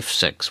Zoom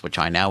F6, which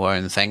I now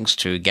own thanks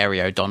to Gary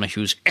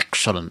O'Donoghue's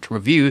excellent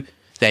review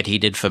that he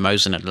did for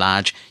Mosen at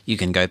Large. You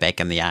can go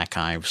back in the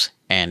archives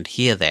and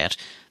hear that.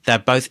 They're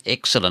both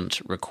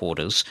excellent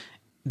recorders,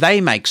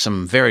 they make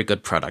some very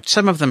good products.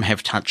 Some of them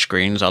have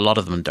touchscreens, a lot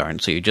of them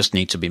don't, so you just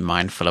need to be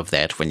mindful of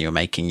that when you're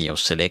making your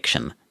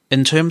selection.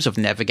 In terms of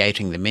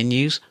navigating the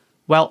menus,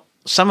 well,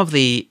 some of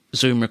the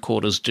Zoom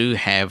recorders do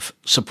have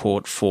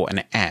support for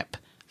an app.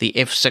 The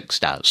F6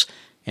 does,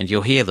 and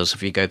you'll hear this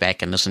if you go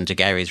back and listen to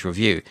Gary's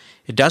review.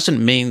 It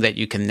doesn't mean that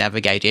you can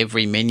navigate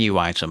every menu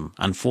item,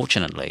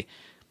 unfortunately,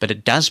 but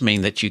it does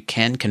mean that you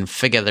can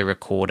configure the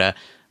recorder.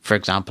 For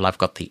example, I've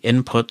got the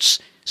inputs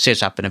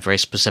set up in a very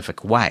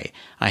specific way.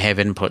 I have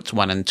inputs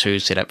 1 and 2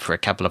 set up for a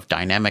couple of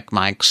dynamic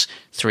mics,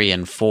 3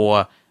 and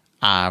 4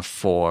 are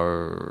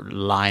for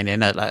line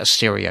in a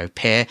stereo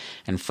pair,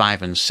 and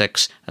 5 and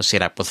 6 are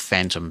set up with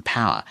phantom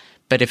power.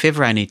 But if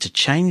ever I need to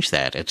change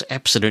that, it's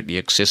absolutely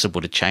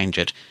accessible to change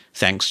it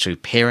thanks to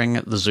pairing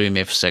the Zoom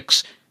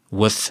F6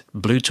 with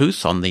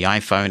Bluetooth on the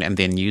iPhone and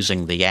then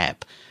using the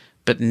app.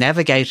 But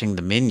navigating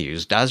the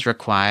menus does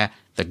require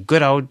the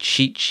good old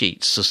cheat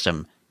sheet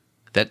system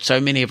that so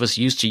many of us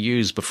used to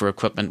use before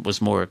equipment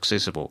was more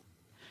accessible.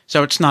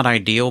 So it's not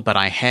ideal, but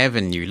I have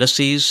in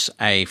Ulysses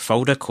a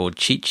folder called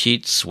Cheat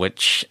Sheets,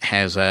 which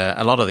has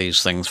a lot of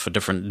these things for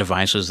different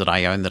devices that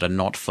I own that are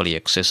not fully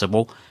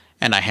accessible.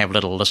 And I have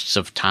little lists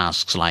of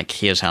tasks like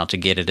here's how to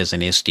get it as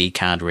an SD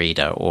card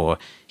reader, or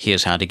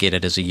here's how to get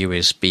it as a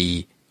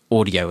USB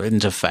audio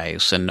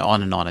interface, and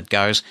on it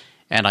goes.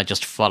 And I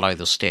just follow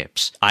the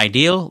steps.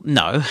 Ideal?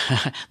 No,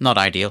 not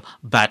ideal,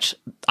 but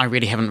I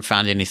really haven't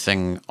found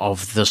anything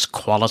of this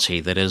quality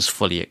that is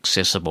fully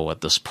accessible at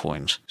this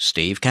point.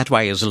 Steve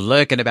Catway is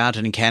lurking about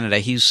in Canada.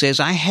 He says,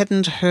 I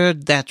hadn't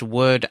heard that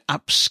word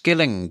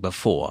upskilling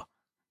before.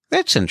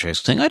 That's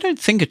interesting. I don't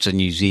think it's a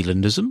New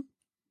Zealandism.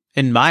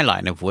 In my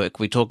line of work,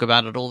 we talk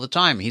about it all the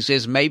time. He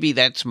says, maybe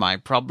that's my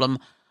problem.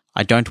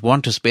 I don't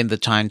want to spend the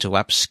time to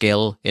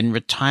upskill in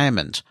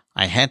retirement.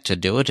 I had to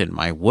do it in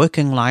my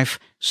working life,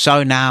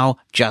 so now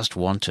just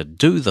want to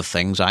do the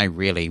things I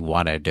really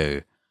want to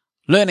do.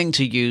 Learning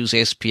to use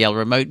SPL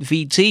Remote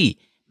VT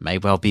may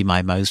well be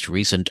my most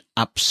recent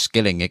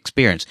upskilling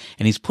experience.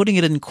 And he's putting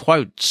it in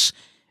quotes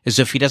as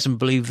if he doesn't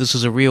believe this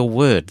is a real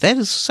word. That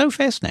is so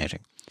fascinating.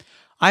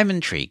 I'm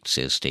intrigued,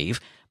 says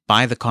Steve,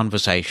 by the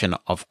conversation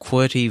of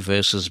QWERTY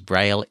versus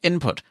Braille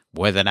input,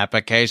 with an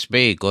uppercase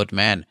B, good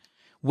man.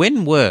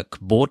 When work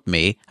bought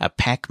me a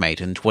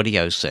PackMate in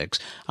 2006,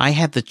 I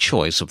had the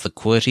choice of the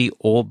QWERTY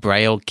or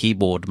Braille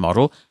keyboard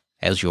model.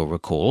 As you'll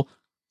recall,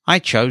 I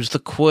chose the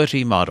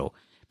QWERTY model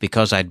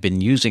because I'd been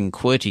using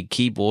QWERTY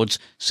keyboards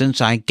since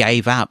I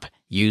gave up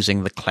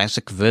using the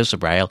classic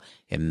VersaBraille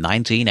in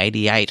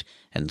 1988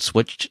 and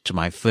switched to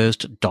my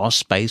first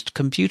DOS-based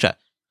computer.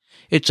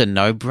 It's a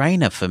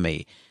no-brainer for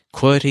me,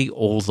 QWERTY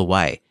all the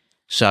way.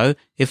 So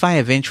if I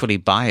eventually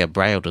buy a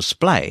Braille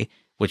display,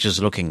 which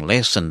is looking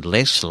less and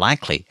less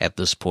likely at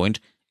this point,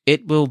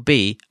 it will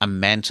be a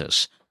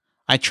Mantis.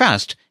 I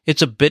trust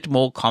it's a bit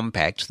more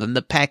compact than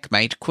the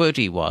PackMate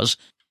QWERTY was,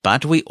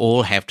 but we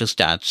all have to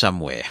start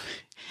somewhere.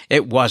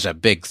 It was a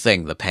big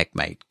thing, the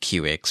PackMate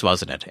QX,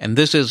 wasn't it? And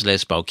this is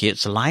less bulky,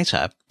 it's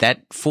lighter.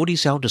 That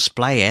 40-cell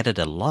display added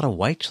a lot of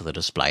weight to the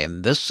display,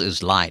 and this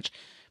is light.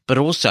 But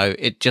also,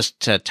 it just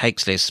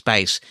takes less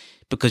space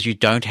because you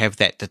don't have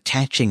that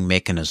detaching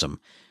mechanism.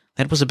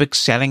 That was a big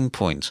selling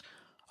point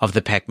of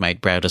the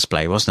PackMate Braille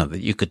display, wasn't it?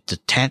 That you could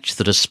detach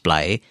the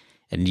display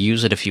and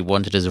use it if you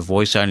wanted as a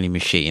voice-only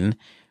machine,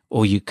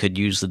 or you could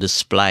use the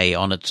display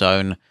on its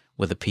own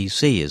with a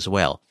PC as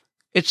well.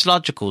 It's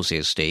logical,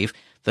 says Steve,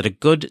 that a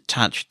good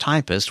touch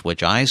typist,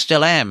 which I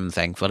still am,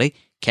 thankfully,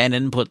 can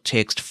input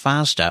text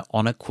faster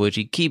on a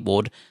QWERTY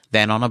keyboard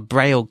than on a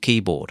Braille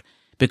keyboard,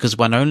 because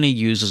one only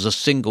uses a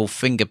single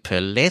finger per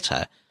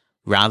letter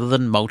rather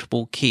than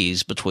multiple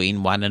keys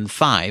between 1 and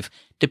 5,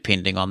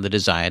 depending on the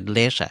desired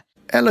letter.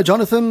 Hello,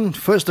 Jonathan.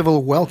 First of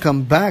all,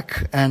 welcome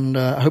back, and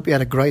I hope you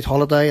had a great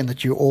holiday and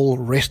that you're all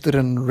rested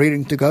and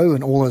ready to go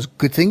and all those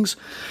good things.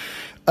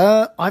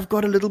 I've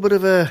got a little bit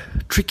of a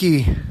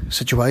tricky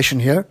situation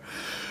here.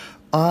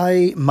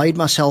 I made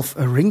myself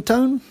a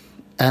ringtone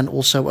and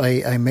also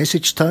a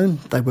message tone.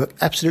 They work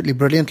absolutely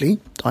brilliantly.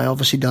 I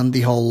obviously done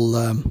the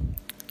whole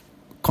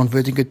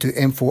converting it to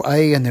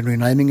M4A and then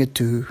renaming it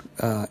to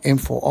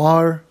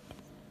M4R,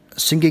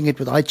 syncing it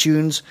with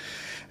iTunes.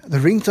 The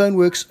ringtone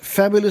works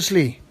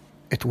fabulously.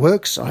 It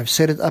works. I've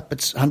set it up.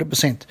 It's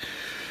 100%.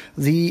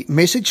 The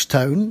message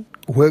tone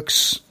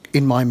works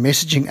in my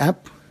messaging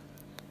app.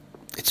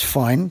 It's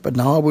fine, but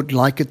now I would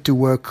like it to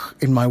work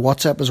in my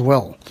WhatsApp as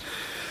well.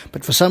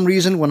 But for some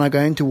reason, when I go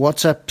into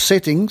WhatsApp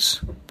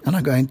settings and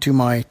I go into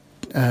my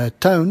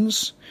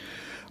tones,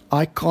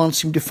 I can't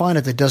seem to find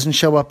it. It doesn't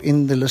show up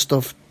in the list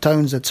of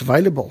tones that's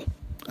available,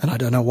 and I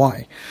don't know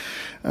why.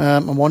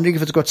 I'm wondering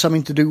if it's got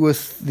something to do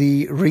with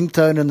the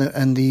ringtone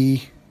and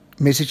the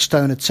message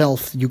tone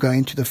itself. You go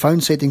into the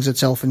phone settings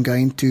itself and go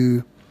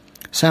into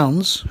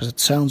sounds. Is it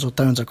sounds or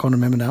tones? I can't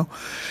remember now.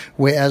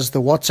 Whereas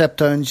the WhatsApp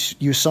tones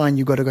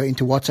you got to go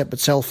into WhatsApp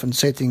itself and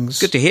settings.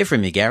 Good to hear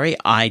from you, Gary.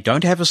 I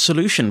don't have a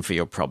solution for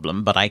your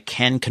problem, but I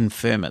can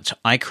confirm it.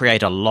 I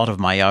create a lot of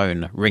my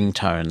own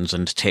ringtones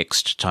and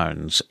text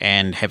tones,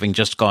 and having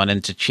just gone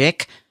in to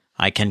check,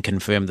 I can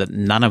confirm that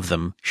none of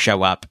them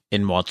show up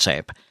in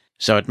WhatsApp.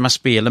 So it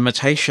must be a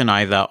limitation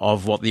either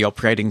of what the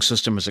operating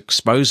system is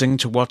exposing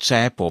to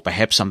WhatsApp, or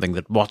perhaps something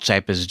that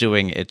WhatsApp is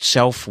doing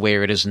itself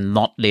where it is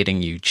not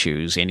letting you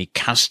choose any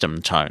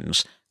custom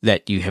tones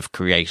that you have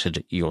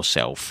created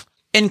yourself.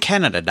 In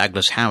Canada,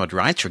 Douglas Howard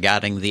writes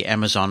regarding the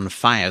Amazon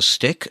Fire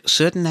Stick,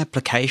 certain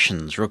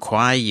applications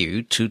require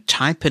you to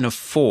type in a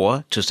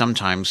 4 to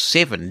sometimes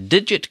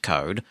 7-digit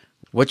code,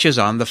 which is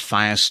on the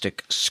Fire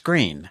Stick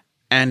screen.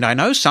 And I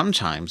know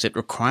sometimes it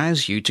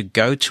requires you to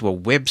go to a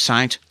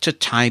website to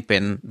type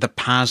in the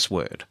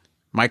password.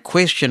 My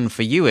question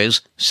for you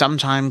is,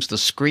 sometimes the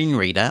screen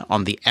reader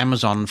on the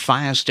Amazon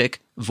Fire Stick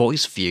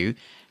Voice View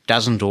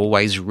doesn't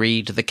always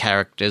read the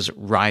characters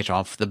right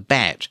off the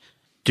bat.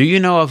 Do you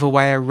know of a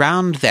way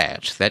around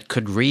that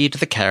could read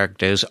the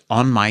characters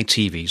on my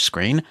TV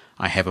screen?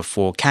 I have a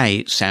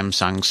 4K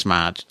Samsung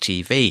Smart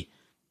TV.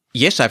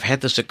 Yes, I've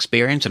had this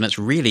experience and it's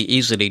really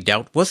easily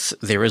dealt with.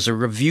 There is a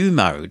review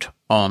mode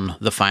on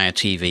the Fire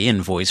TV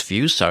in Voice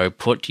View, so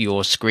put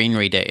your screen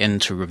reader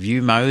into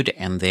review mode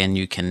and then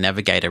you can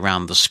navigate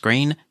around the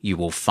screen. You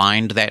will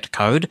find that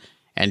code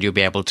and you'll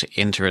be able to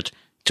enter it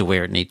to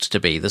where it needs to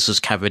be. This is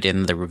covered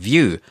in the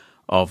review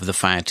of the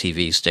Fire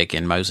TV Stick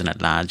in Mosen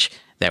at Large.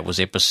 That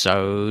was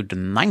episode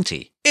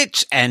 90.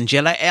 It's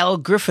Angela L.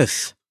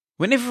 Griffith.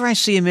 Whenever I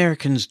see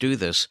Americans do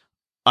this,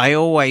 I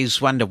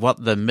always wonder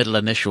what the middle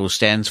initial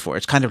stands for.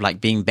 It's kind of like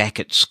being back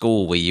at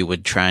school where you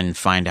would try and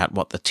find out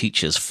what the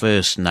teacher's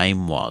first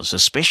name was,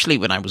 especially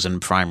when I was in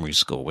primary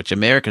school, which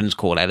Americans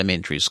call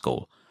elementary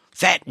school.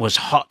 That was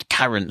hot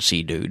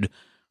currency, dude.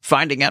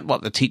 Finding out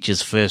what the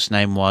teacher's first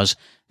name was,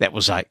 that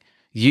was like,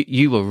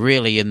 you were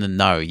really in the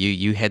know.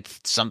 You had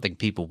something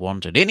people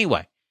wanted.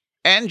 Anyway,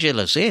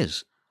 Angela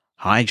says,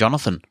 "Hi,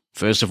 Jonathan.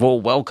 First of all,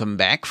 welcome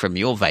back from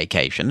your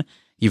vacation.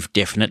 You've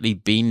definitely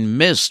been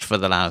missed for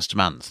the last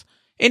month.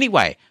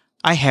 Anyway,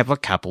 I have a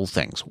couple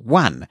things.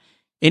 One,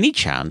 any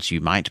chance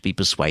you might be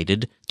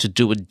persuaded to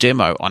do a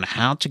demo on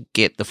how to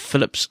get the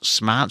Philips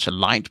smart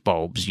light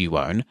bulbs you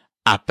own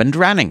up and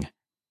running?"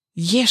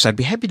 Yes, I'd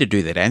be happy to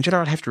do that,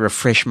 Angela. I'd have to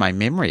refresh my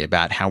memory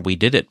about how we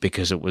did it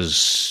because it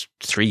was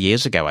 3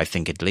 years ago, I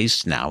think, at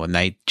least now, and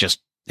they just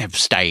have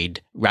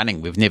stayed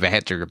running. We've never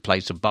had to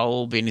replace a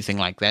bulb, anything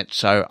like that,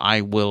 so I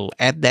will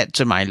add that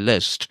to my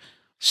list.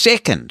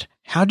 Second,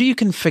 how do you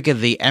configure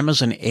the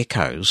Amazon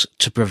Echoes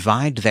to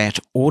provide that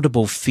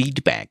audible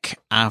feedback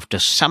after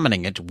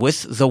summoning it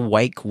with the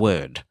wake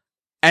word?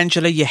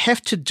 Angela, you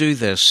have to do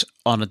this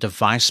on a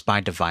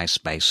device-by-device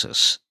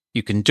basis.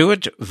 You can do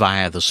it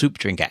via the Soup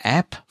Drinker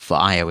app for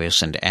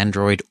iOS and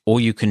Android, or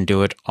you can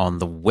do it on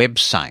the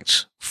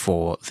website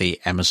for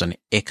the Amazon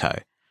Echo.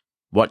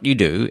 What you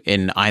do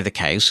in either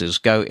case is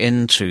go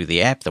into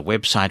the app, the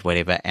website,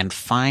 whatever, and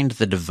find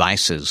the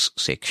devices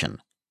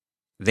section.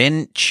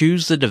 Then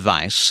choose the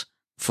device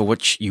for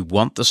which you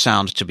want the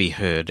sound to be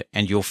heard,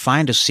 and you'll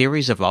find a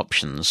series of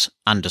options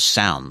under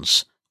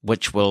sounds,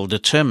 which will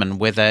determine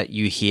whether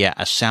you hear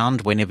a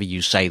sound whenever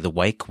you say the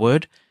wake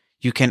word.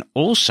 You can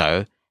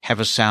also have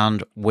a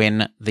sound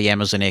when the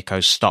Amazon Echo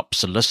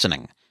stops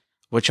listening,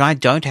 which I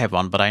don't have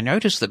on, but I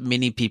notice that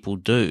many people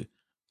do.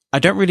 I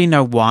don't really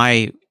know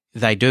why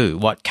they do,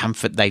 what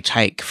comfort they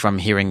take from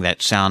hearing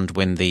that sound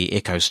when the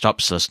Echo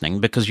stops listening,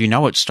 because you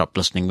know it stopped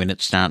listening when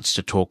it starts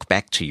to talk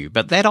back to you.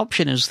 But that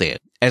option is there.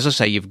 As I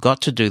say, you've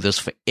got to do this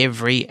for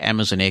every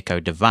Amazon Echo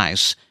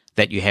device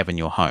that you have in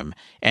your home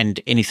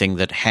and anything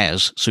that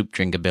has Soup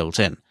Drinker built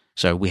in.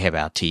 So we have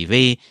our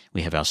TV,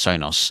 we have our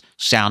Sonos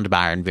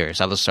soundbar and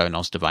various other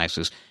Sonos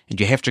devices, and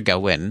you have to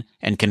go in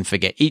and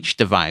configure each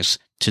device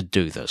to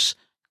do this.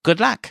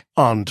 Good luck.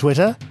 On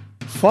Twitter,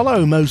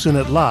 follow Mosen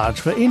at Large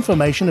for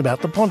information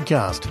about the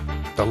podcast,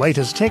 the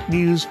latest tech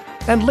news,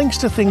 and links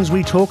to things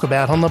we talk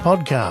about on the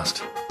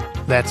podcast.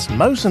 That's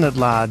Mosen at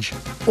Large,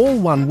 all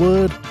one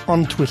word,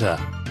 on Twitter.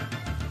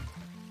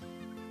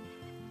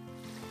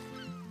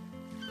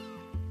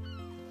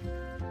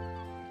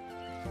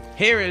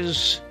 Here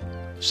is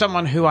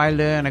someone who I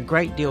learn a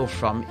great deal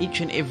from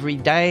each and every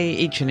day,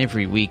 each and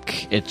every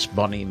week. It's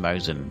Bonnie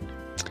Mosen.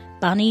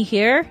 Bonnie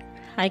here.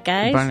 Hi,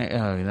 guys. Bonnie,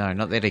 oh, no,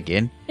 not that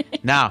again.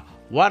 Now,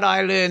 what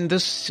I learned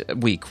this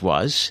week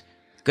was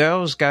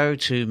girls go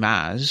to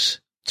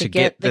Mars to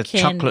get the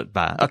chocolate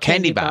bar, or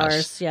candy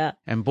bars, yeah.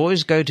 And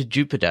boys go to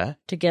Jupiter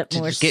to get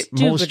more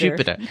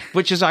stupider,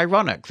 which is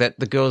ironic that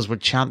the girls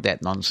would chant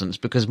that nonsense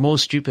because more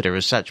stupider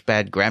is such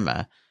bad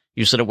grammar.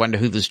 You sort of wonder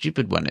who the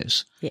stupid one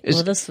is. Yeah,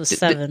 well, this was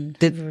 7.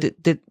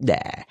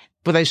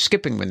 Were they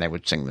skipping when they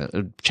would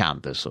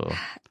chant this? Or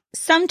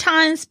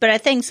sometimes, but I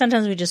think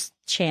sometimes we just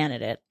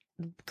chanted it.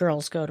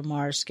 Girls go to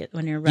Mars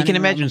when you're running. You can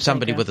imagine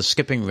somebody with a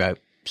skipping rope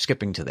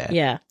skipping to that.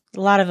 Yeah. A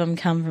lot of them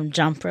come from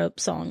jump rope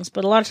songs,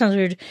 but a lot of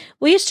times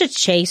we used to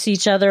chase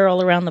each other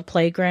all around the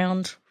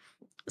playground.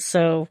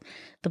 So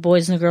the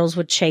boys and the girls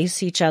would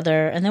chase each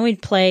other, and then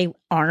we'd play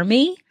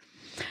Army.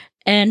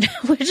 And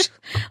which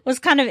was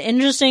kind of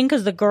interesting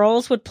because the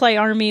girls would play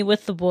Army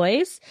with the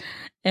boys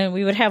and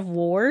we would have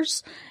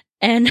wars.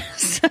 And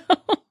so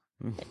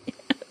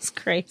It's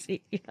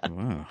crazy. Yeah.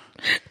 Wow.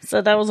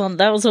 So that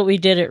was what we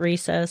did at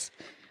recess.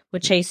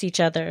 Would chase each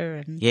other.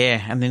 And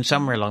Yeah, and then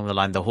somewhere along the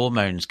line, the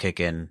hormones kick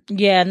in.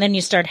 yeah, and then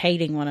you start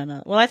hating one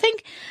another. Well, I'm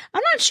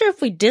not sure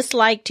if we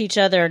disliked each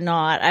other or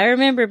not. I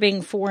remember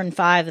being 4 and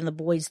 5 and the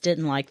boys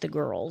didn't like the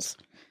girls.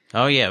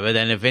 Oh, yeah, but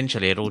then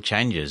eventually it all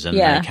changes and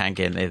Yeah. they can't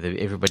get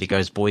everybody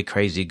goes boy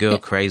crazy, girl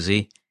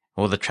crazy.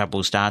 All the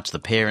trouble starts. The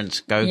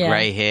parents go Yeah,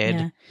 grey-haired,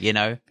 yeah. you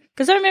know.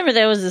 Because I remember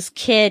there was this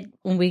kid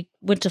when we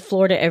went to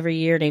Florida every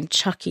year named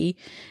Chucky,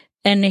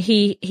 and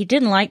he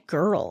didn't like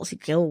girls.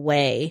 He'd go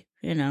away,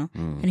 you know,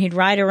 and he'd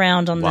ride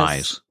around on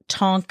this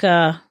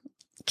Tonka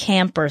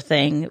camper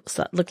thing. It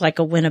looked like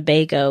a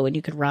Winnebago, and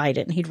you could ride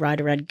it, and he'd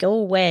ride around, go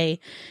away.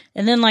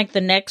 And then like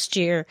the next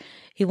year,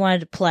 he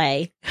wanted to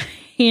play,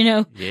 you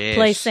know,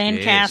 play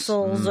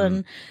sandcastles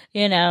and,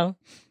 you know.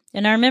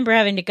 And I remember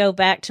having to go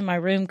back to my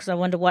room because I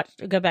wanted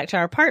to go back to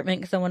our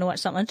apartment because I wanted to watch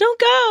something. Don't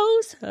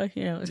go! So,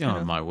 you know, it was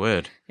Oh, my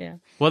word. Yeah.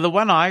 Well, the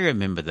one I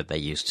remember that they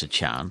used to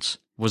chant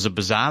was a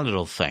bizarre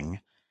little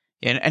thing.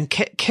 And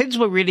kids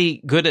were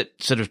really good at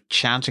sort of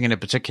chanting in a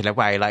particular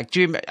way. Like,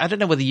 I don't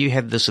know whether you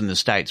had this in the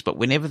States, but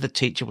whenever the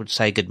teacher would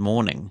say good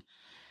morning,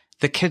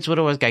 the kids would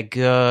always go,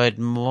 good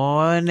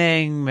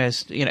morning,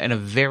 miss, you know, in a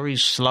very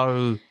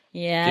slow...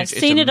 Yeah, I've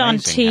seen it on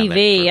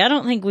TV. I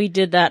don't think we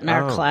did that in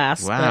our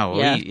class. Wow.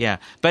 But yeah.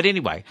 But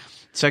anyway,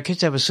 so kids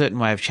have a certain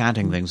way of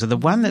chanting things. And the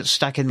one that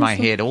stuck in my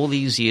head all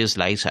these years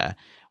later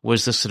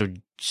was this sort of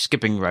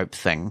skipping rope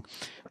thing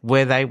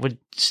where they would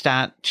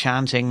start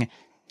chanting,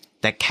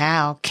 the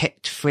cow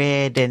kicked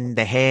Fred in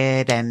the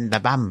head and the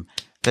bum.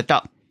 The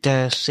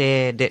doctor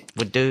said it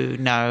would do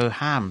no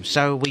harm.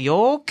 So we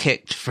all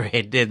kicked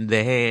Fred in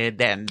the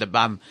head and the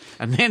bum.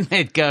 And then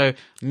they'd go,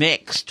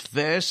 next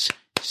verse.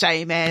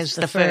 Same as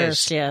the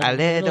first, yeah. a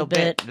little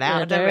bit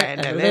louder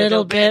and a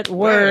little bit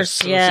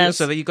worse. Yes.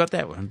 So you got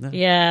that one.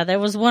 Yeah, there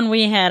was one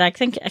we had. I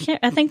think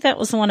that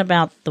was the one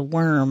about the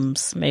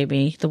worms.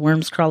 Maybe the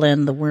worms crawl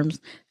in. The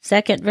worms.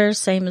 Second verse,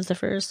 same as the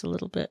first, a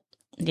little bit.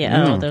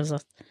 Yeah, there was a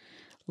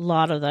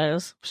lot of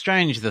those.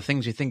 Strange the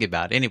things you think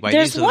about. Anyway,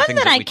 there's these are the one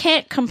things that I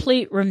can't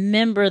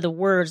remember the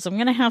words. I'm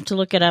going to have to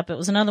look it up. It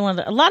was another one.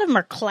 A lot of them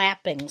are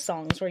clapping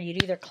songs where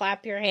you'd either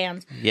clap your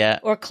hands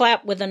or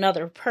clap with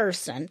another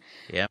person.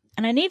 Yeah.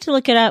 And I need to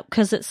look it up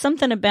because it's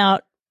something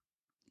about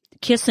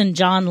kissing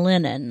John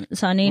Lennon.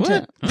 So I need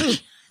to.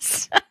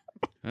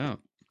 Oh.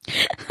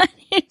 I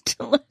need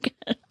to look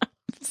it up.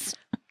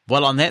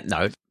 Well, on that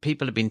note,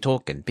 people have been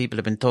talking.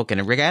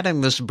 And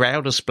regarding this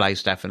braille display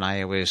stuff in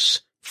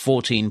iOS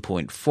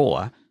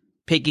 14.4,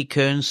 Peggy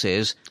Kern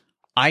says,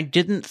 I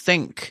didn't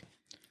think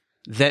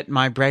that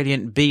my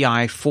Brilliant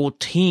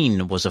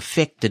BI-14 was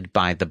affected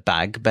by the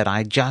bug, but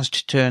I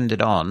just turned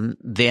it on,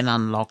 then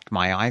unlocked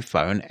my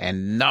iPhone,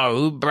 and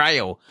no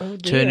braille.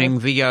 Turning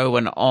VO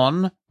and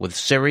on with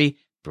Siri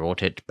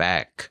brought it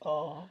back.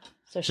 Oh,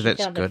 so she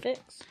that's found good. a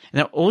fix.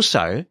 Now,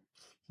 also,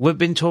 we've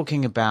been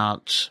talking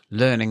about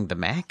learning the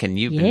Mac, and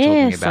you've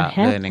been talking about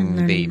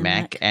learning the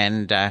Mac.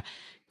 And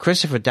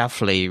Christopher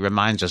Duffley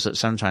reminds us that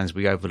sometimes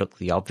we overlook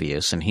the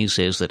obvious, and he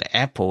says that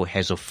Apple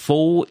has a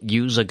full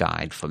user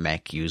guide for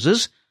Mac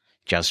users.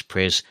 Just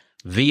press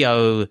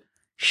VO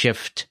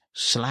Shift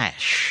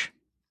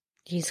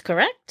 / He's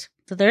correct.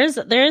 So there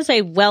is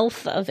a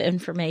wealth of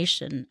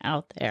information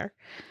out there.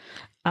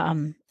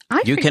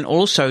 You can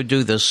also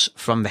do this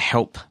from the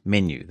help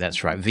menu.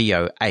 That's right,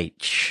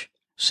 VOH.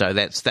 So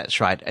that's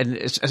right. And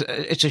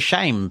it's a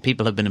shame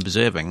people have been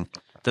observing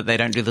that they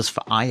don't do this for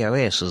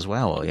iOS as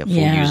well. Full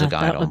user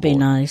guide that on would board. be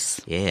nice.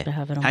 Yeah. To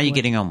have it on How are you board.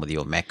 getting on with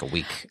your Mac a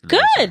week?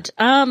 Good.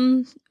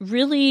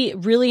 Really,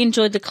 really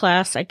enjoyed the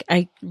class.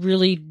 I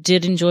really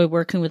did enjoy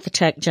working with the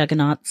tech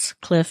juggernauts,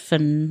 Cliff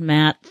and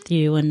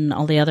Matthew and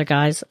all the other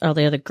guys, all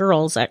the other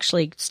girls.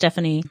 Actually,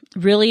 Stephanie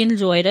really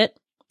enjoyed it.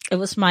 It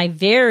was my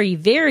very,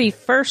 very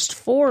first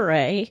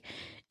foray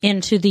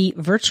into the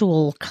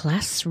virtual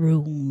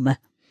classroom.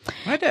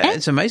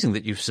 It's amazing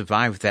that you've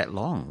survived that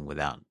long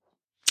without.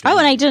 Oh,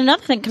 and I did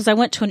another thing because I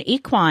went to an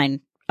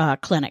equine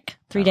clinic,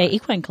 3-day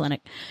equine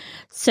clinic.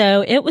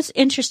 So it was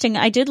interesting.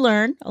 I did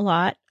learn a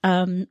lot.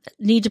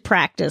 Need to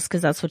practice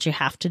because that's what you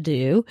have to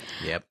do.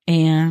 Yep.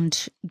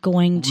 And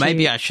going to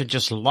Maybe I should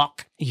just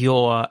lock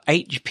your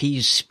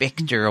HP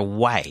Spectre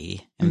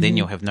away, and then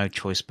you'll have no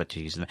choice but to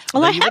use them.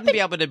 Well, Although you wouldn't be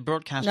able to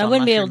broadcast. I on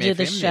wouldn't be able Mushroom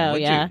to do the FM show. then,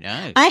 would Yeah, you?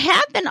 No. I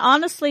have been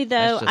honestly though.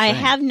 That's the I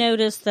thing. have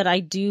noticed that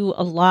I do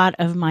a lot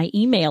of my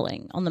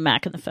emailing on the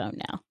Mac and the phone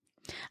now.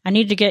 I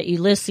need to get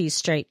Ulysses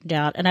straightened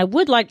out, and I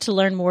would like to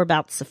learn more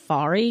about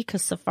Safari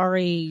because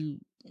Safari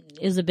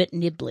is a bit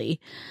nibbly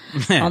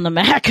on the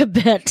Mac a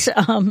bit,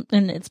 and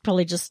it's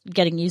probably just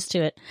getting used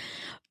to it.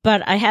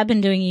 But I have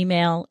been doing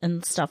email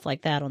and stuff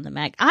like that on the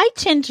Mac. I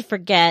tend to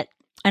forget,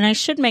 and I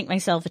should make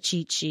myself a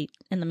cheat sheet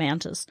in the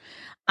Mantis.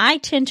 I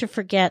tend to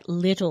forget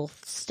little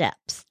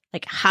steps.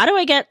 Like, how do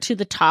I get to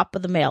the top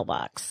of the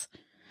mailbox?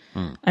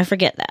 I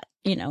forget that.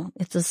 You know,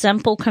 it's a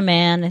simple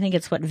command. I think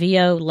it's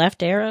VO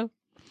left arrow.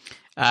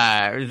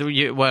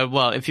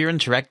 Well, if you're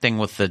interacting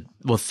with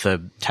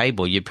the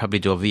table, you'd probably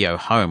do a VO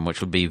home,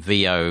 which would be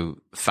VO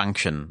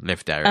function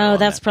left arrow. Oh,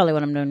 that's probably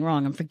what I'm doing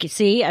wrong.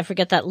 I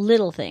forget that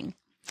little thing.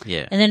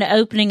 Yeah. And then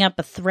opening up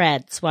a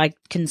thread so I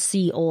can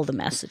see all the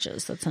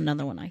messages. That's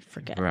another one I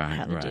forget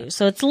how to do.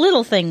 So it's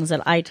little things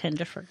that I tend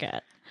to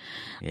forget.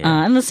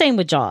 Yeah. And the same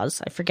with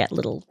JAWS. I forget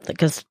little,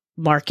 because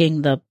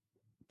marking the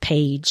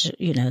page,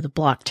 the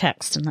block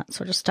text and that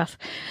sort of stuff.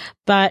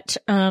 But,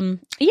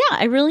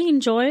 I really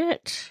enjoy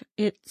it.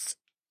 It's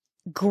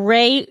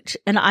great.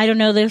 And I don't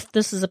know if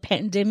this is a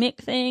pandemic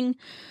thing,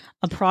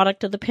 a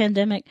product of the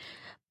pandemic,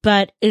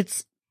 but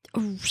it's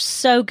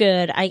so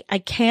good. I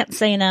can't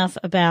say enough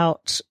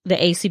about the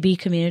ACB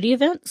community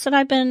events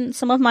that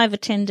some of them I've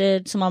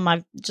attended, some of them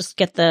I just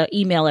get the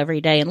email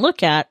every day and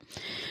look at,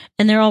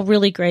 and they're all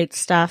really great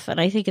stuff. And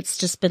I think it's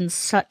just been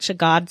such a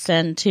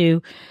godsend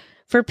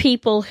for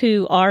people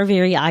who are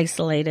very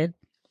isolated,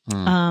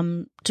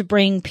 to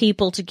bring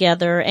people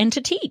together and to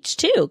teach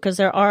too, because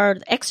there are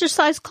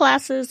exercise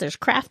classes, there's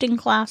crafting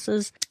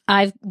classes.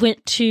 I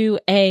went to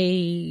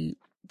a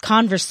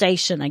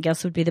conversation, I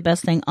guess would be the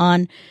best thing,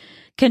 on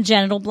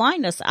congenital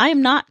blindness. I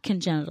am not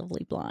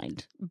congenitally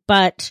blind,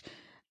 but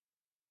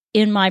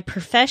in my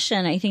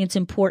profession, I think it's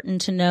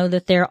important to know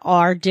that there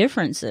are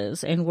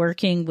differences in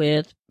working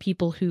with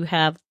people who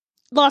have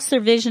lost their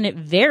vision at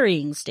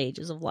varying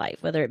stages of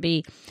life, whether it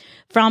be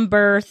from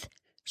birth,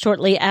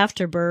 shortly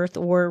after birth,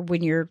 or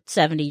when you're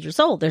 70 years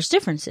old. There's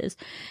differences.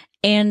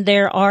 And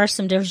there are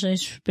some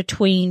differences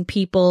between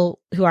people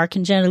who are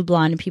congenitally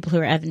blind and people who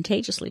are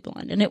advantageously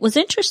blind. And it was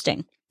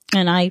interesting.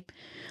 And I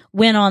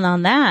went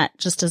on that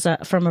just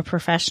from a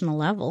professional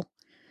level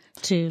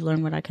to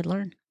learn what I could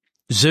learn.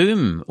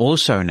 Zoom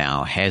also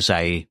now has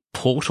a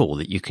portal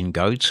that you can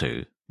go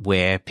to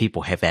where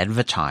people have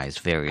advertised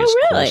various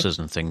courses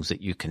and things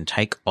that you can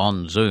take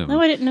on Zoom.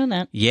 No, I didn't know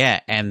that. Yeah,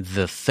 and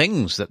the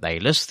things that they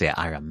list there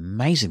are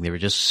amazing. There are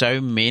just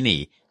so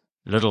many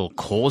little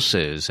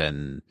courses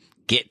and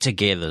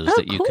get-togethers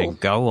that you can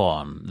go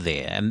on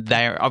there. And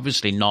they're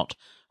obviously not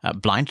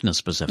blindness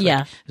specific.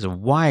 Yeah. There's a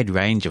wide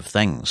range of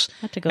things.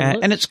 I have to go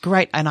look. And it's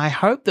great. And I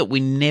hope that we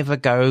never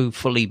go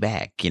fully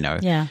back,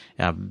 Yeah.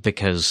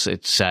 Because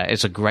it's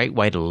a great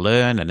way to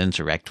learn and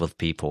interact with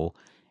people.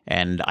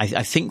 And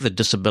I think the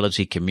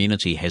disability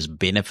community has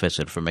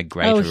benefited from a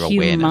greater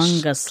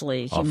awareness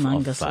humongously.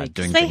 of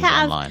doing things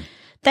online.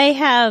 They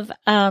have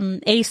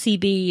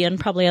ACB and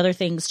probably other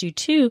things do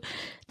too.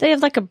 They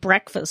have like a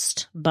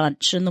breakfast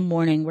bunch in the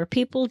morning where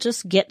people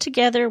just get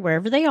together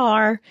wherever they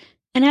are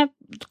and have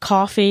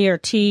coffee or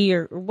tea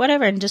or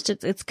whatever, and just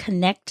it's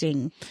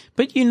connecting.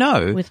 But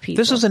with people.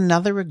 This is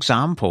another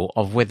example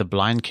of where the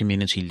blind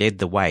community led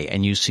the way,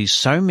 and you see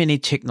so many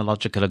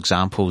technological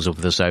examples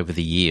of this over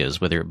the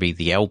years, whether it be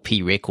the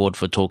LP record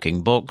for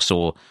talking books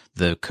or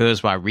the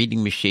Kurzweil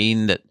reading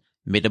machine that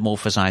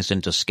metamorphosized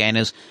into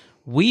scanners.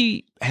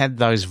 We had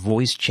those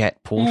voice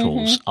chat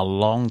portals a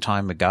long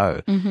time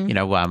ago.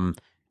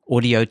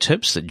 Audio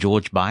tips that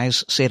George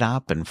Byers set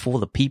up and For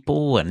the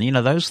People and,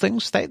 those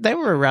things, they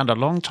were around a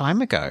long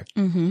time ago.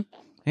 Mm-hmm.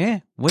 Yeah,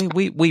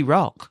 we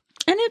rock.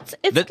 And it's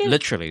good.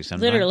 Literally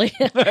sometimes. Literally.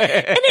 And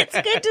it's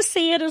good to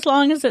see it as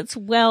long as it's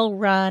well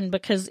run,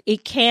 because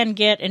it can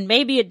get, and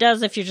maybe it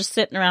does if you're just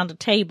sitting around a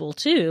table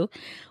too.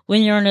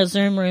 When you're in a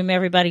Zoom room,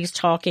 everybody's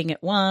talking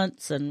at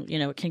once and,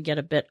 it can get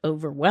a bit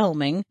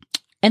overwhelming.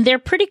 And they're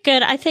pretty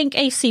good. I think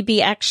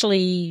ACB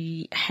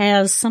actually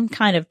has some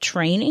kind of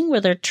training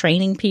where they're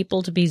training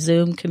people to be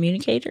Zoom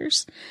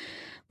communicators,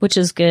 which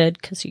is good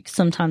because you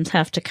sometimes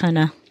have to kind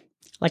of,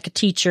 like a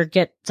teacher,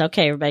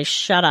 okay, everybody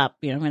shut up.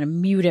 I'm going to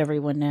mute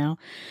everyone now,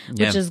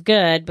 which is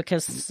good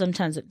because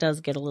sometimes it does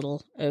get a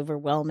little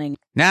overwhelming.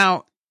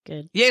 Now,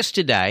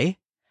 yesterday,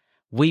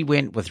 we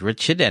went with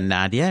Richard and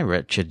Nadia,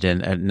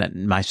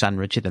 my son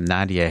Richard and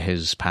Nadia,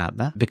 his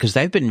partner, because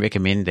they've been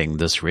recommending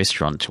this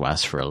restaurant to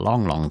us for a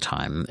long, long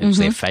time. It's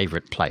their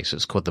favorite place.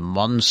 It's called the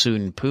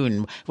Monsoon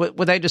Poon. Would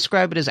they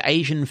describe it as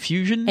Asian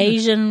fusion?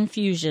 Asian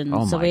fusion.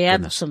 Oh, so my we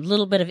had goodness. some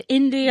little bit of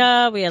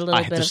India. We had a little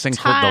bit of Thai. this thing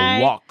called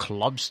the wok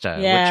lobster,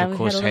 yeah, which of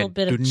course had a little had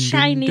bit of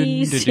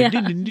Chinese, a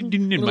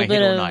little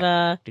bit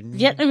of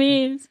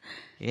Vietnamese.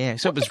 Yeah,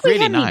 so it was we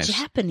really had nice. Any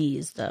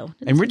Japanese though,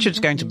 and Richard's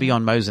going to be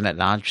on Mosen at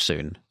Large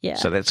soon. Yeah,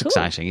 so that's cool.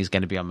 exciting. He's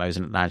going to be on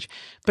Mosen at Large.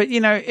 But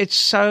it's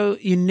so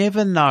you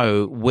never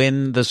know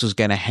when this is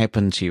going to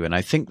happen to you, and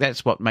I think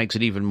that's what makes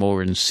it even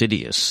more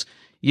insidious.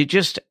 You're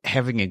just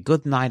having a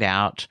good night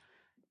out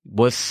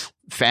with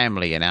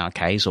family, in our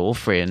case, or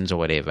friends or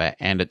whatever,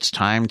 and it's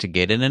time to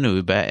get in an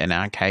Uber. In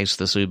our case,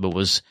 this Uber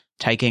was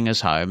taking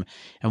us home,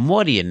 and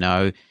what do you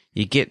know?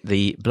 You get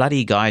the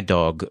bloody guide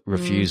dog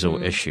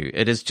refusal issue.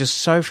 It is just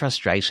so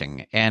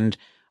frustrating. And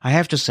I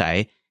have to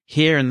say,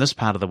 here in this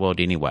part of the world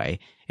anyway,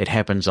 it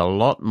happens a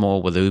lot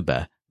more with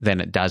Uber than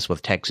it does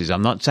with taxis.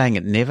 I'm not saying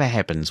it never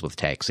happens with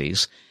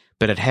taxis,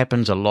 but it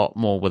happens a lot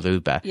more with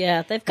Uber.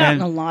 Yeah, they've gotten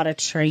a lot of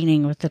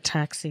training with the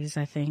taxis,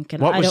 I think.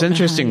 And what was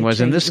interesting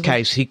was in this Uber.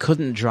 case, he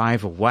couldn't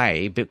drive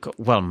away.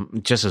 Well,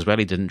 just as well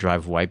he didn't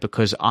drive away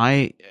because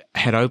I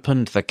had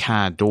opened the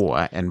car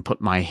door and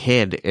put my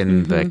head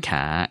in the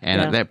car.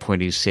 And at that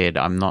point he said,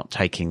 I'm not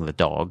taking the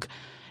dog.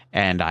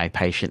 And I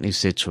patiently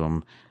said to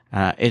him,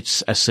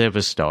 it's a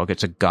service dog.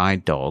 It's a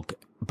guide dog.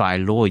 By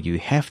law, you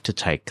have to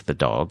take the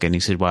dog. And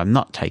he said, well, I'm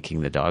not taking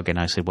the dog. And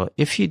I said, well,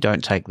 if you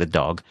don't take the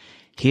dog,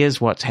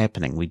 here's what's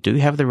happening. We do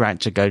have the right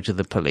to go to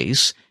the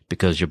police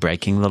because you're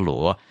breaking the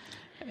law.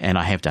 And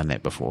I have done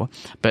that before.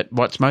 But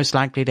what's most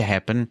likely to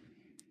happen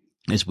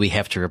is we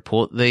have to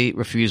report the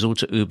refusal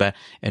to Uber,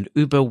 and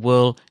Uber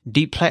will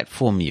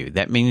deplatform you.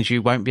 That means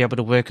you won't be able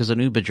to work as an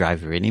Uber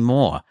driver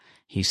anymore.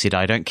 He said,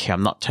 I don't care.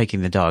 I'm not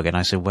taking the dog. And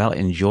I said, well,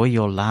 enjoy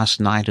your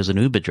last night as an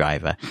Uber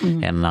driver.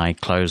 And I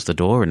closed the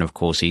door. And of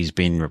course, he's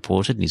been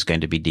reported and he's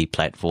going to be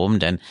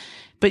deplatformed.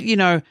 But you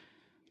know,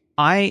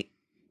 I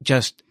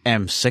just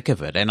am sick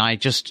of it. And I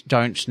just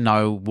don't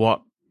know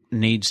what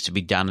needs to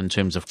be done in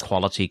terms of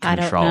quality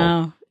control. I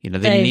don't know. You know,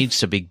 there needs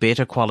to be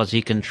better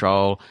quality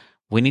control.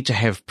 We need to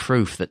have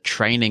proof that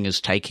training is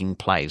taking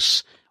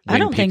place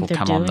when people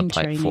come on the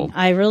platform. Training.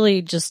 I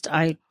really just,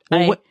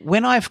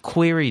 when I've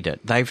queried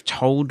it, they've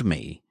told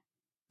me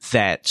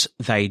that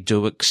they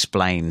do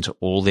explain to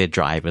all their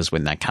drivers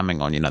when they're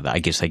coming on, you know, I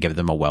guess they give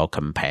them a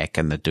welcome pack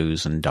and the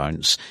do's and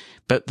don'ts.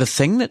 But the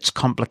thing that's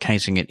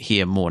complicating it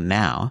here more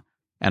now,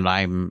 and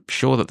I'm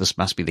sure that this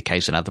must be the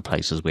case in other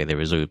places where there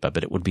is Uber,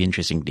 but it would be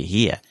interesting to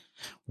hear.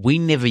 We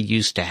never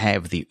used to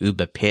have the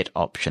Uber Pet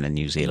option in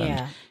New Zealand.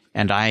 Yeah.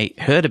 And I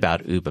heard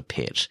about Uber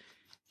Pet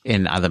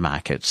in other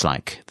markets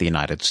like the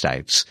United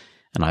States.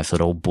 And I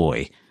thought, oh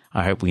boy,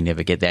 I hope we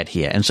never get that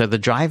here. And so the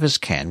drivers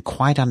can,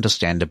 quite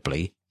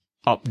understandably,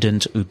 opt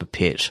into Uber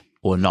Pet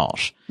or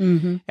not.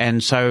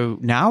 And so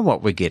now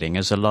what we're getting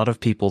is a lot of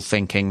people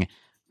thinking,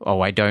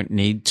 oh, I don't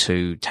need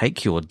to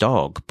take your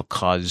dog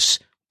because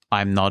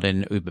I'm not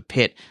in Uber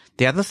Pet.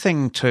 The other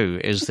thing,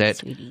 too, is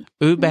that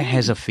Uber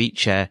has a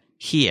feature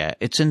here.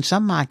 It's in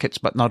some markets,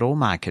 but not all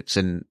markets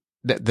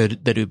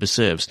that Uber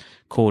serves,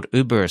 called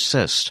Uber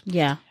Assist.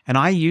 Yeah. And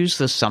I use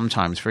this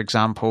sometimes. For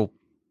example,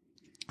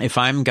 if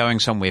I'm going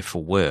somewhere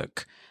for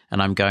work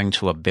and I'm going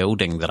to a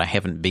building that I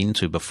haven't been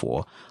to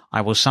before,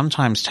 I will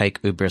sometimes take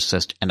Uber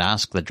Assist and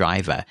ask the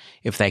driver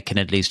if they can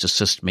at least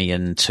assist me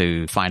in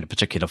to find a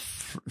particular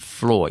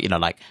floor, you know,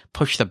 like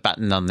push the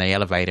button on the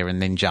elevator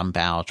and then jump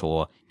out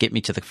or get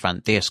me to the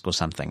front desk or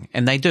something.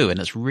 And they do, and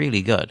it's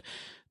really good.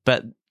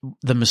 But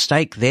the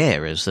mistake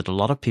there is that a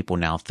lot of people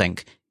now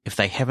think if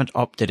they haven't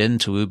opted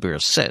into Uber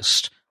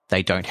Assist,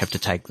 they don't have to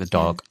take the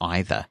dog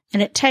either.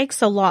 And it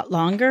takes a lot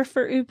longer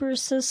for Uber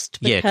Assist.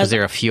 Because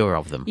there are fewer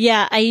of them.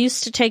 Yeah, I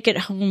used to take it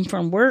home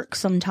from work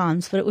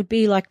sometimes, but it would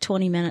be like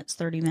 20 minutes,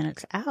 30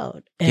 minutes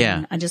out.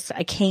 And I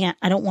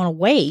don't want to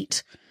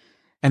wait.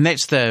 And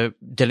that's the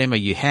dilemma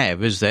you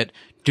have, is that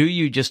do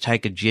you just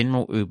take a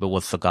general Uber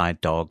with the guide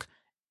dog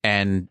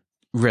and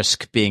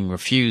risk being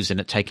refused and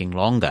it taking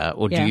longer,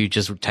 or do you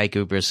just take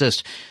Uber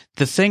Assist?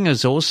 The thing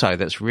is also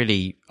that's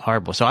really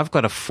horrible. So I've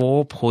got a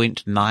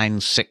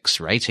 4.96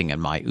 rating in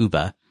my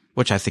Uber,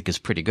 which I think is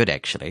pretty good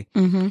actually.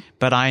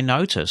 But I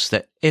notice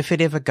that if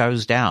it ever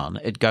goes down,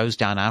 it goes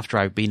down after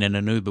I've been in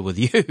an Uber with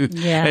you.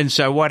 Yeah. And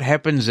so what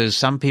happens is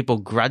some people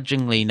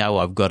grudgingly know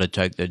I've got to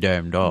take the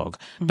damn dog,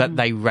 but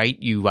they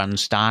rate you 1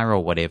 star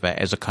or whatever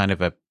as a kind of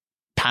a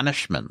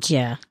punishment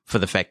for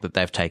the fact that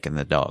they've taken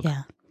the dog.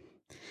 Yeah.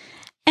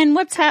 And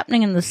what's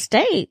happening in the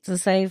States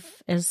is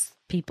as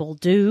people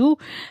do,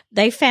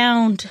 they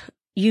found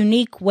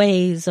unique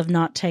ways of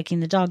not taking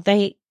the dog.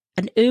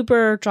 An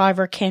Uber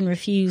driver can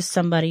refuse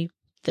somebody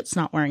that's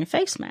not wearing a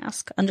face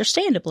mask,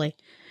 understandably.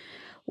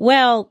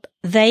 Well,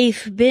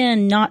 they've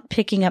been not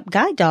picking up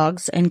guide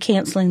dogs and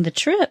canceling the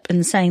trip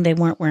and saying they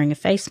weren't wearing a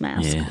face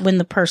mask when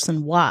the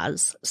person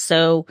was.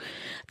 So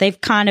they've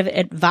kind of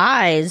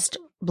advised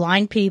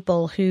blind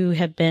people who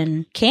have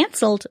been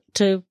canceled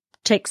to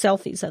take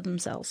selfies of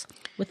themselves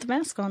with the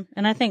mask on.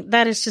 And I think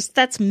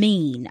that's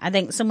mean. I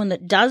think someone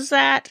that does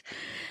that,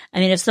 I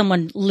mean, if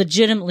someone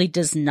legitimately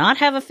does not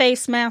have a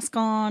face mask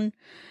on,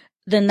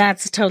 then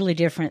that's a totally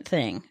different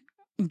thing.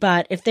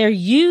 But if they're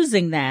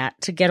using that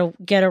to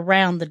get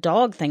around the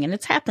dog thing, and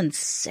it's happened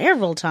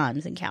several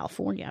times in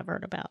California, I've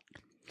heard about.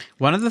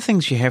 One of the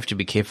things you have to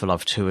be careful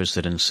of too is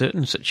that in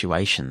certain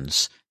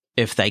situations,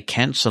 if they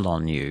cancel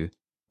on you,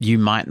 you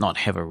might not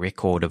have a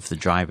record of the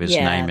driver's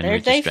name and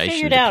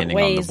registration depending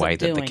on the way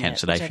that the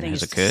cancellation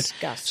has occurred.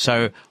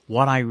 So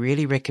what I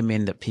really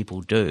recommend that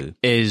people do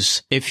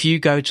is if you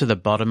go to the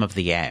bottom of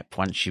the app,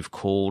 once you've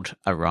called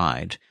a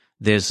ride,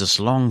 there's this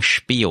long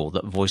spiel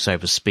that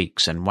VoiceOver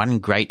speaks and one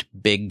great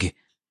big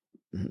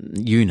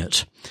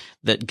unit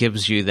that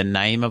gives you the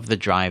name of the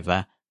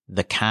driver,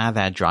 the car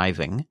they're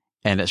driving,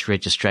 and its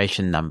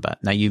registration number.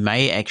 Now, you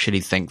may actually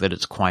think that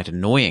it's quite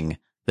annoying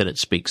that it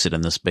speaks it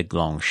in this big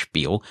long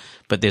spiel,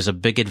 but there's a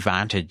big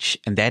advantage,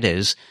 and that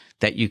is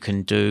that you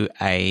can do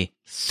a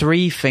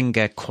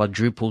 3-finger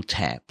quadruple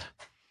tap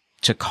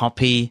to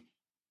copy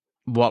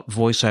what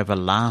VoiceOver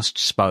last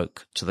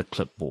spoke to the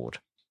clipboard.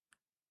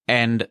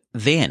 And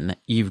then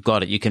you've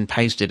got it. You can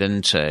paste it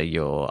into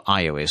your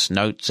iOS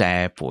Notes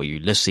app or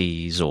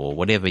Ulysses or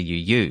whatever you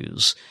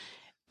use.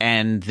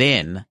 And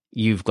then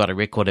you've got a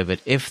record of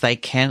it. If they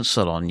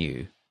cancel on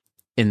you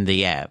in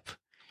the app,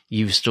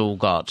 you've still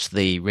got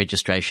the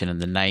registration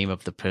and the name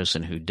of the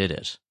person who did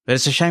it. But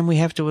it's a shame we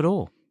have to at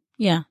all.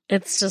 Yeah,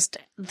 it's just,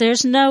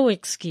 there's no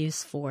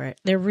excuse for it.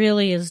 There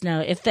really is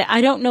no. I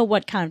don't know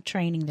what kind of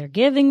training they're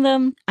giving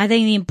them. I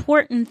think the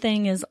important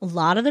thing is a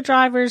lot of the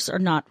drivers are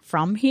not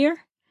from here,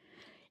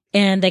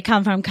 and they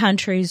come from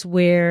countries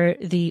where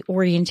the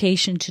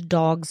orientation to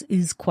dogs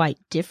is quite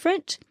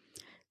different.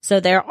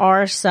 So there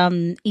are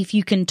some, if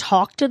you can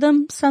talk to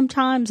them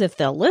sometimes, if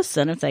they'll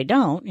listen, if they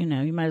don't,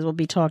 you might as well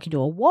be talking to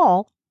a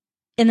wall.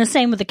 And the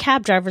same with the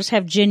cab drivers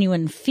have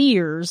genuine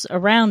fears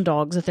around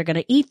dogs that they're going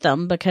to eat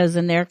them because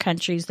in their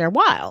countries they're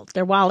wild.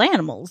 They're wild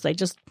animals. They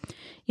just,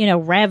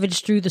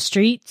 ravage through the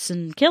streets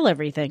and kill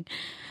everything.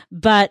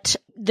 But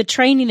the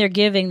training they're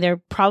giving, they're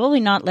probably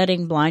not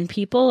letting blind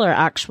people or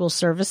actual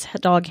service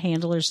dog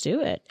handlers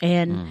do it.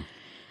 And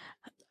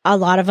a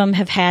lot of them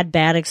have had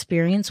bad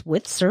experience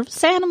with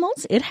service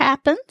animals. It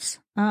happens.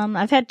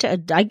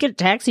 I get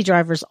taxi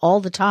drivers all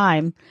the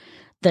time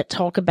that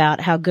talk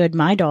about how good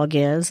my dog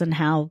is and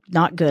how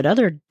not good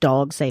other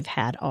dogs they've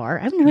had are.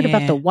 I haven't heard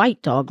about the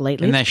white dog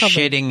lately. And they're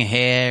shedding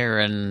hair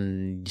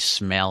and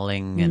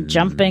smelling and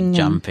jumping.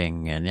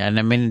 And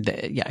I mean,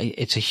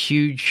 it's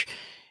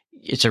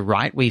it's a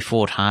right we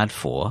fought hard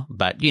for,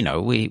 but,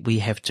 we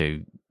have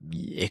to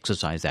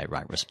exercise that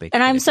right respect.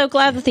 And I'm so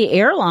glad that the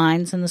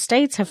airlines in the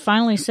States have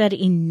finally said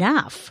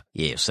enough.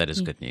 Yes, that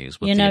is good news.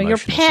 Your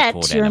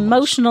pet, your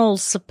emotional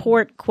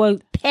support,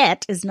 quote,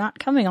 pet is not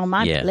coming on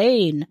my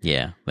plane.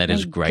 Yeah, that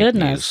is great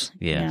news.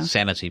 Yeah,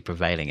 sanity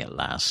prevailing at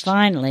last.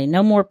 Finally.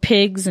 No more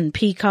pigs and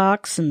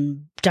peacocks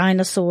and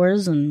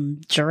dinosaurs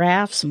and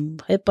giraffes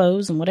and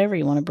hippos and whatever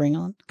you want to bring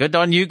on. Good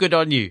on you, good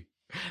on you.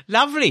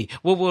 Lovely.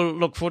 Well, we'll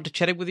look forward to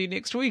chatting with you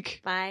next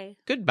week. Bye.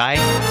 Goodbye.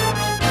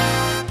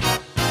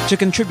 To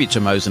contribute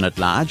to Mosen at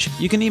Large,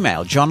 you can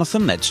email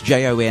Jonathan, that's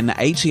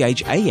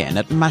JONATHAN,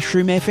 at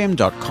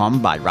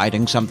mushroomfm.com by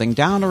writing something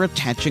down or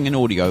attaching an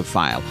audio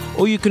file.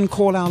 Or you can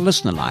call our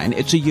listener line.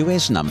 It's a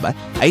US number,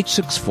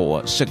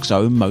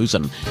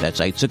 864-60-MOSEN. That's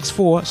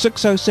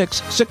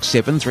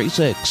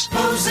 864-606-6736.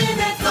 Mosen